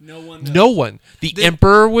Star. No one. No one. The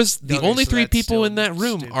Emperor was the Okay, only so three that's people still in that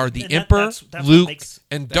room stupid. are the And that- Emperor, that's what Luke, makes-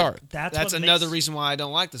 and Darth. That's That's what another makes, reason why I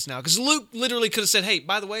don't like this now. Because Luke literally could have said, "Hey,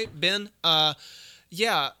 by the way, Ben,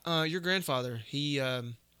 your grandfather, He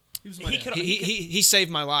was my He dad. could- he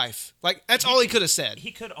saved my life." Like that's all he could have said.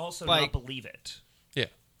 He could also Like- not believe it Yeah,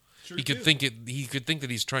 True he could too. think it. He could think that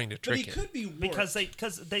he's trying to But trick he him. could be warped.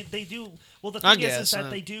 because they do. Well, the I thing is guess,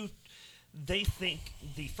 that they think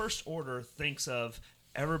the First Order thinks of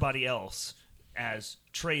everybody else as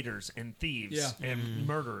traitors and thieves Yeah. and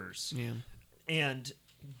murderers. Yeah. And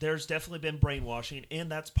there's definitely been brainwashing,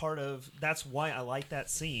 and that's why I like that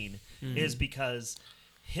scene is because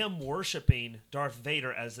him worshiping Darth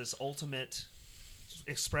Vader as this ultimate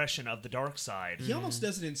expression of the dark side. He almost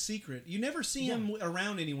does it in secret. You never see him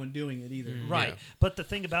around anyone doing it either. Right. Yeah. But the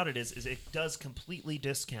thing about it is it does completely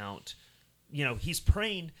discount, he's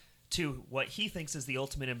praying to what he thinks is the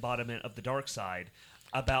ultimate embodiment of the dark side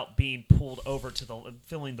about being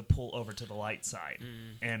feeling the pull over to the light side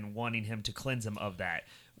and wanting him to cleanse him of that,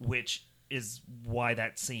 which is why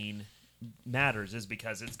that scene matters, is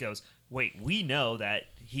because it goes, wait, we know that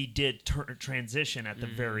he did transition at the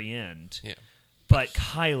very end. Yeah. But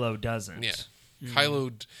Kylo doesn't. Yeah.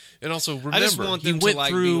 Kylo, and also I just remember want he them to, went like,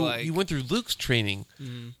 be through like- he went through Luke's training,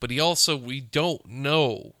 but we don't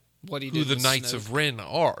know what he who did the with Knights Snoke. of Ren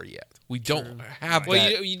are yet. We don't have Well,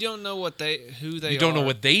 that. you don't know who they You don't know are.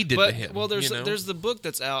 what they did but, to him. Well, there's you know? there's the book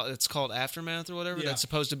that's out. It's called Aftermath or whatever. Yeah. That's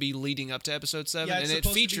supposed to be leading up to Episode 7, Yeah, it's and it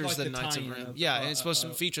supposed to be features like the the Knights of tie-in Ren. of- Yeah, and it's supposed to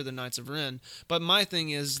feature the Knights of Ren. But my thing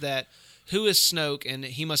is that who is Snoke, and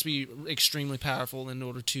he must be extremely powerful in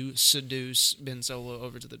order to seduce Ben Solo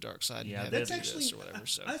over to the dark side. Yeah, and have That's him do actually this or whatever.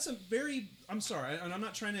 So that's a very. I'm sorry, and I'm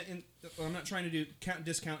not trying to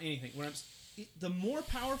discount anything. The more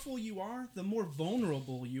powerful you are, the more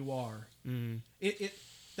vulnerable you are.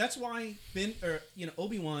 That's why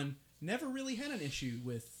Obi-Wan never really had an issue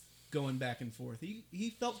with going back and forth.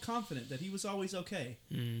 He felt confident that he was always okay.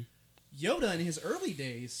 Yoda in his early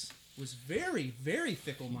days was very, very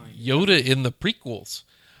fickle-minded. Yoda in the prequels.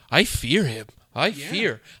 I fear him. I Yeah.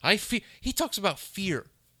 fear. He talks about fear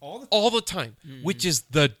All the time, which is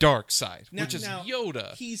the dark side, Now- which is now,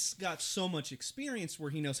 Yoda. He's got so much experience where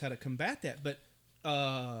he knows how to combat that. But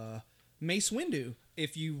Mace Windu,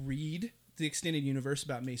 if you read the extended universe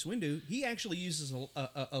about Mace Windu, he actually uses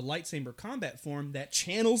a lightsaber combat form that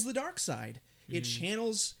channels the dark side. It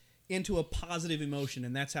channels into a positive emotion,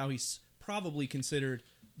 and that's how he's probably considered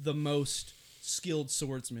the most skilled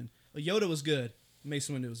swordsman. Yoda was good. Mace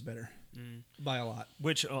Windu was better by a lot.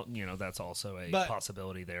 Which that's also a But-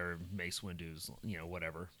 possibility there. Mace Windu's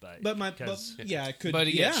whatever, but It could. but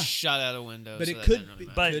he yeah, got shot out a window. but so it that could. didn't really Be,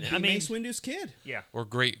 matter. But, could be I mean- Mace Windu's kid. yeah. Or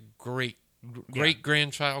great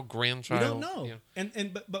grandchild. We don't know. Yeah.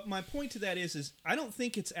 But my point to that is I don't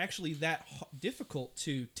think it's actually that difficult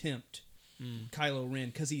to tempt Kylo Ren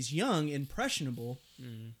because he's young, impressionable,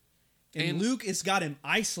 and Luke has got him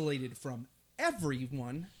isolated from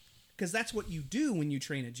everyone. Because that's what you do when you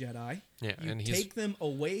train a Jedi. Yeah, you and he's- take them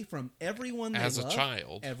away from everyone they As a love,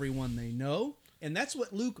 child. everyone they know, and that's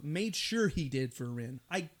what Luke made sure he did for Ren.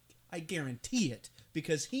 I guarantee it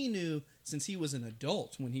because he knew since he was an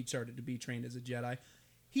adult when he started to be trained as a Jedi,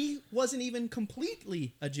 he wasn't even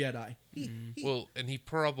completely a Jedi. Well, and he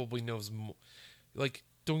probably knows more. Like,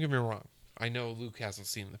 don't get me wrong. I know Luke hasn't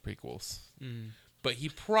seen the prequels, but he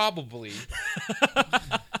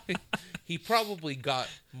probably got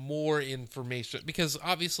more information because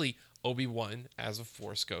obviously Obi-Wan, as a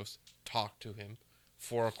Force ghost, talked to him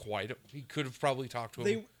for he could have probably talked to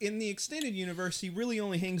him. In the extended universe, he really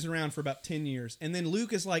only hangs around for about 10 years, and then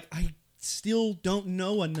Luke is like, I still don't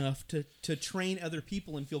know enough to train other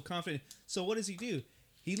people and feel confident. So what does he do?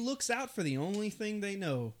 He looks out for the only thing they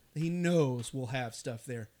know. He knows we'll have stuff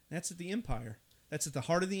there. That's at the Empire. That's at the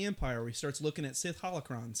heart of the Empire where he starts looking at Sith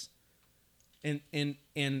holocrons. And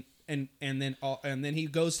then he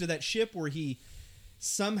goes to that ship where he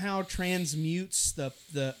somehow transmutes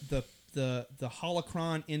the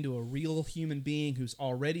holocron into a real human being who's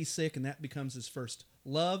already sick, and that becomes his first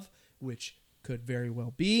love, which could very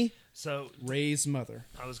well be Rey's mother.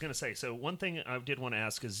 I was going to say, so one thing I did want to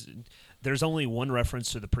ask is there's only one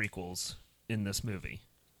reference to the prequels in this movie.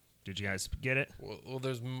 Did you guys get it? Well,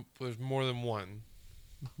 there's more than one.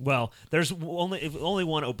 Well, there's only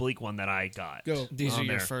one oblique one that I got. Go. These are on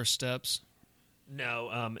your there. first steps.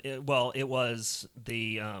 No, it was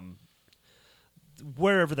the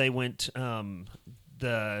wherever they went,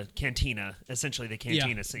 the cantina, essentially the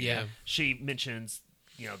cantina scene. Yeah. She mentions,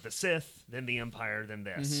 the Sith, then the Empire, then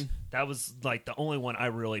this. That was like the only one I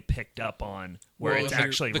really picked up on where Well, it's the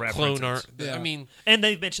actually clone references. art. Yeah. I mean, And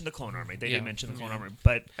they mentioned the clone army. They Yeah. did mention the clone army,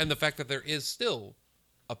 but and the fact that there is still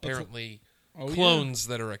apparently Oh, yeah. clones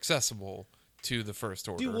that are accessible to the First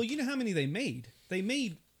Order. Dude, well, you know how many they made? They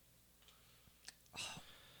made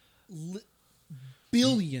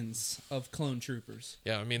billions of clone troopers.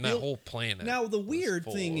 yeah, I mean that whole planet. Now the was weird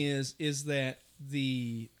full thing of- is that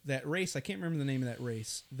that race, I can't remember the name of that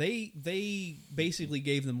race. They basically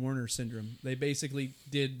gave them Werner syndrome. They basically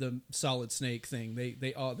did the Solid Snake thing.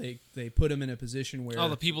 They put them in a position where All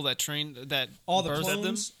the people that trained that all the birthed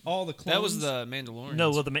clones, them. all the clones. That was the Mandalorians. no,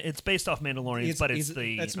 well, it's based off Mandalorians, but it's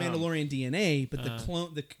the that's Mandalorian DNA. But the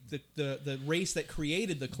clone, the race that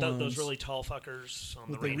created the clones, those really tall fuckers on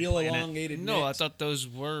with the the rainy real planet. elongated. No, I necks. thought those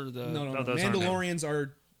were the. No. those aren't. Mandalorians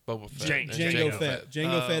are Boba Fett. Jango and Jango Fett.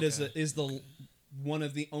 Jango Fett okay. is the one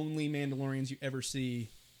of the only Mandalorians you ever see,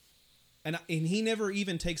 and he never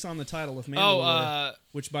even takes on the title of Mandalore,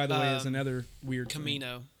 which by the way is another weird thing.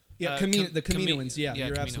 Camino. Yeah, the Kaminoans. Yeah,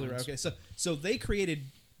 you're absolutely right. Okay, so they created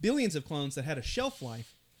billions of clones that had a shelf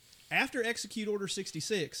life. After Execute Order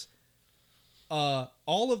 66, all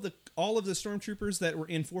of the stormtroopers that were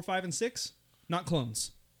in 4, 5, and 6, not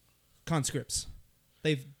clones, conscripts.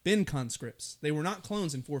 They've been conscripts. They were not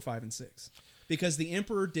clones in 4, 5, and 6 because the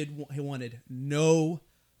Emperor wanted no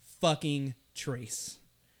fucking trace,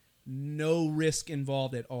 no risk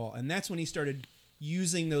involved at all, and that's when he started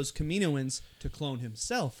using those Kaminoans to clone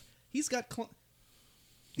himself. He's got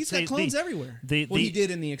See, clones everywhere. He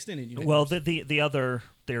did in the extended universe. Well, the other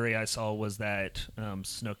theory I saw was that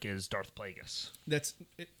Snoke is Darth Plagueis.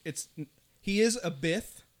 He is a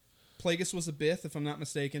Bith. Plagueis was a Bith, if I'm not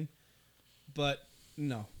mistaken. But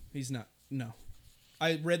no, he's not. No.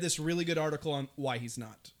 I read this really good article on why he's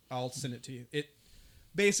not. I'll send it to you. It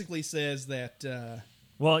basically says that...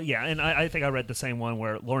 well, yeah, and I think I read the same one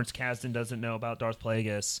where Lawrence Kasdan doesn't know about Darth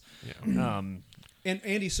Plagueis. Yeah. And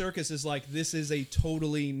Andy Serkis is like, this is a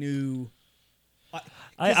totally new...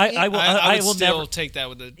 I would will still never take that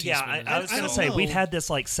with a teaspoon. Yeah, I was I going to don't say, know. we've had this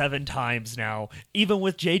like 7 times now. Even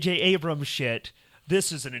with J.J. Abrams shit,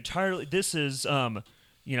 this is this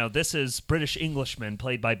is British Englishman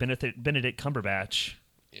played by Benedict Cumberbatch.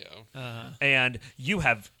 Yeah. And you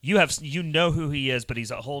know who he is, but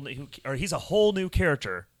he's a whole new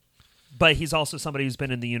character. But he's also somebody who's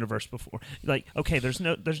been in the universe before. Like, okay, there's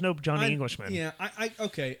no Johnny Englishman. Yeah,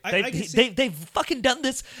 okay. They've fucking done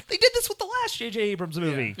this. They did this with the last J.J. Abrams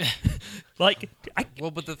movie. But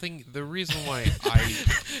the reason why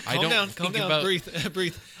I Calm don't down, think calm down, about breathe.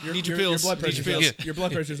 Need your pills. Your blood Need your pressure's pills. up. Your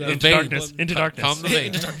blood pressure's up. Into darkness. Into darkness. Calm the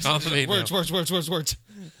vein. Calm the vein. Words.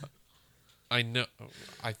 I know.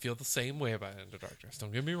 I feel the same way about Into Darkness.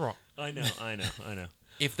 Don't get me wrong. I know.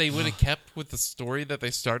 If they would have kept with the story that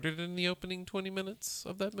they started in the opening 20 minutes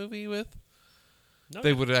of that movie with,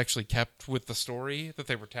 they would have actually kept with the story that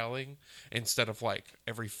they were telling instead of like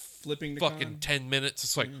every Flipping the fucking con. 10 minutes.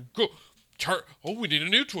 It's like, go. We need a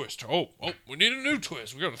new twist. We need a new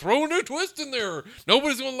twist. We got to throw a new twist in there.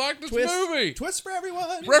 Nobody's going to like this movie. Twist for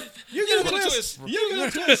everyone. You get a twist. You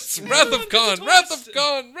get a twist. Wrath of Khan. Wrath of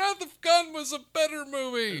Khan was a better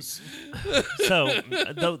movie. So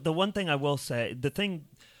the one thing I will say,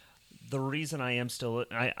 the reason I am still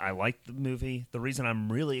I like the movie. The reason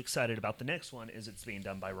I'm really excited about the next one is it's being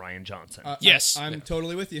done by Ryan Johnson. Yes. I'm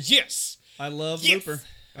totally with you. Yes. I love Yes. Looper.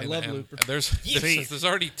 I love Looper. There's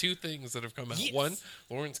already 2 things that have come out. Yes. One,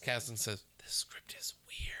 Lawrence Kasdan says this script is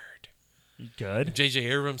weird. Good. J.J.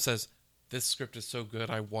 Abrams says this script is so good.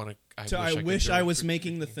 I wish I was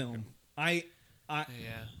making the film. I Yeah.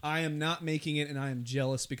 am not making it, and I am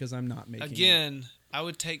jealous because I'm not making it. Again, I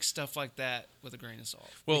would take stuff like that with a grain of salt.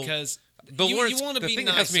 Well, because the you want to the be thing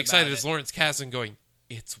nice that has me excited about is it. Lawrence Kasdan going,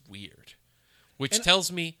 it's weird, which And- tells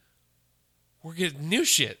me we're getting new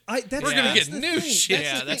shit. We're gonna get new shit.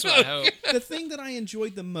 Yeah, that's what I hope. The thing that I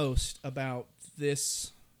enjoyed the most about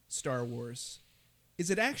this Star Wars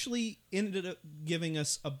is it actually ended up giving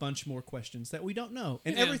us a bunch more questions that we don't know,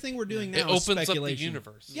 and Yeah. everything we're doing It now is opens up the speculation.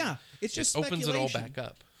 universe. Yeah, it's just It opens it all speculation. back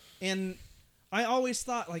up. And I always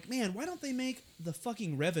thought, like, man, why don't they make the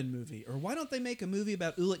fucking Revan movie? Or why don't they make a movie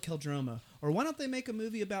about Ulick Qel-Droma? Or why don't they make a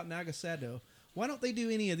movie about Nagasado? Why don't they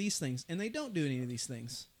do any of these things? And they don't do any of these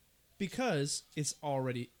things. Because it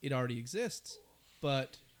already exists.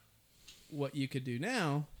 But what you could do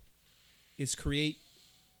now is create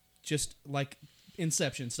just like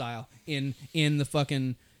Inception style in the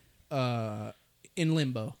fucking in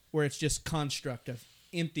Limbo, where it's just construct of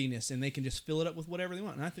emptiness, and they can just fill it up with whatever they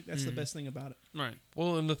want. And I think that's the best thing about it. Right.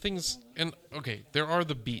 Well, and the things, and okay, there are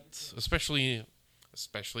the beats, especially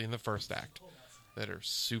in the first act, that are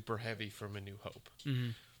super heavy from A New Hope. Mm-hmm.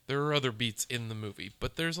 There are other beats in the movie,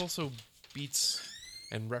 but there's also beats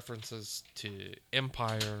and references to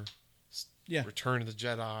Empire, Yeah. Return of the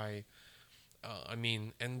Jedi.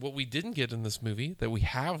 And what we didn't get in this movie that we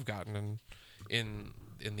have gotten in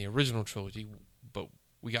the original trilogy, but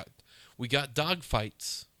we got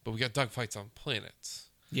dogfights, but we got dogfights on planets.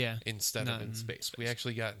 Yeah. Instead of in space. We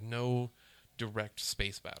actually got no direct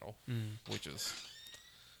space battle, which is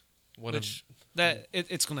it's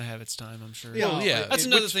going to have its time, I'm sure. Yeah. Well, yeah, That's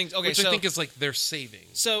another thing. Okay, which so I think is like they're saving.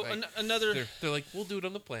 So like, another. they're like, we'll do it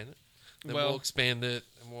on the planet, then Well- we'll expand it,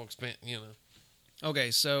 and we'll expand.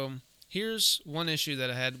 Okay, so here's one issue that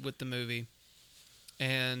I had with the movie,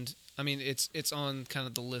 and I mean it's on kind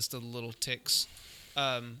of the list of the little ticks.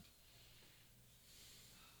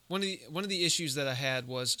 One of the issues that I had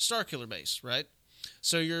was Starkiller Base, right?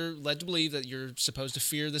 So you're led to believe that you're supposed to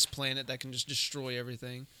fear this planet that can just destroy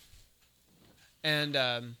everything,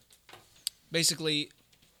 and basically,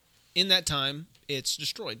 in that time, it's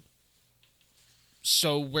destroyed.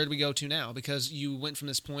 So where do we go to now? Because you went from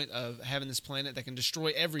this point of having this planet that can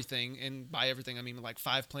destroy everything, and by everything I mean like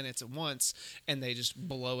 5 planets at once, and they just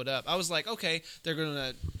blow it up. I was like, okay, they're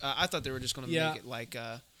gonna. I thought they were just gonna make it like.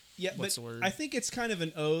 Yeah, What's but the word? I think it's kind of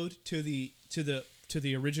an ode to the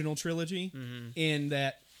original trilogy, in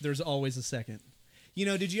that there's always a second. You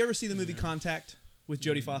know, did you ever see the movie Contact with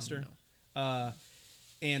Jodie Foster?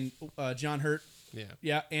 And John Hurt Yeah.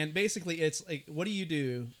 Yeah, and basically it's like, what do you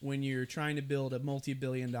do when you're trying to build a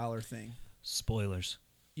multi-billion-dollar thing? Spoilers.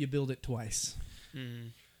 You build it twice. Mm.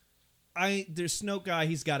 There's Snoke guy,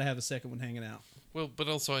 he's got to have a second one hanging out. Well, but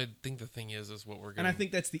also I think the thing is what we're going And I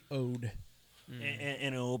think that's the ode.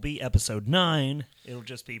 And it will be episode 9. It'll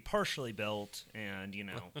just be partially built, and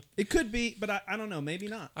It could be, but I don't know. Maybe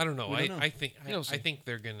not. I don't know. We don't know. I think You'll see. I think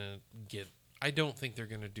they're gonna get. I don't think they're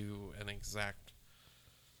gonna do an exact.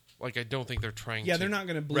 Like I don't think they're trying. Yeah, to they're not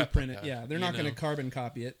going to blueprint replica, it. Yeah, they're not going to carbon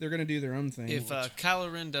copy it. They're going to do their own thing. If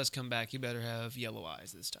Kylo Ren does come back, you better have yellow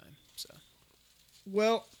eyes this time. So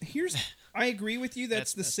Well, I agree with you.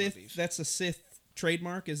 That's the That's my Sith. beef. That's a Sith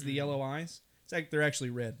trademark. Is the yellow eyes? It's like they're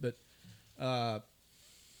actually red, but I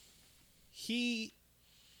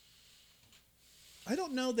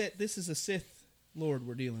don't know that this is a Sith Lord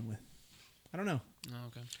we're dealing with. I don't know. oh,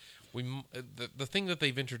 okay. The thing that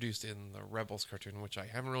they've introduced in the Rebels cartoon, which I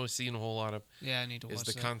haven't really seen a whole lot of, Yeah, I need to watch is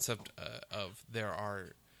the that. concept of there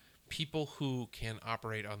are people who can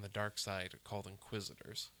operate on the dark side called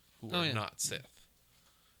Inquisitors who Oh, are yeah. not Sith.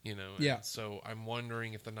 And Yeah. so I'm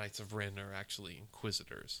wondering if the Knights of Ren are actually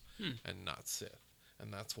Inquisitors and not Sith,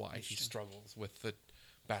 and that's why he struggles with the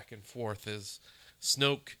back and forth. Is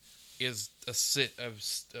Snoke is a Sith,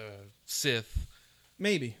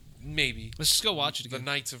 Maybe. maybe. Let's just go watch it again. The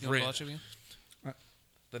Knights of You wanna Ren. watch it again?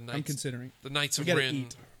 The Knights, I'm considering. the Knights We of gotta Ren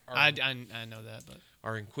eat. I know that, but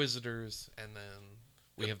are Inquisitors, and then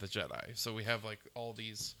we have the Jedi. So we have like all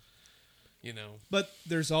these, But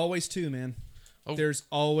there's always two, man. Oh. There's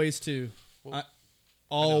always two. Well,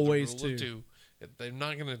 Always another rule of two. They're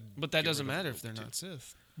not gonna. but that get doesn't rid of matter the if they're rule of not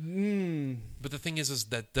Sith. But the thing is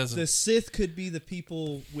that doesn't. The Sith could be the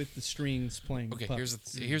people with the strings playing. Okay, the here's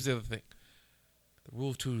puppets. the other thing. The rule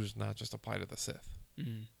of two does not just apply to the Sith.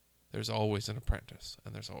 Mm. There's always an apprentice,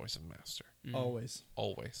 and there's always a master. Always.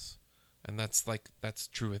 Always, and that's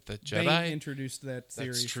true with the Bane Jedi. introduced that theory.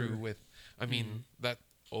 That's true with. I mean that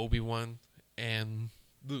Obi-Wan and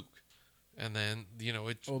Luke, and then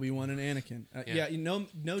it. Obi-Wan and Anakin. Yeah. No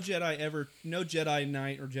Jedi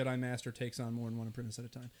Knight or Jedi Master takes on more than one apprentice at a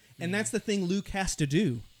time, and that's the thing Luke has to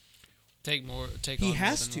do. Take He on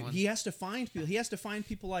has more to. than one. He has to find people. He has to find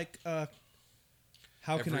people like.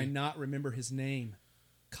 How can I Every- not remember his name?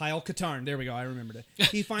 Kyle Katarn. There we go. I remembered it.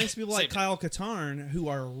 He finds people like Saved it. Kyle Katarn who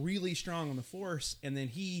are really strong on the Force, and then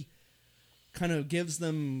he kind of gives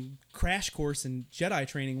them crash course in Jedi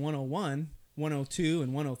training 101, 102,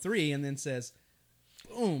 and 103, and then says,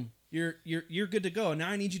 "Boom, you're good to go. Now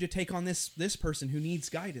I need you to take on this person who needs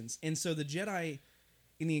guidance." And so the Jedi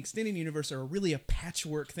in the extended universe are really a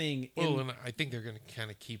patchwork thing. Well, and I think they're going to kind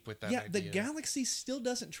of keep with that. Yeah, the idea. galaxy still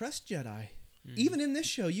doesn't trust Jedi. Even in this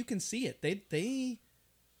show, you can see it. They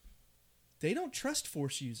don't trust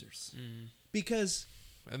Force users because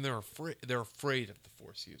and they're afraid. They're afraid of the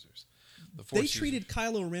Force users. The they Force treated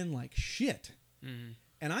Kylo Ren like shit.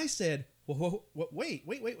 And I said, "Whoa, wait,"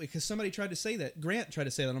 because somebody tried to say that. Grant tried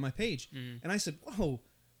to say that on my page, and I said, "Whoa,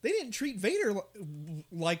 they didn't treat Vader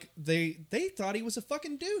like they thought he was a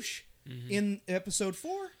fucking douche in Episode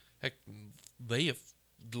 4." Heck, Leia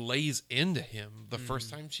lays into him the first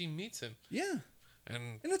time she meets him, Yeah.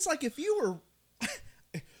 and And it's like if you were,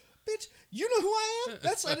 bitch, you know who I am.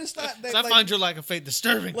 I just thought that. So I find your lack of faith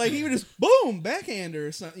disturbing. Like he would just boom backhander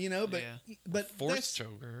or something, But Yeah. but Force that's,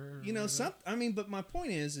 choker. But my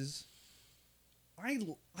point is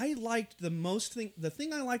I liked the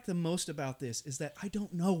thing I liked the most about this is that I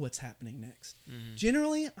don't know what's happening next.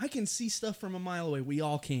 Generally, I can see stuff from a mile away. We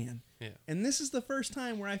all can. Yeah. And this is the first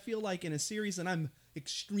time where I feel like in a series that I'm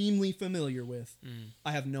extremely familiar with,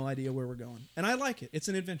 I have no idea where we're going, and I like it. It's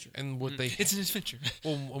an adventure. And what they It's an adventure.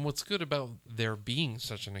 well, and what's good about there being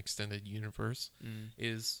such an extended universe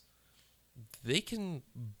is they can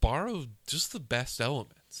borrow just the best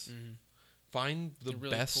elements. Find the They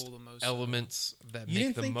really best pull the most elements that You make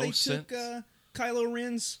didn't the think most they sense. took Kylo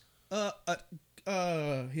Ren's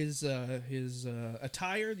his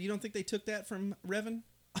attire? You don't think they took that from Revan?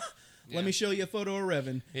 Let me show you a photo of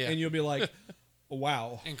Revan, Yeah. and you'll be like,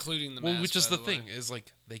 "Wow." Including the Well, mask, which is by the way. thing is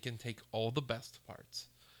like they can take all the best parts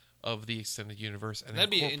of the extended universe and That'd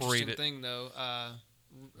be an incorporate interesting it. thing, though.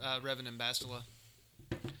 Revan and Bastila.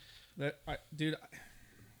 Dude,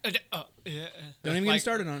 Yeah. don't even get me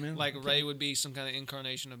started on it, man. Like Rey would be some kind of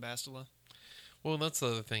incarnation of Bastila. Well, that's the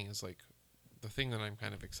other thing is like the thing that I'm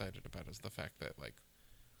kind of excited about is the fact that like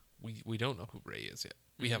we don't know who Rey is yet.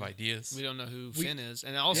 We have ideas. We don't know who Finn is,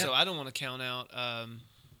 and also I don't want to count out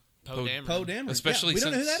Poe Dameron. Poe Dameron. Especially we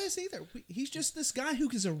don't know who since- that is either. He's just this guy who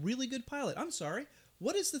is a really good pilot. I'm sorry.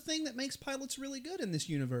 What is the thing that makes pilots really good in this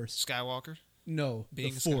universe? Skywalker. No,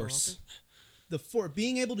 Being the a Force. Skywalker?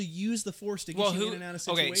 being able to use the Force to get you in and out of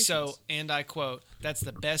situations. Okay, so, and I quote, that's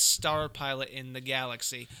the best star pilot in the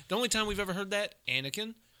galaxy. The only time we've ever heard that,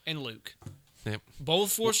 Anakin and Luke. Yep.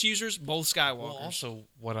 Both Force users, both Skywalkers. Well, also,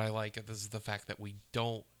 what I like is the fact that we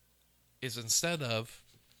don't, is instead of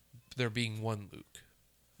there being one Luke,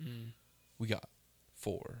 we got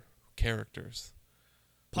 4 characters.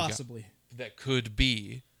 possibly That could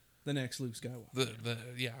be the next Luke Skywalker.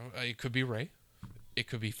 It could be Rey. It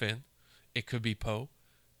could be Finn. It could be Poe.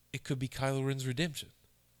 It could be Kylo Ren's redemption.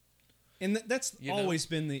 And that's always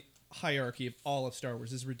been the hierarchy of all of Star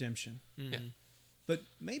Wars is redemption. Yeah. But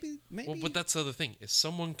maybe. Well, but that's the other thing is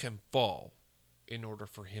someone can fall in order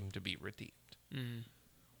for him to be redeemed,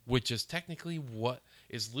 which is technically what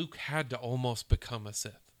is Luke had to almost become a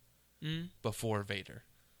Sith before Vader.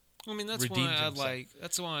 I mean, that's why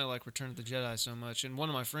I like Return of the Jedi so much. And one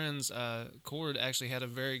of my friends, Cord, actually had a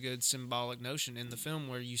very good symbolic notion in the film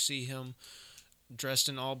where you see him dressed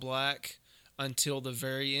in all black until the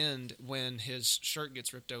very end when his shirt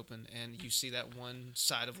gets ripped open and you see that one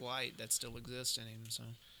side of light that still exists in him. So,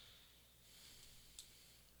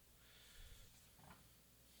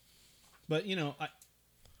 but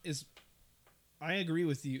I agree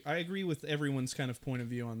with you. I agree with everyone's kind of point of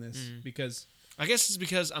view on this because I guess it's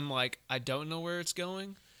because I'm like, I don't know where it's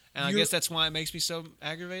going. And I guess that's why it makes me so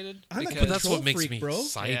aggravated. I'm a because control That's what makes freak, me bro.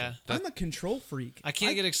 excited. Yeah. I'm a control freak. I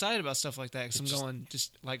can't get excited about stuff like that because I'm going,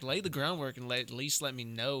 just like lay the groundwork and at least let me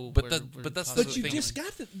know. But where, that- where but that's possibly But the you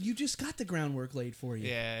thing. just got the groundwork laid for you.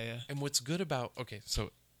 Yeah. And what's good about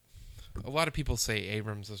so a lot of people say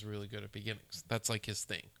Abrams is really good at beginnings. That's like his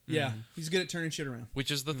thing. Yeah, he's good at turning shit around.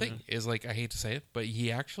 Which is the thing is like I hate to say it, but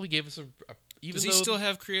he actually gave us even Does though he still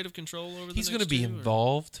have creative control over the he's going to be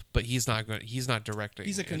involved, but he's not directing.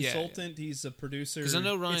 He's a it. consultant. He's a producer. Because I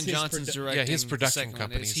know Ryan It's his Johnson's directing his the production second one.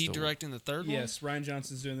 company Is he still- directing the third one? Yes, Ryan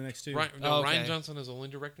Johnson's doing the next two. Ryan okay. Johnson is only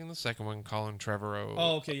directing the second one. Colin Trevorrow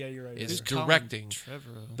Oh, okay, yeah, you're right. is Who's Colin directing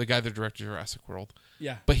Trevorrow? the guy that directed Jurassic World.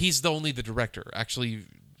 Yeah, But he's only the director. Actually,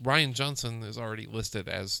 Ryan Johnson is already listed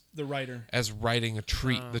as the writer. writing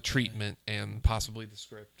the treatment and possibly the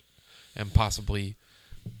script and possibly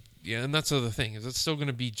and that's the other thing is it's still going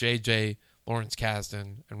to be J.J. Lawrence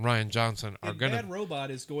Kasdan and Ryan Johnson are And going Bad to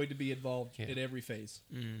Robot is going to be involved at every phase.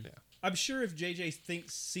 Yeah. I'm sure if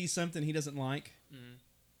JJ sees something he doesn't like,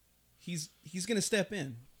 he's going to step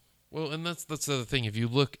in well, and that's the other thing. If you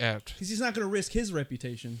look at because he's not going to risk his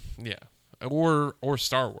reputation. or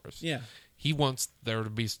Star Wars, Yeah, he wants there to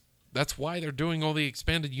be. That's why they're doing all the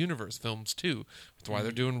expanded universe films too. That's why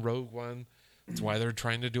they're doing Rogue One. That's why they're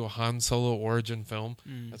trying to do a Han Solo origin film.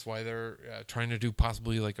 That's why they're trying to do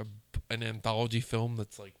possibly like an anthology film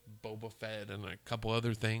that's like Boba Fett and a couple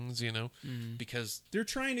other things, because they're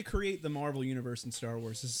trying to create the Marvel universe in Star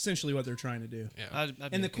Wars. Is essentially what they're trying to do. yeah.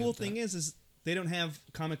 And the cool thing is they don't have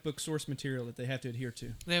comic book source material that they have to adhere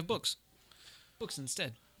to. They have books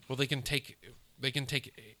instead. Well, they can take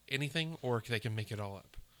anything or they can make it all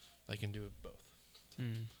up. They can do it both.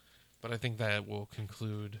 But I think that will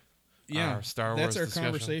conclude our Star Wars that's our discussion.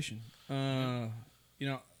 conversation.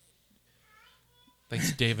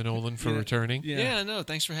 Thanks, Dave and Olen, for returning. Yeah, no,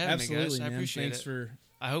 thanks for having absolutely, me, guys. I man. appreciate Thanks it. for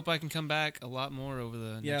I hope I can come back a lot more over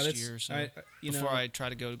the next year or so before I try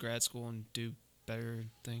to go to grad school and do better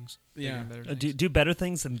things. Yeah. Bigger and better things. Do better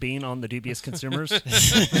things than being on the Dubious Consumers.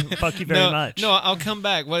 Fuck you very much. No, I'll come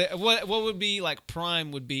back. What would be like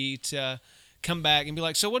prime would be to come back and be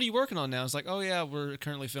like, so what are you working on now? It's like, oh yeah, we're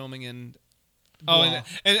currently filming and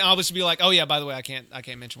and I'll just be like, oh yeah, by the way, I can't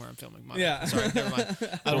mention where I'm filming. Sorry, never mind.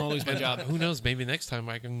 I don't want to lose my job. Who knows? Maybe next time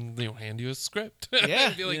I can hand you a script.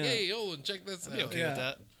 Yeah. Be like, hey, Olen, check this out. I'd be okay with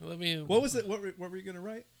that. Let me. what was it? What were you gonna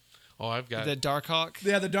write? Oh, I've got The Dark Hawk.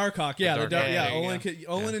 Yeah, the Dark Hawk. Yeah, The Dark Hawk. yeah. There you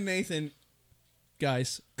go. Olen and Nathan,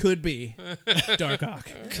 guys, could be Dark Hawk.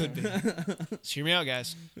 Could be. Just hear me out,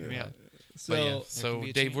 guys. Hear me out. So, But yeah. could So, be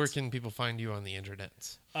a Dave, where chance. can people find you on the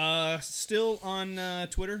internets? still on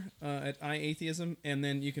Twitter at iAtheism, and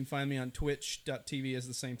then you can find me on Twitch.tv as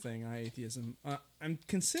the same thing, iAtheism. I'm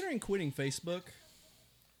considering quitting Facebook.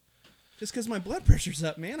 Just because my blood pressure's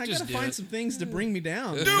up, man. I Just gotta do find it. some things to bring me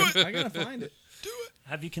down. Do it. I gotta find it.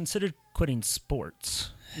 Have you considered quitting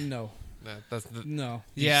sports? No. That's the. No.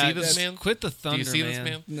 Do you see this man? Quit the thunder, Do you see man. this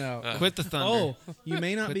man? No. Quit the thunder. Oh, you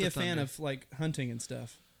may not Quit be the a fan thunder. of like hunting and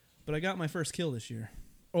stuff, but I got my first kill this year.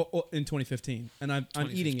 In 2015, and I'm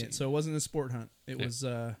eating 2015. it, so it wasn't a sport hunt. It Yeah. was.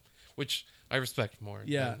 Which I respect more.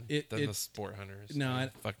 Yeah, than the sport hunters. No,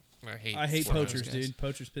 I hate. I hate sport poachers, hunters. dude.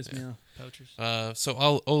 Poachers piss me off. Poachers.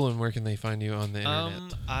 So, Olen, where can they find you on the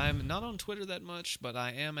internet? I'm not on Twitter that much, but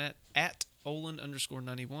I am at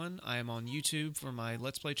Olen_91. I am on YouTube for my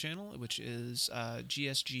Let's Play channel, which is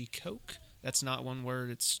GSG Coke. That's not one word.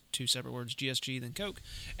 It's two separate words, GSG, then Coke.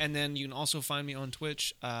 And then you can also find me on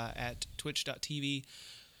Twitch at twitch.tv.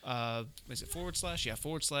 Is it /? Yeah,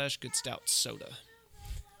 / Good Stout Soda.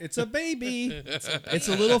 It's a baby. It's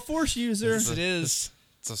a little Force user. Yes, it is.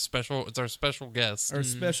 It's our special guest. Our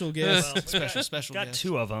special guest. Special Got guest.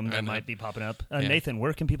 two of them that might be popping up. Nathan,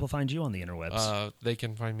 where can people find you on the interwebs? They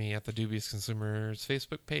can find me at the Dubious Consumers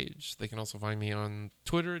Facebook page. They can also find me on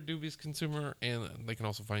Twitter at Dubious Consumer, and they can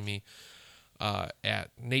also find me at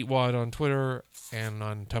Nate Wad on Twitter and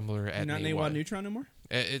on Tumblr at Not Nate Wad Neutron no more?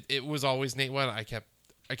 It was always Nate Wad.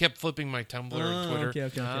 I kept flipping my Tumblr and Twitter.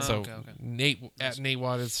 Okay. So okay. Nate at Nate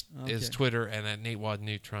Wad is Twitter, and at Nate Wad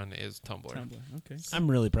Neutron is Tumblr. Okay. I'm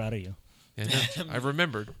really proud of you. Yeah, I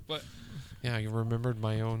remembered. What? Yeah, you remembered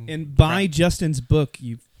my own. And buy Justin's book,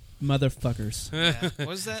 you motherfuckers. Yeah.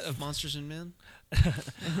 What is that? Of Monsters and Men?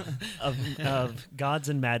 of Gods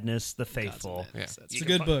and Madness, The Faithful. Gods and Madness, Yeah. that's It's a it.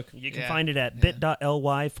 good book. You can Yeah. find it at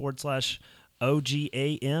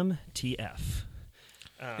bit.ly/OGAMTF.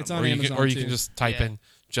 It's on or you Amazon can, or you too. can just type Yeah. in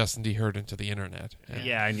Justin D. Hurd into the internet.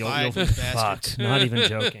 Yeah, and you'll Buy it, you fuck. bastards. Not even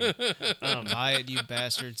joking. Buy it, you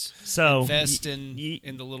bastards. So, Invest in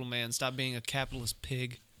the little man. Stop being a capitalist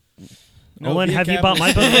pig. Owen, be a have you bought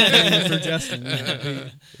my book? capitalist for Justin. Yeah,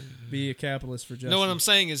 be a capitalist for Justin. No, what I'm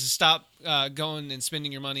saying is stop going and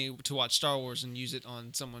spending your money to watch Star Wars and use it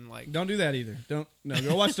on someone like... Don't do that either. Go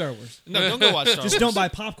watch Star Wars. No, don't go watch Star Wars. Just don't buy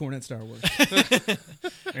popcorn at Star Wars.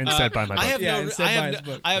 Instead, buy my book. I have Yeah, no, instead I buy have, his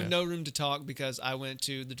book. I have no room to talk because I went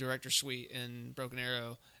to the director's suite in Broken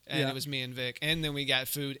Arrow, and Yeah. it was me and Vic, and then we got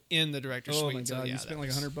food in the director's Oh suite. my so god, yeah, you spent that like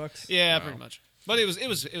was- $100. Yeah, pretty much. But it was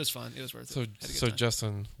fun. It was worth it. So, Had a good so time.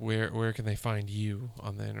 Justin, where can they find you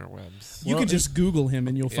on the interwebs? You can just Google him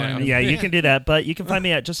and you'll find him. Yeah, you can do that, but you can find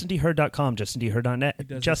me at justindhurd.com, justindhurd.net,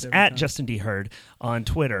 does just this every at time. Justin D. Hurd on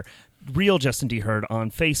Twitter, real Justin D. Hurd on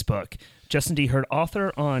Facebook, Justin D. Hurd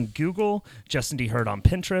author on Google, Justin D. Hurd on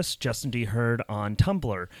Pinterest, Justin D. Hurd on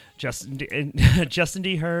Tumblr, Justin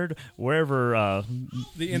D. Hurd wherever.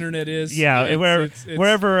 The internet is. Wherever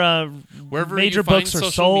Wherever major you find books are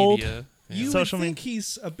social sold. media. You Social would think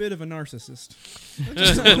he's a bit of a narcissist.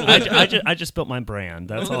 I just built my brand.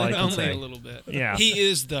 That's all I can Only say. a little bit. Yeah. He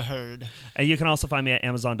is the herd. And you can also find me at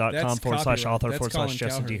amazon.com That's copyright. /author That's Colin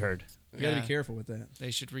 /Justin D. Cowherd. Hurd. You gotta Yeah. be careful with that. They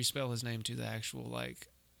should respell his name to the actual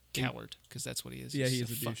coward, because that's what he is. Yeah, He's he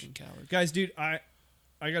is a douche. fucking coward. Guys, dude, I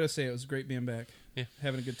gotta say it was great being back. Yeah.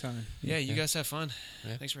 Having a good time. Yeah, you guys have fun.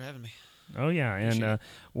 Yeah. Thanks for having me. Oh yeah, and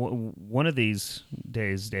one of these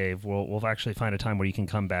days, Dave, we'll actually find a time where you can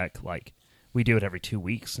come back. Like we do it every 2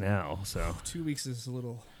 weeks now, so 2 weeks is a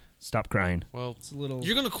little. stop crying. Well, It's a little.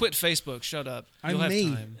 You're gonna quit Facebook. Shut up. I You'll have may.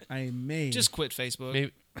 time. I may. Just quit Facebook.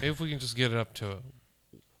 maybe if we can just get it up to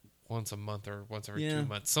once a month or once every Yeah. 2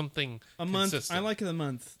 months, something a month. consistent. I like the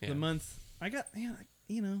month. Yeah. The month. I got.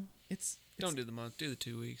 Man, it's. Don't do the month. Do the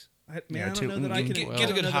 2 weeks. I Yeah, don't know two- that I can. Get I a don't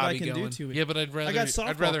good know that I hobby can do going. 2 weeks. Yeah, but I'd rather got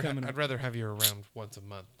softball coming up. I'd rather have you around once a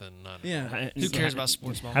month than not. Yeah. Who cares about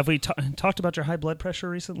sports ball? Have we talked about your high blood pressure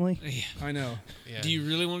recently? Yeah. I know. Yeah. Do you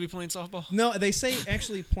really want to be playing softball? No, they say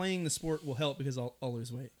actually playing the sport will help because I'll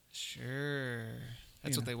lose weight. Sure.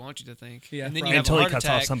 That's what they want you to think. Yeah, and then probably. you have Until a he heart cuts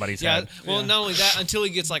attack. off somebody's yeah, head. Well, Yeah. not only that, until he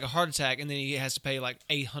gets like a heart attack, and then he has to pay like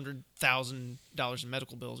 $800,000 in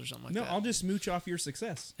medical bills or something like No, that. I'll just mooch off your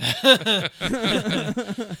success. All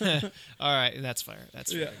right, that's fair.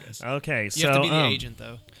 That's fair, I guess. Okay, You so have to be the agent,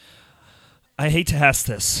 though. I hate to ask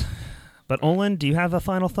this, but Olin, do you have a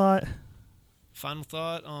final thought? Final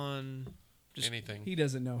thought on just anything. He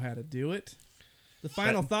doesn't know how to do it. The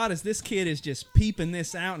final thought is this kid is just peeping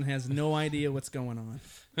this out and has no idea what's going on.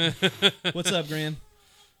 What's up, Gran?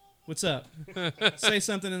 What's up? Say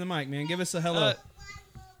something in the mic, man. Give us a hello.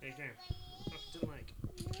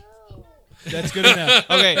 That's good enough.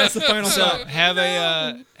 Okay, That's the final so thought. have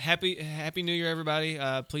a happy New Year, everybody.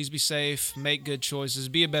 Please be safe. Make good choices.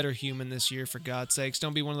 Be a better human this year, for God's sakes.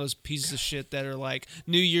 Don't be one of those pieces of shit that are like,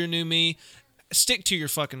 New Year, new me. Stick to your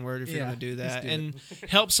fucking word if you're Yeah, going to do that. just do And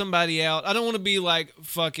help somebody out. I don't want to be like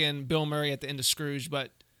fucking Bill Murray at the end of Scrooge, but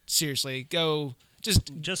seriously, go.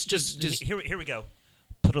 Just Here we go.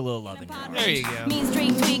 Put a little love in your heart. there you go. Mean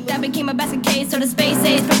street tweak that became a basket case. So the space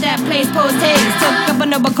age put that place post haze. Took up a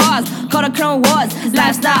noble cause, called a Clone Wars.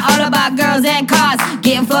 Lifestyle all about girls and cars.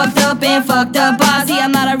 Getting fucked up and fucked up. See,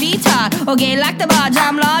 I'm not a retard or gay like the barge.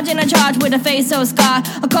 I'm large and in charge with a face so scarred.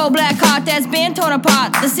 A cold black heart that's been torn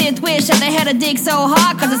apart. The Sith wish that they had a dick so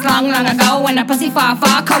hard. Cause it's long, long ago when the pussy far,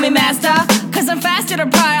 far. Call me master. Cause I'm faster to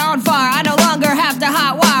pry on fire. I no longer have to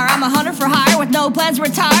hot wire. I'm a hunter for hire with no plans to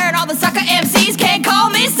retire. And all the sucker MCs can't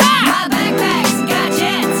call me sire. My backpack's got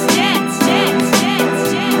jets.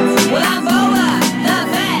 Well, I'm Boba, the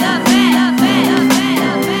Fette.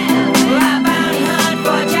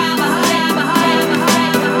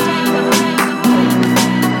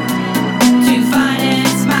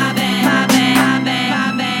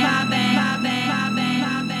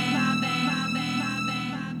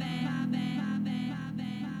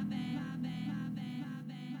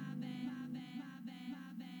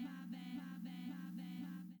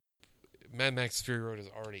 Mad Max Fury Road is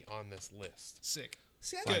already on this list. Sick.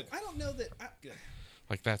 See, Good. I don't know that. Good.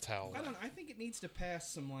 Like that's how. I think it needs to pass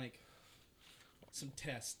some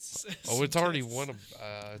tests. Oh, it's already won a.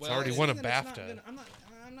 It's Well, already I'm won a saying that it's not BAFTA. gonna-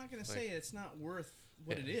 I'm not going to say it's not worth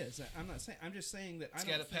what it is. I'm not saying. I'm just saying that It's I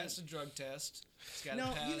got don't to pass the drug test. It's got to No,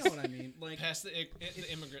 pass. you know what I mean. Like, Pass the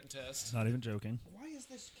immigrant test. Not even joking. why is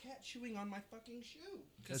this cat chewing on my fucking shoe?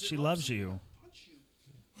 Because it she loves you. Punch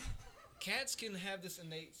you. Cats can have this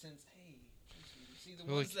innate sense. Hey, see the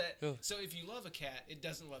Well, ones like, that. So if you love a cat, it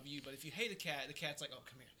doesn't love you. But if you hate a cat, the cat's like, oh,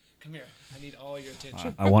 come here. Come here. I need all your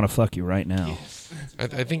attention. I want to fuck you right now.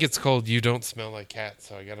 I think it's called "You Don't Smell Like Cat,"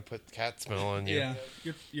 so I got to put cat smell on you.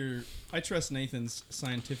 Yeah, I trust Nathan's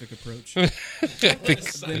scientific approach. I think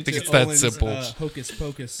it's that Owen's, simple. Hocus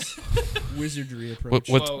pocus wizardry approach.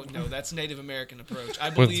 What- Whoa, no, that's Native American approach.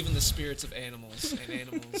 I believe in the spirits of animals, and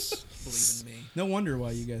animals believe in me. No wonder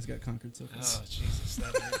why you guys got conquered so fast. Oh, Jesus,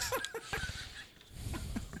 that hurts.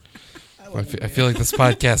 I feel like this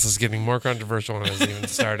podcast is getting more controversial than it has even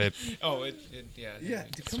started. Oh, yeah. Yeah,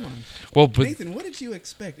 come on, Well, but Nathan. What did you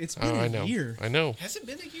expect? It's been I a know, year. I know. Has it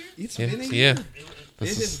been a year? It's Yeah, been a yeah. year. It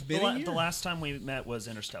This has is, been a year. The last time we met was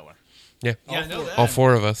Interstellar. yeah, Yeah, I know that. all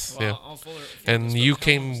four of us. Well, Yeah, all four of and us, you but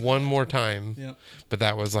came Helm's one not. more time, Yep. but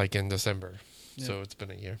that was like in December, so Yeah. it's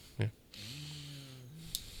been a year. Yeah.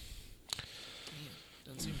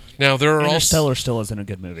 Doesn't seem like it. Now there are also Interstellar still isn't a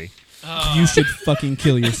good movie. You should fucking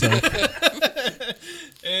kill yourself.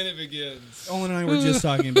 And it begins. Olin and I were just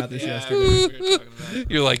talking about this Yeah, yesterday. we were talking about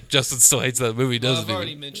it. you're like Justin still hates that movie, Well, doesn't I've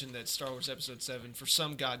already he? mentioned that Star Wars Episode 7, for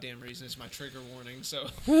some goddamn reason, is my trigger warning. So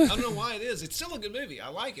I don't know why it is. It's still a good movie. I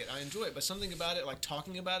like it. I enjoy it. But something about it, like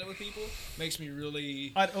talking about it with people, makes me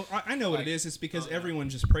really. I know what Like, it is. It's because yeah. everyone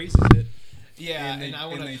just praises it. Yeah, and and, they- I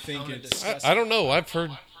want and they to think it's- discuss I don't know. I've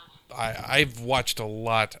heard. I've watched a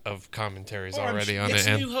lot of commentaries Oh, I'm already sure- on It's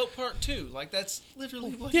it, and New Hope Part 2. Like, that's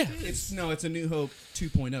literally what yeah. it is. It's a New Hope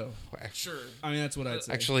 2.0. Sure. I mean, that's what I'd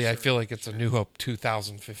say. actually, I feel like it's a New Hope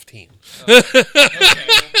 2015,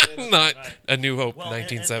 Okay. not a New Hope Well,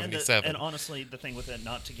 1977. And honestly, the thing with it,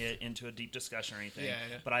 not to get into a deep discussion or anything, Yeah.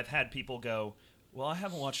 but I've had people go, well, I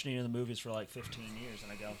haven't watched any of the movies for like 15 years.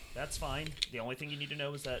 And I go, that's fine. The only thing you need to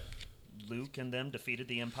know is that Luke and them defeated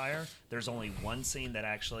the Empire. There's only one scene that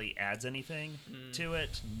actually adds anything to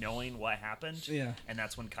it, knowing what happened. Yeah. And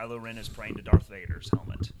that's when Kylo Ren is praying to Darth Vader's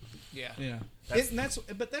helmet. Yeah. Yeah, That's-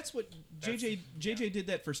 that's what JJ did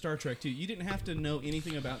that for Star Trek too. You didn't have to know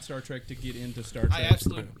anything about Star Trek to get into Star Trek. I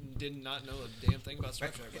absolutely did not know a damn thing about Star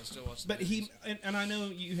Trek, but I still watched the But movies. and I know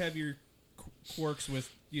you have your quirks with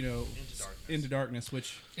Into Darkness,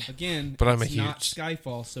 which again, But I'm a it's not huge-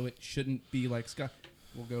 Skyfall, so it shouldn't be like Sky.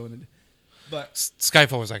 We'll go into, but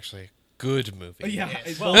Skyfall was actually a good movie. yeah,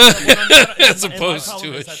 Yes. Well, as opposed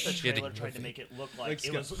to a is that the shitty trailer tried to movie. make it look like Like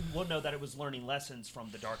it was. Well, no, that it was learning lessons from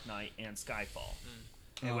The Dark Knight and Skyfall,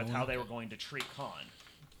 and Oh, with how well. they were going to treat Khan.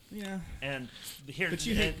 yeah. And here, But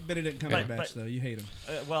you hate Benedict but- Cumberbatch, though. You hate him.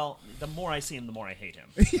 well, the more I see him, the more I hate him.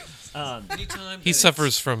 Anytime He that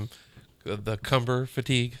suffers from the cumber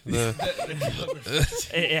fatigue,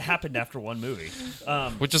 It happened after one movie.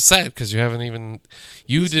 which is sad because you haven't even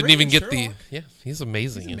didn't great even in get Sherlock. he's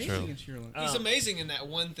amazing He's in amazing Sherlock. in Sherlock. He's amazing in that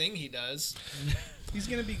one thing he does. He's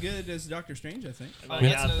gonna be good as Doctor Strange, I think.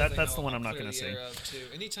 Yeah, another thing that's the I'll one I'm not going to clear see. the air of, too.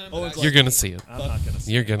 Anytime Oh, that it's I like- You're gonna see it. I'm not going to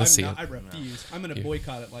see. You're gonna see I it. refuse. I'm gonna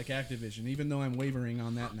boycott it like Activision, even though I'm wavering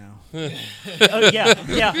on that now.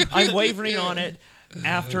 Yeah. I'm wavering on it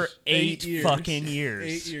after 8 years. fucking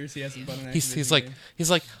years. 8 years he hasn't bought an Activision He's like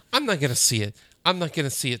game. I'm not gonna see it. I'm not gonna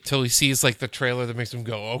see it till he sees like the trailer that makes him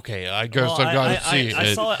go, okay, I guess Well, I gotta see I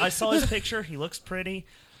it. I saw his picture. He looks pretty.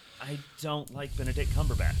 I don't like Benedict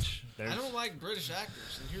Cumberbatch. I don't like British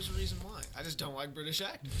actors, and here's the reason why. I just don't like British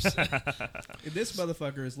actors. This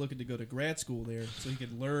motherfucker is looking to go to grad school there so he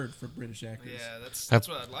could learn from British actors. Yeah, that's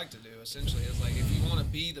what I'd like to do. Essentially, is like if you want to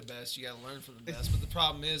be the best, you got to learn from the best. But the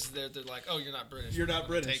problem is they're like, oh, you're not British. You're We're not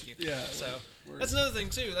gonna British. Take you. Yeah. So that's another thing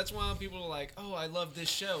too. That's why people are like, oh, I love this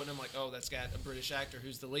show, and I'm like, oh, that's got a British actor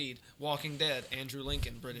who's the lead. Walking Dead, Andrew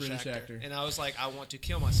Lincoln, British actor. And I was like, I want to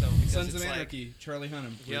kill myself because Sons it's of like, Anarchy, Charlie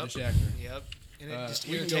Hunnam, Yep. British actor. Yep. And it just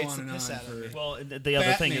we can go irritates on the and piss on out of for- me. Well, the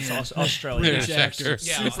other thing is Batman. Australia. British British actor, actor.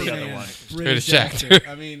 Yeah, Superman, the other one. British British actor. actor.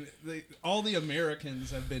 I mean, all the Americans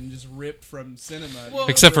have been just ripped from cinema. Well,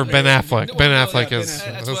 Except for Ben Affleck. No, Ben no, Affleck Ben is.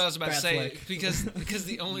 Affleck. That's what I was about to say. Batfleck. Because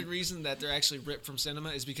the only reason that they're actually ripped from cinema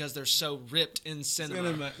is because they're so ripped in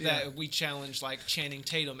cinema, yeah. that we challenge like Channing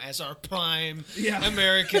Tatum as our prime Yeah.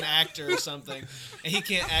 American actor or something, and he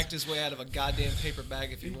can't act his way out of a goddamn paper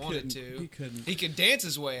bag if he wanted couldn't. to. He couldn't. He could dance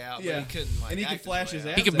his way out, Yeah. but he couldn't like and he could flash his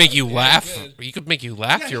ass. He could make you laugh. good. He could make you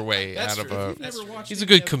laugh Yeah, your way that's out of true. a. If you've never watched He's a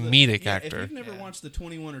any good of the- comedic yeah, actor. If you've never Yeah. watched the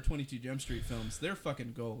 21 or 22 Jump Street films, they're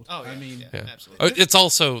fucking gold. Oh, yeah. I mean, Yeah. Yeah. Absolutely. It's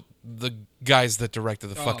also the guys that directed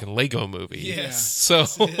the Oh. fucking Lego movie. Yes. So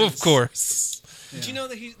Yes, it of is. course, Did you know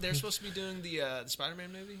that they're supposed to be doing the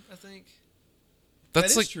Spider-Man movie? I think.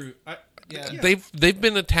 that's that like is true. Yeah. they've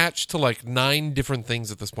been attached to like 9 different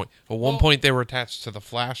things at this point. At one point, they were attached to the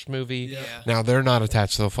Flash movie. Yeah. Now they're not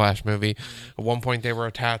attached to the Flash movie. At one point, they were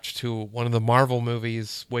attached to one of the Marvel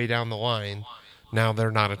movies way down the line. Now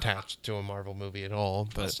they're not attached to a Marvel movie at all.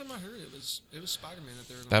 But Last time I heard it was Spider-Man that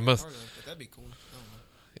they were That going to be must- part of. But that'd be cool.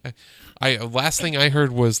 I don't know. last thing I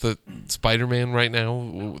heard was that Spider-Man right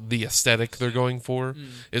now, the aesthetic they're going for,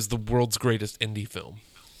 is the world's greatest indie film.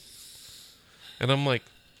 And I'm like,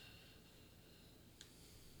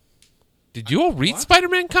 did you all read What?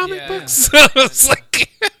 Spider-Man comic Yeah. books? I was like,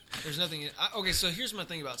 There's nothing. Okay, so here's my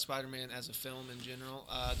thing about Spider-Man as a film in general.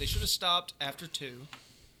 They should have stopped after 2.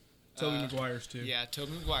 Tobey Maguire's too. Yeah,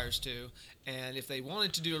 Tobey Maguire's 2. And if they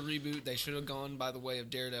wanted to do a reboot, they should have gone by the way of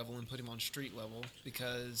Daredevil and put him on street level.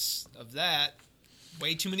 Because of that,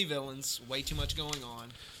 way too many villains, way too much going on.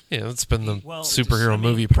 yeah, that's been the Well, superhero I mean,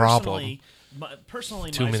 movie problem.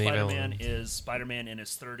 Personally, Too my many Spider-Man villains. is Spider-Man in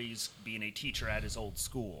his 30s being a teacher at his old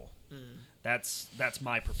school. That's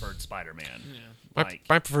my preferred Spider-Man. Yeah.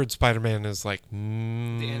 My preferred Spider-Man is like The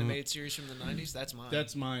animated series from the 90s, that's mine.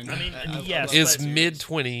 That's mine. I mean, I yes, love is but-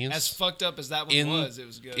 mid-20s. As fucked up as that one in was, it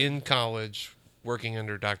was good. in college, working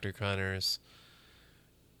under Dr. Connors,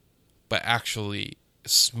 but actually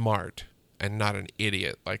smart and not an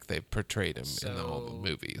idiot like they portrayed him in all the So,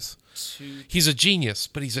 movies. Two, He's a genius,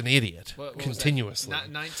 but he's an idiot what was that? continuously.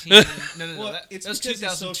 19. No. Well, that it's was because he's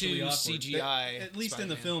 2002 socially awkward. CGI. At least in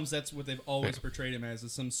the Spider-Man. films, that's what they've always Yeah. portrayed him as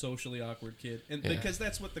some socially awkward kid, and Yeah. because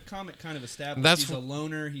that's what the comic kind of established. That's he's a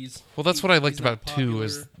loner. He's Well, that's what I liked he's not about 2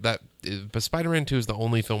 is popular. that but Spider-Man 2 is the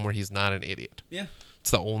only film where he's not an idiot. Yeah, It's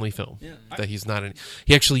the only film Yeah. that he's not an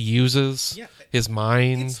he actually uses Yeah. his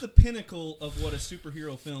mind. it's the pinnacle of what a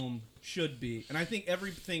superhero film should be, and I think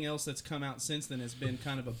everything else that's come out since then has been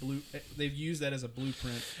kind of a blue. They've used that as a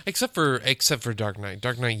blueprint. Except for Dark Knight.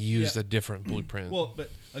 Dark Knight used Yeah. a different blueprint. Well, but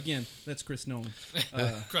again, that's Chris Nolan.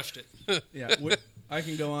 Crushed it. Yeah, I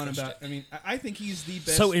can go on about. I mean, I think he's the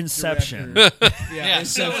best. So Inception. director. Yeah,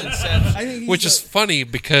 so Inception. Inception. I think he's Which the- is funny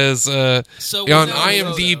because So on was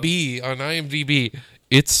IMDb,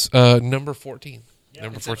 it's number 14.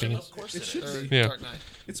 Number 14. Of course It it should is. be. Yeah. Dark Knight.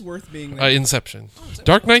 It's worth being there. Inception.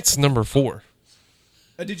 Dark Knight's number 4.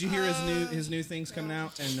 Did you hear his new thing's coming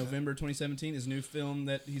out in November 2017? His new film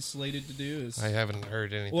that he's slated to do is. I haven't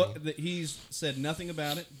heard anything. Well, he's said nothing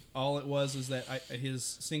about it. All it was is that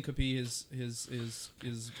his Syncope, his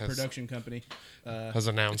production company, has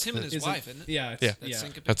announced It's him and that- his wife, isn't it? Yeah, Yeah. That's yeah.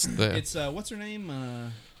 Syncope. That's the It's what's her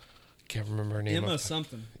name? can't remember her name. Emma off-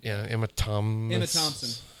 something. Yeah, Emma Thomas. Emma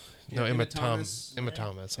Thompson. No, Yeah, Emma Thomas. Emma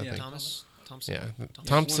Thomas, I Yeah. think. Thompson. Yeah, Thompson.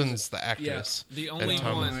 Thompson's the actress. The only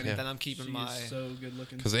Thomas, one yeah. that I'm keeping She my. is so good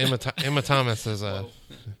looking. Because Emma Thomas is a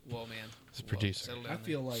Whoa, man. is a producer. Settle down I there.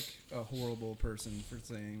 feel like a horrible person for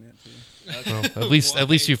saying that too. Well, at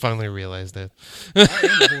least you finally realized it. I am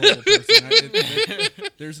a horrible person.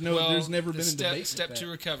 There's never been a step, debate. Step with to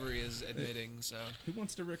that. recovery is admitting. So Who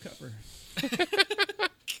wants to recover?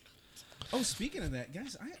 Oh, speaking of that,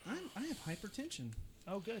 guys, I have hypertension.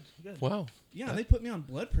 Oh, good. Wow. Yeah, they put me on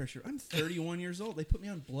blood pressure. I'm 31 years old. They put me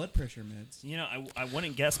on blood pressure meds. You know, I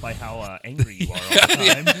wouldn't guess by how angry you are all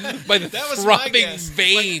the time. By the That was my throbbing guess.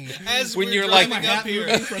 vein. as When we're you're like- driving My up hat here,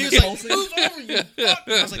 moving from he was the like, pulsing. "Move over, you fuck!"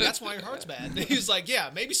 I was like, "That's why your heart's bad." He was like, "Yeah,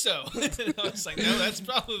 maybe so." I was like, "No, that's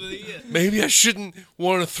probably it." Maybe I shouldn't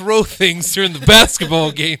want to throw things during the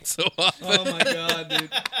basketball game so often. Oh my god, dude!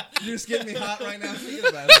 You're just getting me hot right now thinking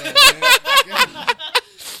about that.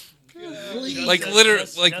 Like Just- literally,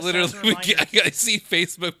 just as a reminder- I see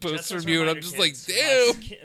Facebook posts Just as from a you, and I'm reminder, just like, kids, damn. my